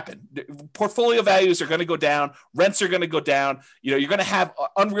going to happen. Portfolio values are going to go down. Rents are going to go down. You're going to have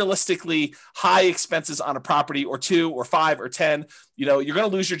unrealistically high expenses on a property or 2 or 5 or 10. You're going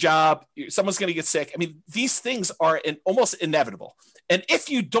to lose your job. Someone's going to get sick. I mean, these things are almost inevitable. And if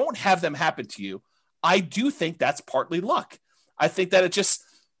you don't have them happen to you, I do think that's partly luck. I think that it just,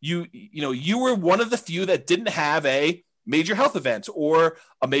 you were one of the few that didn't have a major health event or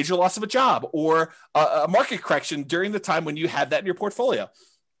a major loss of a job or a market correction during the time when you had that in your portfolio.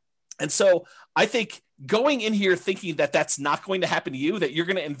 And so I think going in here thinking that that's not going to happen to you, that you're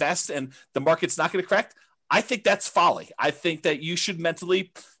going to invest and the market's not going to correct, I think that's folly. I think that you should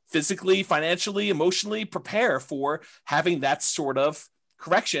mentally, physically, financially, emotionally prepare for having that sort of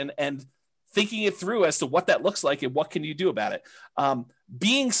correction and thinking it through as to what that looks like and what can you do about it.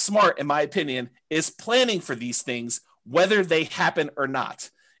 Being smart, in my opinion, is planning for these things, whether they happen or not.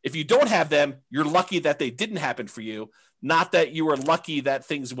 If you don't have them, you're lucky that they didn't happen for you, not that you were lucky that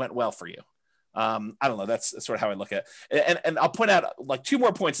things went well for you. I don't know. That's sort of how I look at it. And I'll point out like two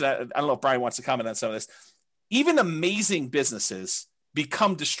more points that I don't know if Brian wants to comment on some of this. Even amazing businesses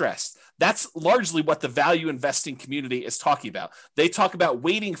become distressed. That's largely what the value investing community is talking about. They talk about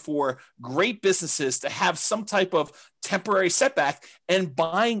waiting for great businesses to have some type of temporary setback and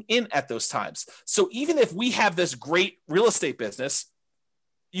buying in at those times. So even if we have this great real estate business,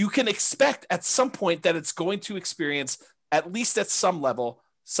 you can expect at some point that it's going to experience, at least at some level,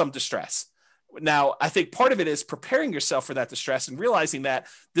 some distress. Now, I think part of it is preparing yourself for that distress and realizing that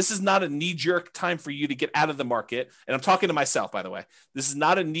this is not a knee-jerk time for you to get out of the market. And I'm talking to myself, by the way. This is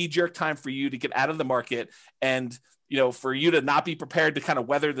not a knee-jerk time for you to get out of the market and, you know, for you to not be prepared to kind of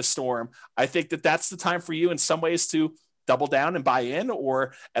weather the storm. I think that that's the time for you in some ways to double down and buy in,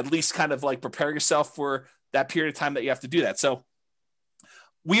 or at least kind of like prepare yourself for that period of time that you have to do that. So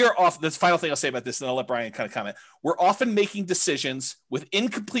we are off. This final thing I'll say about this, and I'll let Brian kind of comment. We're often making decisions with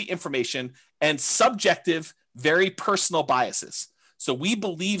incomplete information and subjective, very personal biases. So we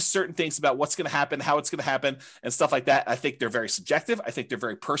believe certain things about what's going to happen, how it's going to happen, and stuff like that. I think they're very subjective. I think they're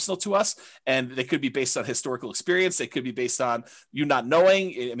very personal to us, and they could be based on historical experience. They could be based on you not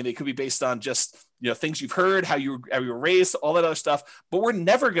knowing. I mean, they could be based on just, you know, things you've heard, how you were raised, all that other stuff. But we're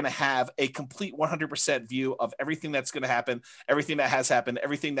never going to have a complete 100% view of everything that's going to happen, everything that has happened,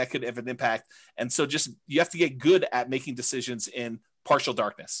 everything that could have an impact. And so just you have to get good at making decisions in partial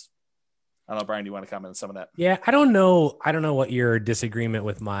darkness. I don't know, Brian, do you want to comment on some of that? Yeah, I don't know what your disagreement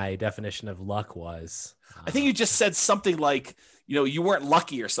with my definition of luck was. I think you just said something like, you know, you weren't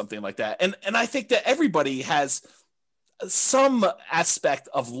lucky or something like that. And I think that everybody has some aspect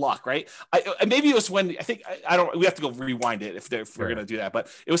of luck, right? Maybe it was when we have to go rewind it if we're going to do that, but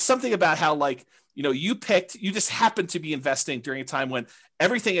it was something about how, like, you know, you just happened to be investing during a time when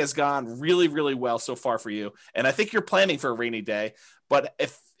everything has gone really, really well so far for you. And I think you're planning for a rainy day, but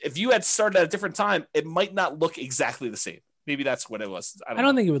if you had started at a different time, it might not look exactly the same. Maybe that's what it was. I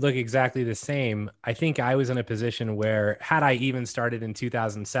don't think it would look exactly the same. I think I was in a position where, had I even started in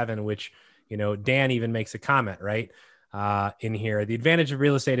 2007, which, you know, Dan even makes a comment, right? In here, the advantage of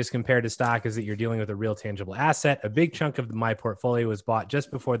real estate as compared to stock is that you're dealing with a real tangible asset. A big chunk of my portfolio was bought just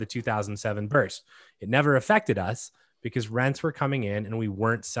before the 2007 burst. It never affected us because rents were coming in and we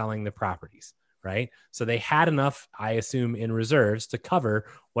weren't selling the properties, right? So they had enough, I assume, in reserves to cover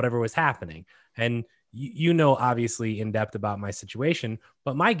whatever was happening. And you know, obviously in depth about my situation,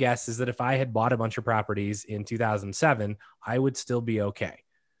 but my guess is that if I had bought a bunch of properties in 2007, I would still be okay,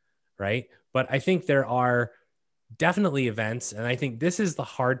 right? But I think there are definitely events. And I think this is the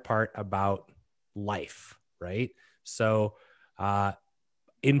hard part about life, right? So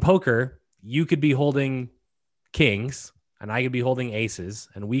in poker, you could be holding kings and I could be holding aces,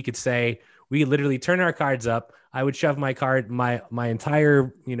 and we could literally turn our cards up. I would shove my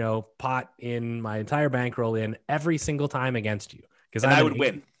entire, you know, pot in, my entire bankroll in every single time against you. Because I would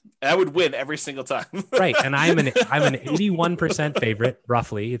win. I would win every single time. Right. And I'm an 81% favorite,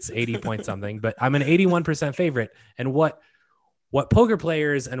 roughly. It's 80 point something, but I'm an 81% favorite. And what poker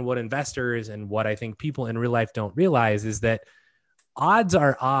players and what investors and what I think people in real life don't realize is that odds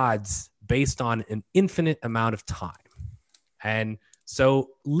are odds based on an infinite amount of time. And so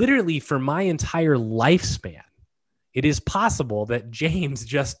literally for my entire lifespan, it is possible that James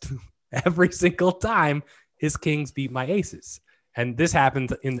just every single time his kings beat my aces. And this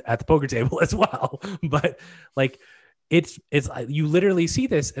happened at the poker table as well. But like, it's you literally see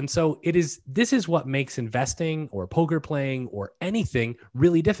this. And so this is what makes investing or poker playing or anything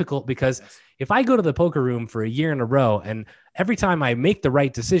really difficult, because if I go to the poker room for a year in a row and every time I make the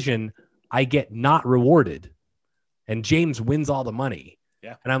right decision, I get not rewarded and James wins all the money.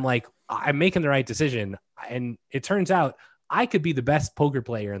 Yeah. And I'm like, I'm making the right decision. And it turns out I could be the best poker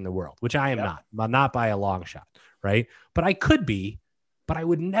player in the world, which I am not by a long shot. Right. But I could be, but I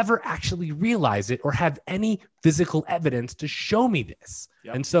would never actually realize it or have any physical evidence to show me this.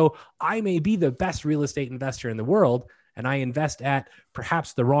 Yep. And so I may be the best real estate investor in the world and I invest at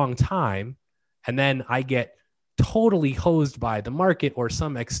perhaps the wrong time. And then I get totally hosed by the market or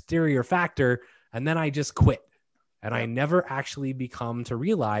some exterior factor. And then I just quit. And I never actually become to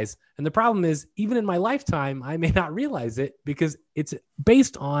realize. And the problem is, even in my lifetime, I may not realize it because it's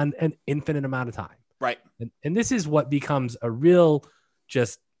based on an infinite amount of time. Right. And this is what becomes a real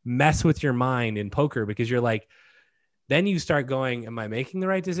just mess with your mind in poker, because you're like, then you start going, am I making the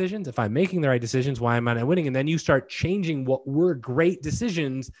right decisions? If I'm making the right decisions, why am I not winning? And then you start changing what were great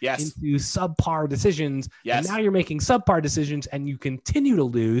decisions into subpar decisions. And now you're making subpar decisions and you continue to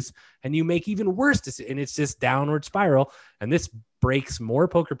lose and you make even worse decisions. And it's just downward spiral. And this breaks more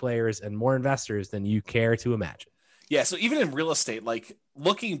poker players and more investors than you care to imagine. Yeah. So even in real estate, like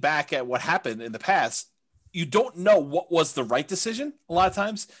looking back at what happened in the past, you don't know what was the right decision a lot of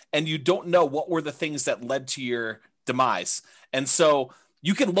times. And you don't know what were the things that led to your demise. And so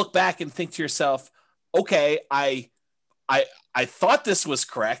you can look back and think to yourself, okay, I thought this was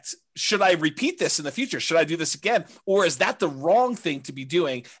correct. Should I repeat this in the future? Should I do this again? Or is that the wrong thing to be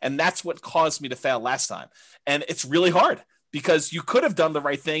doing? And that's what caused me to fail last time. And it's really hard because you could have done the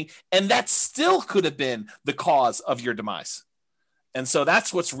right thing and that still could have been the cause of your demise. And so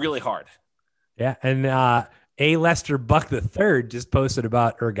that's what's really hard. Yeah. And A. Lester Buck III just posted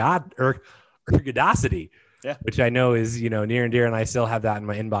about ergodicity. Yeah, which I know is, near and dear. And I still have that in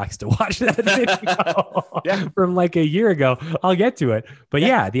my inbox to watch that video from like a year ago. I'll get to it. But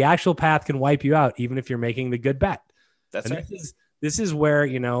the actual path can wipe you out, even if you're making the good bet. That's right. This is where,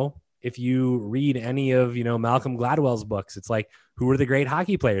 if you read any of, Malcolm Gladwell's books, it's like, who are the great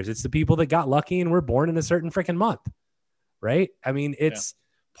hockey players? It's the people that got lucky and were born in a certain freaking month. Right. I mean, it's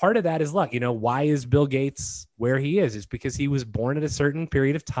part of that is luck. Why is Bill Gates where he is? It's because he was born at a certain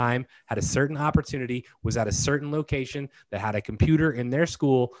period of time, had a certain opportunity, was at a certain location that had a computer in their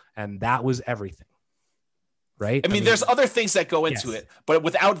school, and that was everything. Right? I mean, there's other things that go into it, but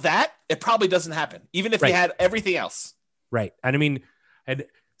without that, it probably doesn't happen, even if you had everything else. Right. And I mean, and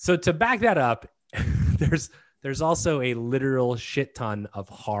so to back that up, there's also a literal shit ton of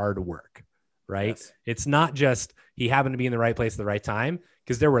hard work, right? Yes. It's not just he happened to be in the right place at the right time,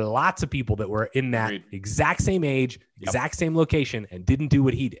 because there were lots of people that were in that exact same age, exact same location, and didn't do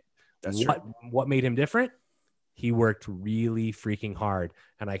what he did. That's what made him different? He worked really freaking hard,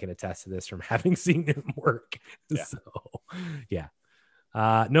 and I can attest to this from having seen him work. Yeah. So,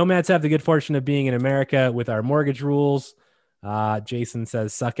 nomads have the good fortune of being in America with our mortgage rules. Jason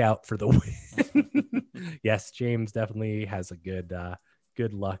says, "Suck out for the win." Yes, James definitely has a good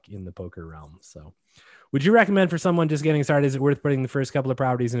luck in the poker realm. So. Would you recommend for someone just getting started, is it worth putting the first couple of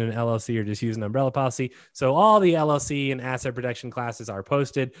properties in an LLC or just use an umbrella policy? So all the LLC and asset protection classes are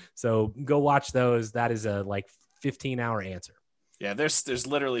posted. So go watch those. That is a 15-hour answer. Yeah, there's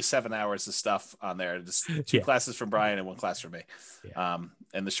literally 7 hours of stuff on there. Just two classes from Brian and one class from me. Yeah.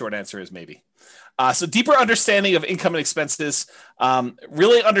 And the short answer is maybe. So deeper understanding of income and expenses,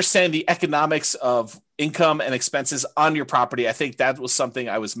 really understanding the economics of income and expenses on your property. I think that was something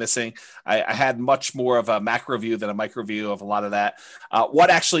I was missing. I had much more of a macro view than a micro view of a lot of that.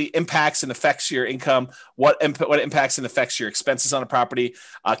 What actually impacts and affects your income? What impacts and affects your expenses on a property?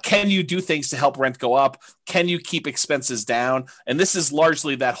 Can you do things to help rent go up? Can you keep expenses down? And this is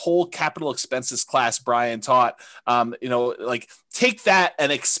largely that whole capital expenses class Brian taught. Take that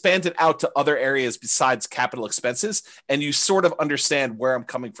and expand it out to other areas besides capital expenses. And you sort of understand where I'm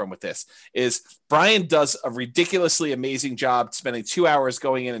coming from with this. Is Brian does a ridiculously amazing job spending 2 hours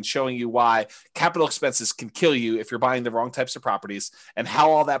going in and showing you why capital expenses can kill you if you're buying the wrong types of properties and how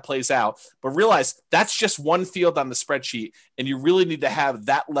all that plays out. But realize that's just one field on the spreadsheet. And you really need to have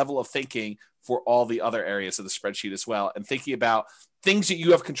that level of thinking for all the other areas of the spreadsheet as well. And thinking about things that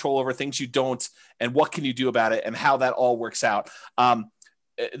you have control over, things you don't, and what can you do about it and how that all works out.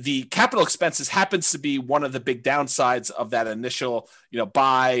 The capital expenses happens to be one of the big downsides of that initial,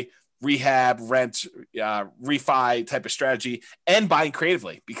 buy, rehab, rent, refi type of strategy, and buying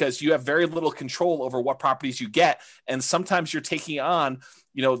creatively, because you have very little control over what properties you get. And sometimes you're taking on,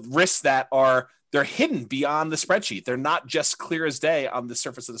 risks that they're hidden beyond the spreadsheet. They're not just clear as day on the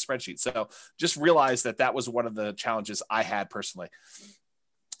surface of the spreadsheet. So just realize that was one of the challenges I had personally.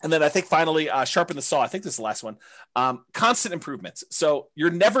 And then I think finally, sharpen the saw. I think this is the last one. Constant improvements. So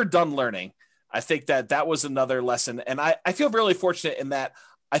you're never done learning. I think that was another lesson. And I feel really fortunate in that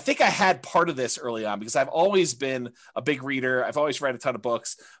I think I had part of this early on because I've always been a big reader. I've always read a ton of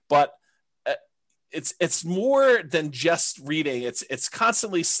books, but it's more than just reading. It's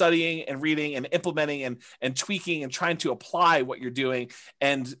constantly studying and reading and implementing and tweaking and trying to apply what you're doing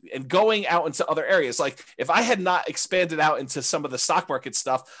and going out into other areas. Like if I had not expanded out into some of the stock market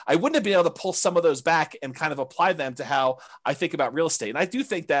stuff, I wouldn't have been able to pull some of those back and kind of apply them to how I think about real estate. And I do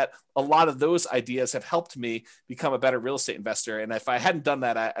think that a lot of those ideas have helped me become a better real estate investor. And if I hadn't done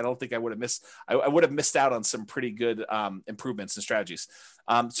that, I don't think I would have missed out on some pretty good improvements and strategies.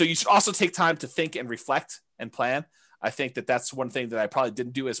 So you should also take time to think and reflect and plan. I think that that's one thing that I probably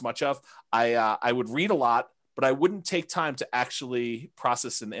didn't do as much of. I would read a lot, but I wouldn't take time to actually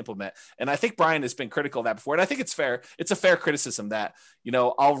process and implement. And I think Brian has been critical of that before. And I think it's fair. It's a fair criticism that,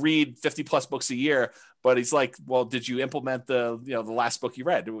 I'll read 50 plus books a year, but he's like, well, did you implement the last book you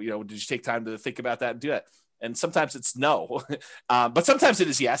read? Did you take time to think about that and do it? And sometimes it's no, but sometimes it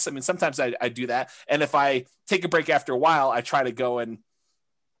is yes. I mean, sometimes I do that. And if I take a break after a while, I try to go and,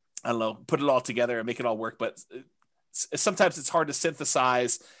 I don't know, put it all together and make it all work. But sometimes it's hard to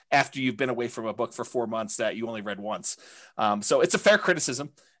synthesize after you've been away from a book for 4 months that you only read once. So it's a fair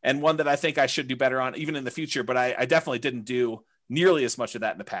criticism and one that I think I should do better on even in the future, but I definitely didn't do nearly as much of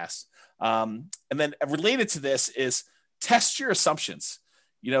that in the past. And then related to this is test your assumptions.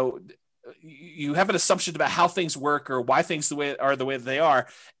 You have an assumption about how things work or why things the way that they are.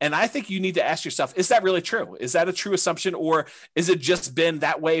 And I think you need to ask yourself, is that really true? Is that a true assumption? Or is it just been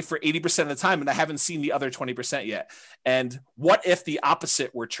that way for 80% of the time and I haven't seen the other 20% yet? And what if the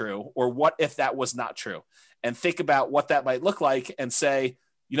opposite were true? Or what if that was not true? And think about what that might look like and say,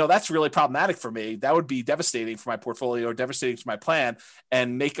 that's really problematic for me. That would be devastating for my portfolio or devastating for my plan,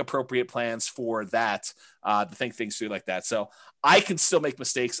 and make appropriate plans for that, to think things through like that. So I can still make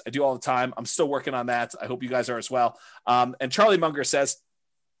mistakes. I do all the time. I'm still working on that. I hope you guys are as well. And Charlie Munger says,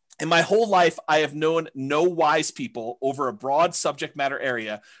 in my whole life, I have known no wise people over a broad subject matter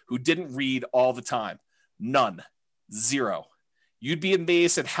area who didn't read all the time. None. Zero. You'd be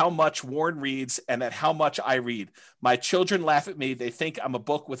amazed at how much Warren reads and at how much I read. My children laugh at me. They think I'm a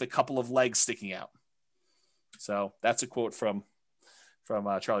book with a couple of legs sticking out. So that's a quote from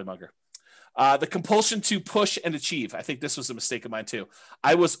Charlie Munger. The compulsion to push and achieve. I think this was a mistake of mine too.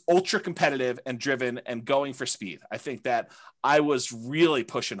 I was ultra competitive and driven and going for speed. I think that I was really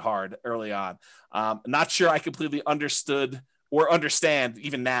pushing hard early on. Not sure I completely understood or understand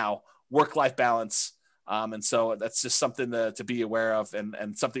even now work-life balance. And so that's just something to be aware of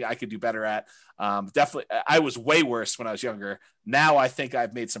and something I could do better at. Definitely, I was way worse when I was younger. Now I think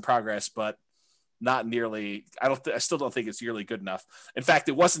I've made some progress, but not nearly. I still don't think it's nearly good enough. In fact,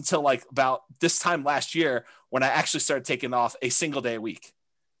 it wasn't until like about this time last year when I actually started taking off a single day a week,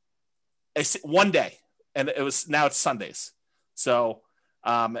 one day, and now it's Sundays. So,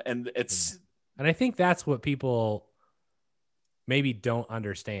 and I think that's what people maybe don't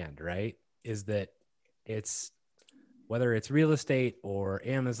understand, right? Is that it's whether it's real estate or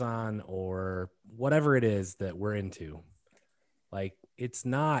Amazon or whatever it is that we're into, like it's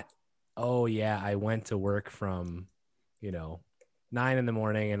not, oh yeah, I went to work from, 9 a.m.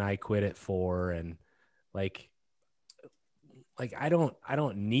 and I quit at 4. And like I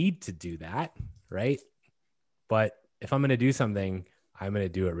don't need to do that. Right. But if I'm going to do something, I'm going to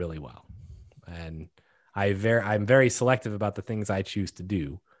do it really well. And I'm very selective about the things I choose to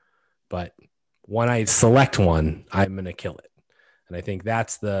do, but when I select one, I'm going to kill it. And I think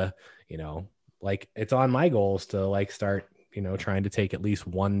that's it's on my goals to start, trying to take at least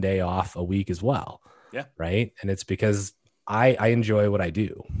one day off a week as well. Yeah. Right. And it's because I enjoy what I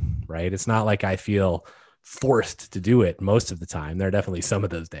do. Right. It's not like I feel forced to do it most of the time. There are definitely some of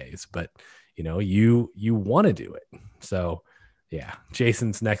those days, but you want to do it. So yeah.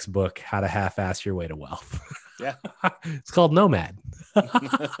 Jason's next book, How to Half-Ass Your Way to Wealth. Yeah. It's called Nomad.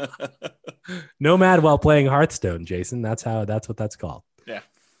 Nomad while playing Hearthstone, Jason. That's what that's called.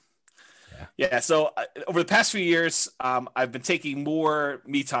 Yeah. So over the past few years, I've been taking more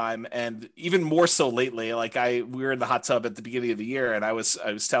me time, and even more so lately. Like we were in the hot tub at the beginning of the year, and I was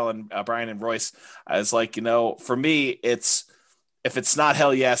telling Brian and Royce, I was like, for me, if it's not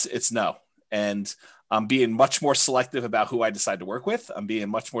hell yes, it's no. And I'm being much more selective about who I decide to work with. I'm being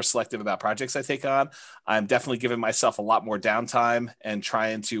much more selective about projects I take on. I'm definitely giving myself a lot more downtime and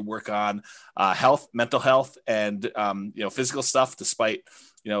trying to work on health, mental health, and physical stuff, despite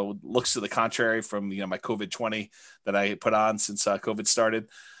looks to the contrary from my COVID-20 that I put on since COVID started.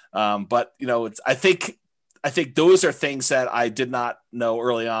 But I think those are things that I did not know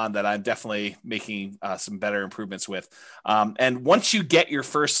early on that I'm definitely making some better improvements with. And once you get your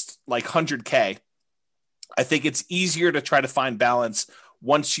first 100K, I think it's easier to try to find balance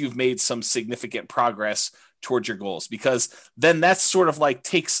once you've made some significant progress towards your goals, because then that's sort of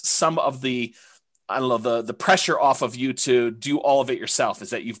takes some of the I don't know, the pressure off of you to do all of it yourself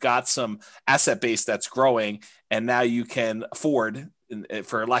is that you've got some asset base that's growing, and now you can afford,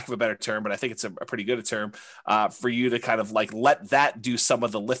 for lack of a better term, but I think it's a pretty good term, for you to kind of like let that do some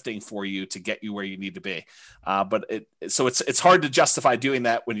of the lifting for you to get you where you need to be. But it's hard to justify doing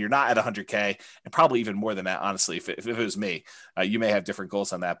that when you're not at 100K, and probably even more than that, honestly. If it was me, you may have different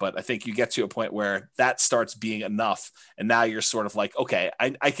goals on that, but I think you get to a point where that starts being enough, and now you're sort of like, okay,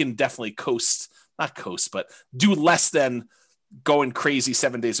 I can definitely not coast, but do less than going crazy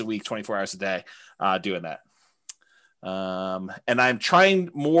 7 days a week, 24 hours a day, doing that. And I'm trying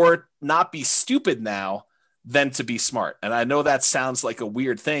more not be stupid now than to be smart. And I know that sounds like a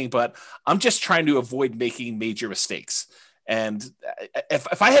weird thing, but I'm just trying to avoid making major mistakes. And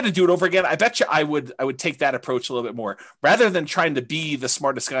if I had to do it over again, I bet you I would take that approach a little bit more, rather than trying to be the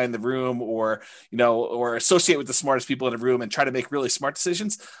smartest guy in the room, or associate with the smartest people in the room and try to make really smart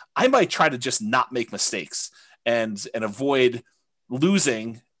decisions. I might try to just not make mistakes and avoid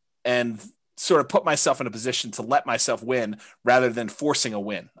losing, and sort of put myself in a position to let myself win rather than forcing a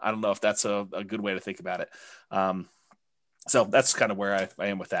win. I don't know if that's a good way to think about it. So that's kind of where I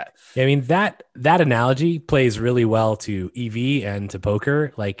am with that. Yeah, I mean, that analogy plays really well to EV and to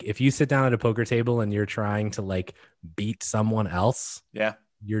poker. Like, if you sit down at a poker table and you're trying to like beat someone else, yeah,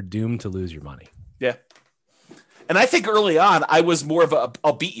 you're doomed to lose your money. Yeah. And I think early on, I was more of a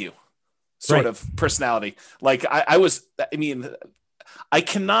I'll beat you sort of personality. Like I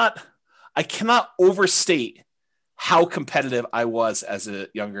cannot overstate how competitive I was as a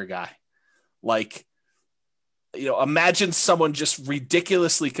younger guy. Like, imagine someone just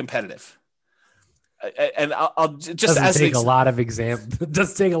ridiculously competitive. And I'll just take a lot of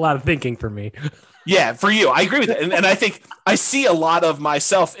does take a lot of thinking for me. Yeah, for you. I agree with it. And I think I see a lot of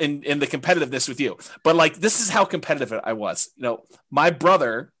myself in the competitiveness with you. But like, this is how competitive I was. My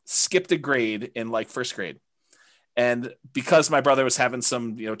brother skipped a grade in like first grade. And because my brother was having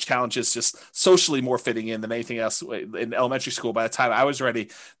some, challenges, just socially more fitting in than anything else in elementary school, by the time I was ready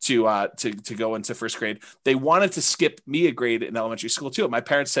to go into first grade, they wanted to skip me a grade in elementary school too. My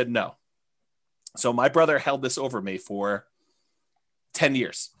parents said no. So my brother held this over me for 10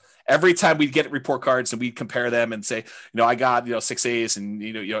 years. Every time we'd get report cards and we'd compare them and say, I got, 6 A's and,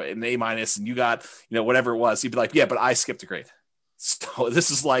 an A minus, and you got, whatever it was, he'd be like, yeah, but I skipped a grade. So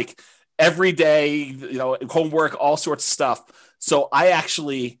this is like every day, homework, all sorts of stuff. So I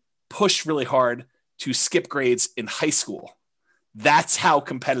actually pushed really hard to skip grades in high school. That's how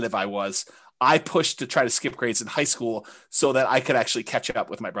competitive I was. I pushed to try to skip grades in high school so that I could actually catch up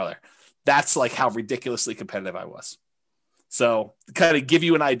with my brother. That's like how ridiculously competitive I was. So kind of give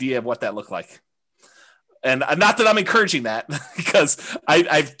you an idea of what that looked like. And not that I'm encouraging that, because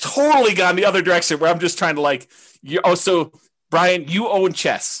I've totally gone the other direction where I'm just trying to so Brian, you own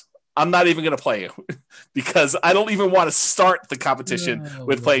chess. I'm not even going to play you because I don't even want to start the competition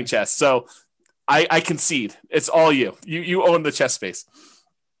with playing chess. So I concede. It's all you. You own the chess space.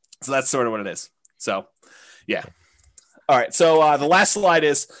 So that's sort of what it is. So, yeah. All right. So the last slide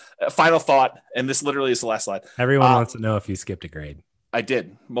is final thought. And this literally is the last slide. Everyone wants to know if you skipped a grade. I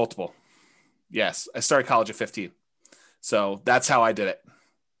did. Multiple. Yes. I started college at 15. So that's how I did it.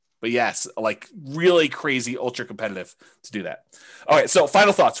 But yes, like really crazy, ultra competitive to do that. All right. So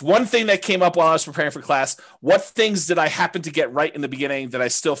final thoughts. One thing that came up while I was preparing for class, what things did I happen to get right in the beginning that I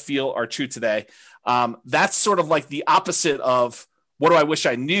still feel are true today? That's sort of like the opposite of what do I wish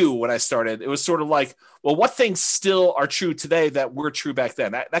I knew when I started. It was sort of like, well, what things still are true today that were true back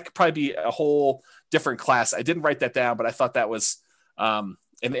then? That could probably be a whole different class. I didn't write that down, but I thought that was an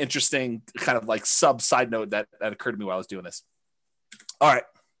interesting kind of like side note that occurred to me while I was doing this. All right.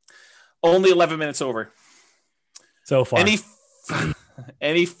 Only 11 minutes over. So far.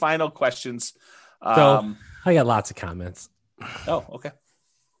 Any final questions? So I got lots of comments. Oh, okay.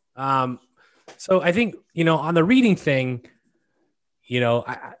 So I think, on the reading thing,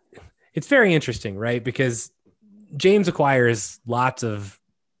 it's very interesting, right? Because James acquires lots of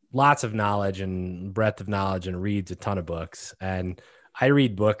knowledge and breadth of knowledge and reads a ton of books. And I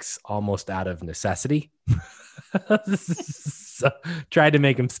read books almost out of necessity. So tried to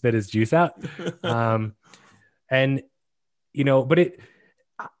make him spit his juice out. I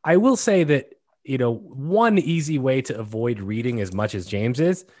will say that, one easy way to avoid reading as much as James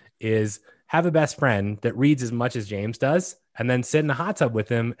is have a best friend that reads as much as James does, and then sit in a hot tub with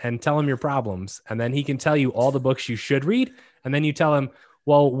him and tell him your problems. And then he can tell you all the books you should read. And then you tell him,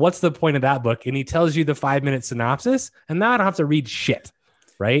 well, what's the point of that book? And he tells you the 5-minute synopsis, and now I don't have to read shit.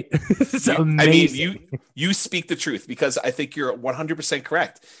 Right. You speak the truth, because I think you're 100%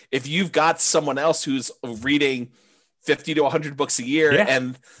 correct. If you've got someone else who's reading 50 to 100 books a year, Yeah.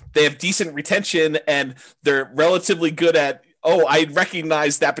 and they have decent retention, and they're relatively good at, oh, I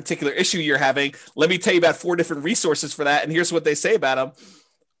recognize that particular issue you're having. Let me tell you about 4 different resources for that, and here's what they say about them.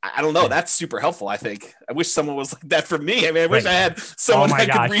 I don't know. That's super helpful, I think. I wish someone was like that for me. I mean, I wish I had someone my that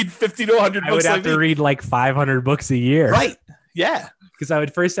gosh. could read 50 to 100 I books would have like to me. read like 500 books a year. Right. Yeah. Because I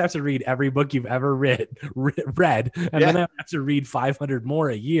would first have to read every book you've ever read, and then I would have to read 500 more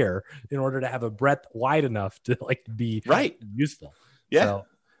a year in order to have a breadth wide enough to like be useful. Yeah. So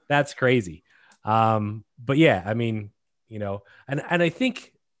that's crazy. But yeah, I mean, you know, and I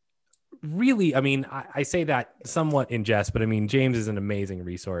think really, I mean, I say that somewhat in jest, but I mean, James is an amazing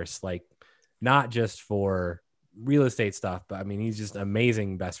resource, like not just for real estate stuff, but I mean, he's just an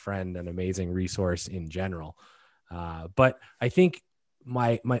amazing best friend and amazing resource in general. But I think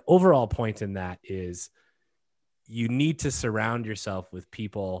my overall point in that is you need to surround yourself with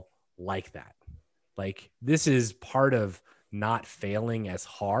people like that. Like this is part of not failing as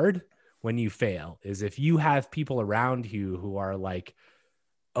hard when you fail, is if you have people around you who are like,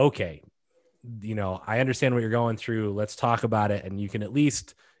 okay, you know, I understand what you're going through. Let's talk about it. And you can at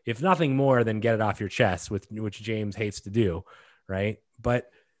least, if nothing more, than get it off your chest, which James hates to do. Right. But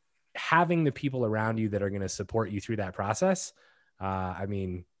having the people around you that are going to support you through that process. I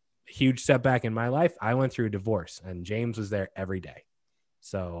mean, huge setback in my life. I went through a divorce and James was there every day.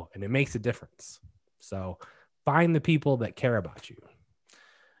 So, and it makes a difference. So find the people that care about you.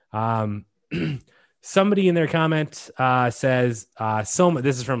 Somebody in their comment says,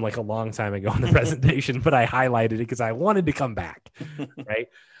 this is from like a long time ago in the presentation, but I highlighted it because I wanted to come back, right?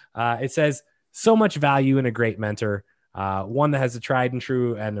 It says, so much value in a great mentor, one that has a tried and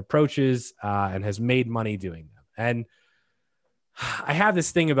true and approaches and has made money doing them. And I have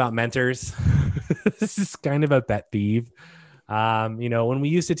this thing about mentors. This is kind of a pet peeve. You know, when we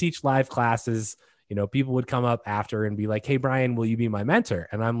used to teach live classes, you know, people would come up after and be like, hey, Brian, will you be my mentor?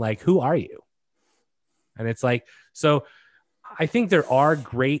 And I'm like, who are you? And it's like, so I think there are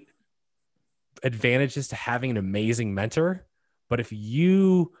great advantages to having an amazing mentor, but if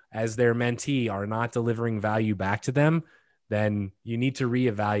you as their mentee are not delivering value back to them, then you need to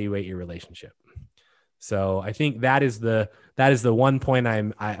reevaluate your relationship. So I think that is the one point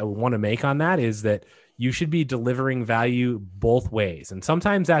I want to make on that, is that you should be delivering value both ways. And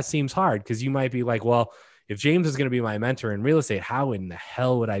sometimes that seems hard because you might be like, well, if James is going to be my mentor in real estate, how in the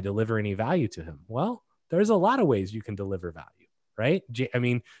hell would I deliver any value to him? Well, there's a lot of ways you can deliver value, right? I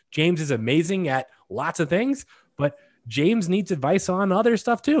mean, James is amazing at lots of things, but James needs advice on other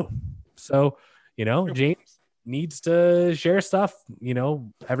stuff too. So, you know, James needs to share stuff, you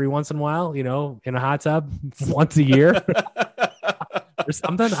know, every once in a while, you know, in a hot tub once a year or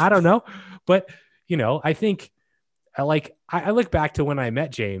something. I don't know. But, you know, I think I look back to when I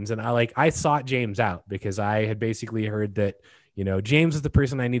met James and I sought James out because I had basically heard that, you know, James is the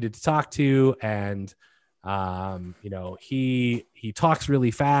person I needed to talk to. And, you know, he talks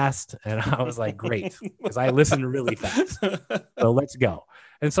really fast. And I was like, great, because I listen really fast. So let's go.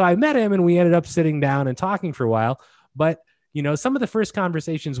 And so I met him and we ended up sitting down and talking for a while. But, you know, some of the first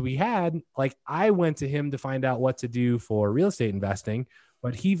conversations we had, like I went to him to find out what to do for real estate investing,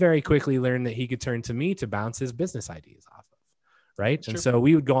 but he very quickly learned that he could turn to me to bounce his business ideas off of. Right. Sure. And so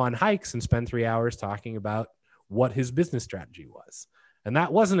we would go on hikes and spend 3 hours talking about what his business strategy was. And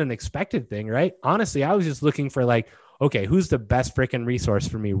that wasn't an expected thing, right? Honestly, I was just looking for like, okay, who's the best freaking resource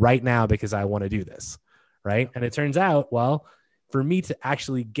for me right now because I want to do this, right? And it turns out, well, for me to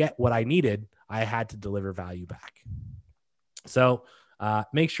actually get what I needed, I had to deliver value back. So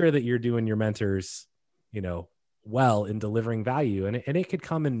make sure that you're doing your mentors, you know, well in delivering value, and it could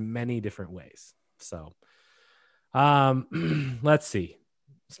come in many different ways. So let's see.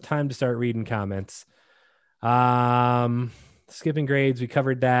 It's time to start reading comments. Skipping grades, we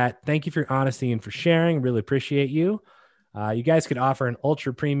covered that. Thank you for your honesty and for sharing. Really appreciate you. You guys could offer an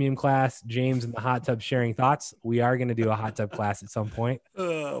ultra premium class, James in the hot tub sharing thoughts. We are going to do a hot tub class at some point.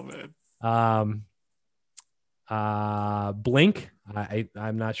 Oh man. Blink.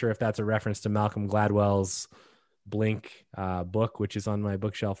 I'm not sure if that's a reference to Malcolm Gladwell's Blink book, which is on my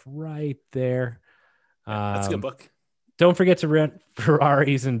bookshelf right there. That's a good book. Don't forget to rent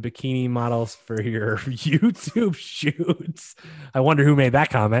Ferraris and bikini models for your YouTube shoots. I wonder who made that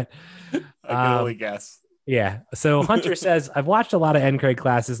comment. I can only guess. Yeah. So Hunter says, I've watched a lot of NCREG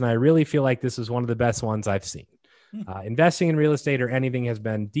classes and I really feel like this was one of the best ones I've seen. Investing in real estate or anything has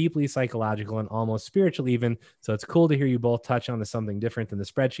been deeply psychological and almost spiritual even. So it's cool to hear you both touch on something different than the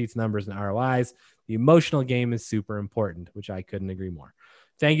spreadsheets, numbers, and ROIs. The emotional game is super important, which I couldn't agree more.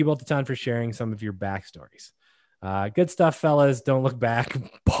 Thank you both a ton for sharing some of your backstories. Good stuff, fellas. Don't look back.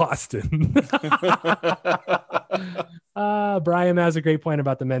 Boston. Brian has a great point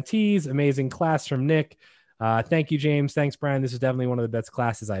about the mentees. Amazing class from Nick. Thank you, James. Thanks, Brian. This is definitely one of the best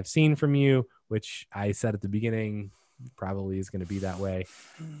classes I've seen from you, which I said at the beginning probably is going to be that way.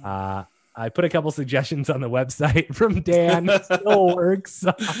 I put a couple suggestions on the website from Dan. Still works.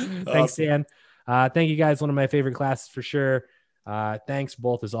 Thanks, Dan. Thank you guys. One of my favorite classes for sure. Thanks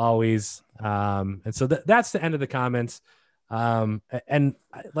both as always. And so that's the end of the comments. And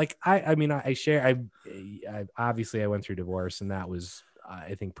like, I share, I obviously I went through divorce, and that was,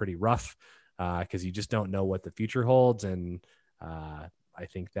 I think, pretty rough, cause you just don't know what the future holds. And, I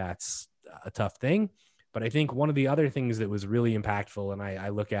think that's a tough thing, but I think one of the other things that was really impactful, and I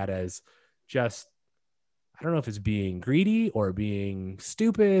look at as just, I don't know if it's being greedy or being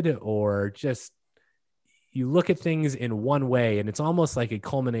stupid, or just, you look at things in one way, and it's almost like a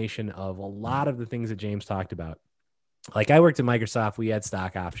culmination of a lot of the things that James talked about. Like, I worked at Microsoft, we had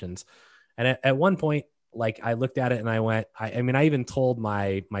stock options. And at one point, like, I looked at it and I went, I even told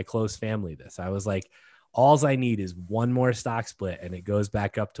my close family this. I was like, all I need is one more stock split and it goes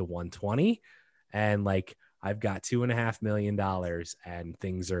back up to 120. And like, I've got $2.5 million and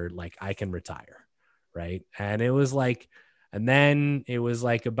things are like, I can retire. Right. And it was like, and then it was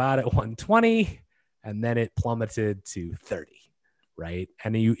like about at 120, and then it plummeted to 30. Right.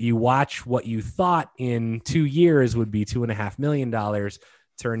 And you watch what you thought in 2 years would be $2.5 million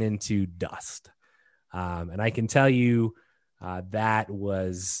turn into dust. And I can tell you that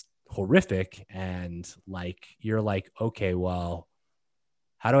was horrific. And like, you're like, okay, well,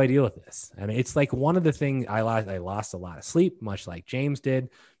 how do I deal with this? And it's like one of the things I lost a lot of sleep, much like James did,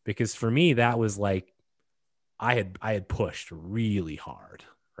 because for me, that was like, I had pushed really hard.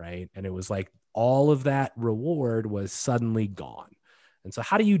 Right. And it was like all of that reward was suddenly gone. And so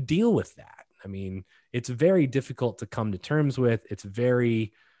how do you deal with that? I mean, it's very difficult to come to terms with. It's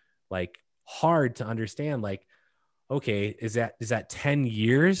very like hard to understand, like, okay, is that 10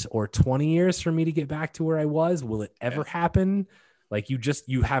 years or 20 years for me to get back to where I was? Will it ever happen? Like,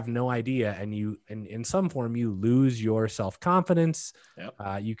 you have no idea. And in some form, you lose your self-confidence.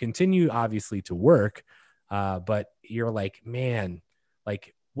 Yep. You continue obviously to work, but you're like, man,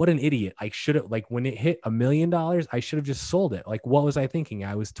 like, what an idiot. I should have, like, when it hit $1 million, I should have just sold it. Like, what was I thinking?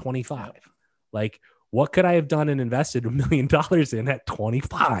 I was 25. Yep. Like, what could I have done and invested $1 million in at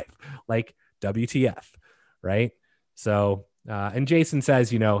 25? Like, WTF. Right. So, and Jason says,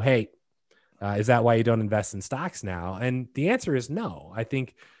 hey, is that why you don't invest in stocks now? And the answer is no. I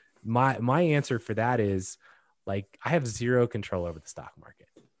think my answer for that is, like, I have zero control over the stock market.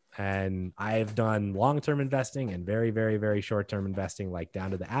 And I've done long-term investing and very, very, very short-term investing, like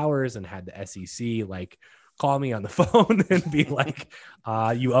down to the hours, and had the SEC like call me on the phone and be like,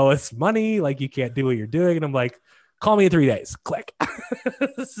 you owe us money. Like, you can't do what you're doing. And I'm like, call me in 3 days, click.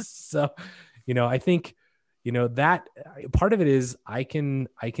 So, I think, that part of it is I can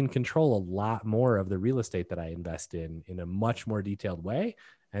control a lot more of the real estate that I invest in a much more detailed way.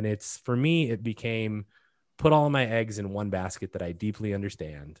 And it's, for me, it became put all of my eggs in one basket that I deeply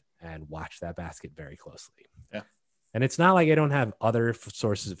understand and watch that basket very closely. Yeah. And it's not like I don't have other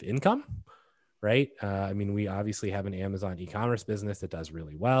sources of income, right? I mean, we obviously have an Amazon e-commerce business that does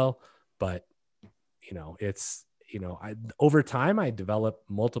really well, but it's, over time I develop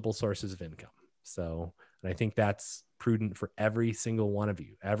multiple sources of income. So, and I think that's prudent for every single one of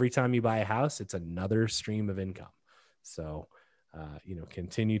you. Every time you buy a house, it's another stream of income. So,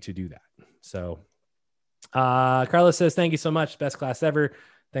 continue to do that. So, Carlos says, thank you so much. Best class ever.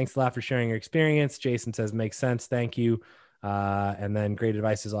 Thanks a lot for sharing your experience. Jason says, makes sense. Thank you. And then great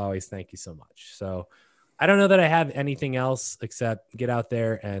advice as always. Thank you so much. So I don't know that I have anything else except get out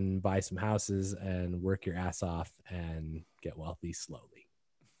there and buy some houses and work your ass off and get wealthy slowly.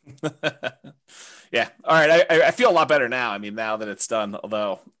 Yeah. All right. I feel a lot better now. I mean, now that it's done,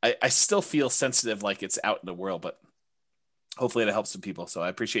 although I still feel sensitive, like it's out in the world, but hopefully it helps some people. So I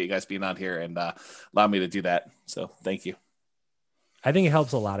appreciate you guys being on here and allow me to do that. So thank you. I think it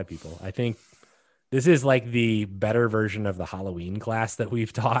helps a lot of people. I think this is like the better version of the Halloween class that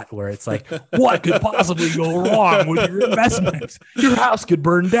we've taught, where it's like, what could possibly go wrong with your investments? Your house could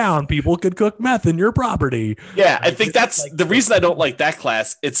burn down. People could cook meth in your property. Yeah, I think that's like the reason I don't like that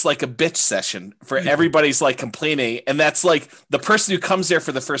class. It's like a bitch session for everybody's like complaining. And that's like the person who comes there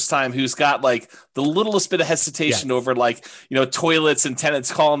for the first time, who's got like the littlest bit of hesitation over like, toilets and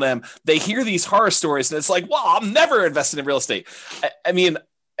tenants calling them. They hear these horror stories and it's like, well, I'm never invested in real estate. I mean,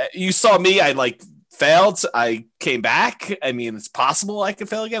 you saw me, I like failed. I came back. I mean, it's possible I could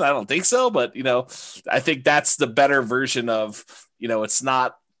fail again. I don't think so, but I think that's the better version of, it's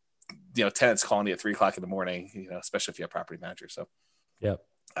not tenants calling you at 3:00 in the morning, especially if you have property manager. So, Yep.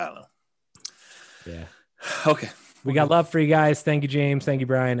 I don't know. Yeah. Okay. We got love for you guys. Thank you, James. Thank you,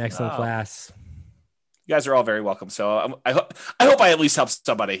 Brian. Excellent class. You guys are all very welcome. So I hope I at least helped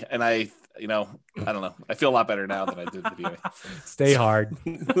somebody. And I don't know. I feel a lot better now than I did at the beginning. Stay hard.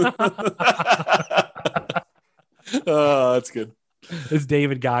 Oh, that's good. It's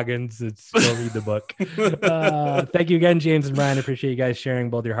David Goggins. It's go read the book. Thank you again, James and Brian. I appreciate you guys sharing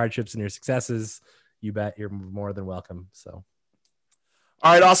both your hardships and your successes. You bet. You're more than welcome. So,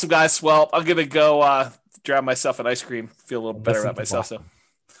 all right, awesome, guys. Well, I'm gonna go grab myself an ice cream. Feel a little better about myself. So,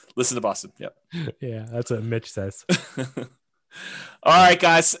 listen to Boston. Yep. Yeah, that's what Mitch says. All right,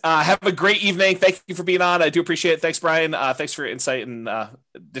 guys. Have a great evening. Thank you for being on. I do appreciate it. Thanks, Brian. Thanks for your insight and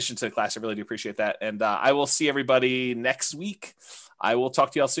addition to the class. I really do appreciate that. And I will see everybody next week. I will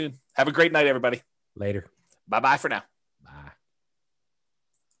talk to you all soon. Have a great night, everybody. Later. Bye-bye for now. Bye.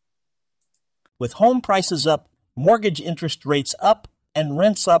 With home prices up, mortgage interest rates up, and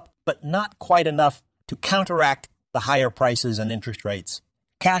rents up, but not quite enough to counteract the higher prices and interest rates.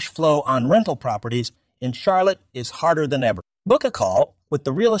 Cash flow on rental properties in Charlotte is harder than ever. Book a call with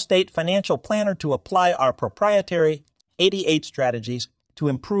the Real Estate Financial Planner to apply our proprietary 88 strategies to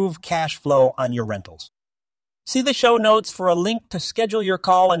improve cash flow on your rentals. See the show notes for a link to schedule your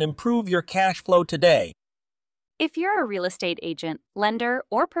call and improve your cash flow today. If you're a real estate agent, lender,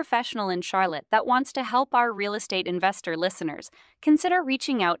 or professional in Charlotte that wants to help our real estate investor listeners, consider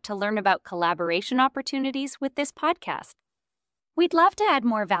reaching out to learn about collaboration opportunities with this podcast. We'd love to add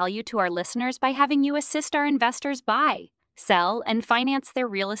more value to our listeners by having you assist our investors buy, sell, and finance their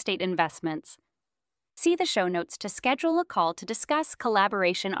real estate investments. See the show notes to schedule a call to discuss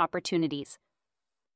collaboration opportunities.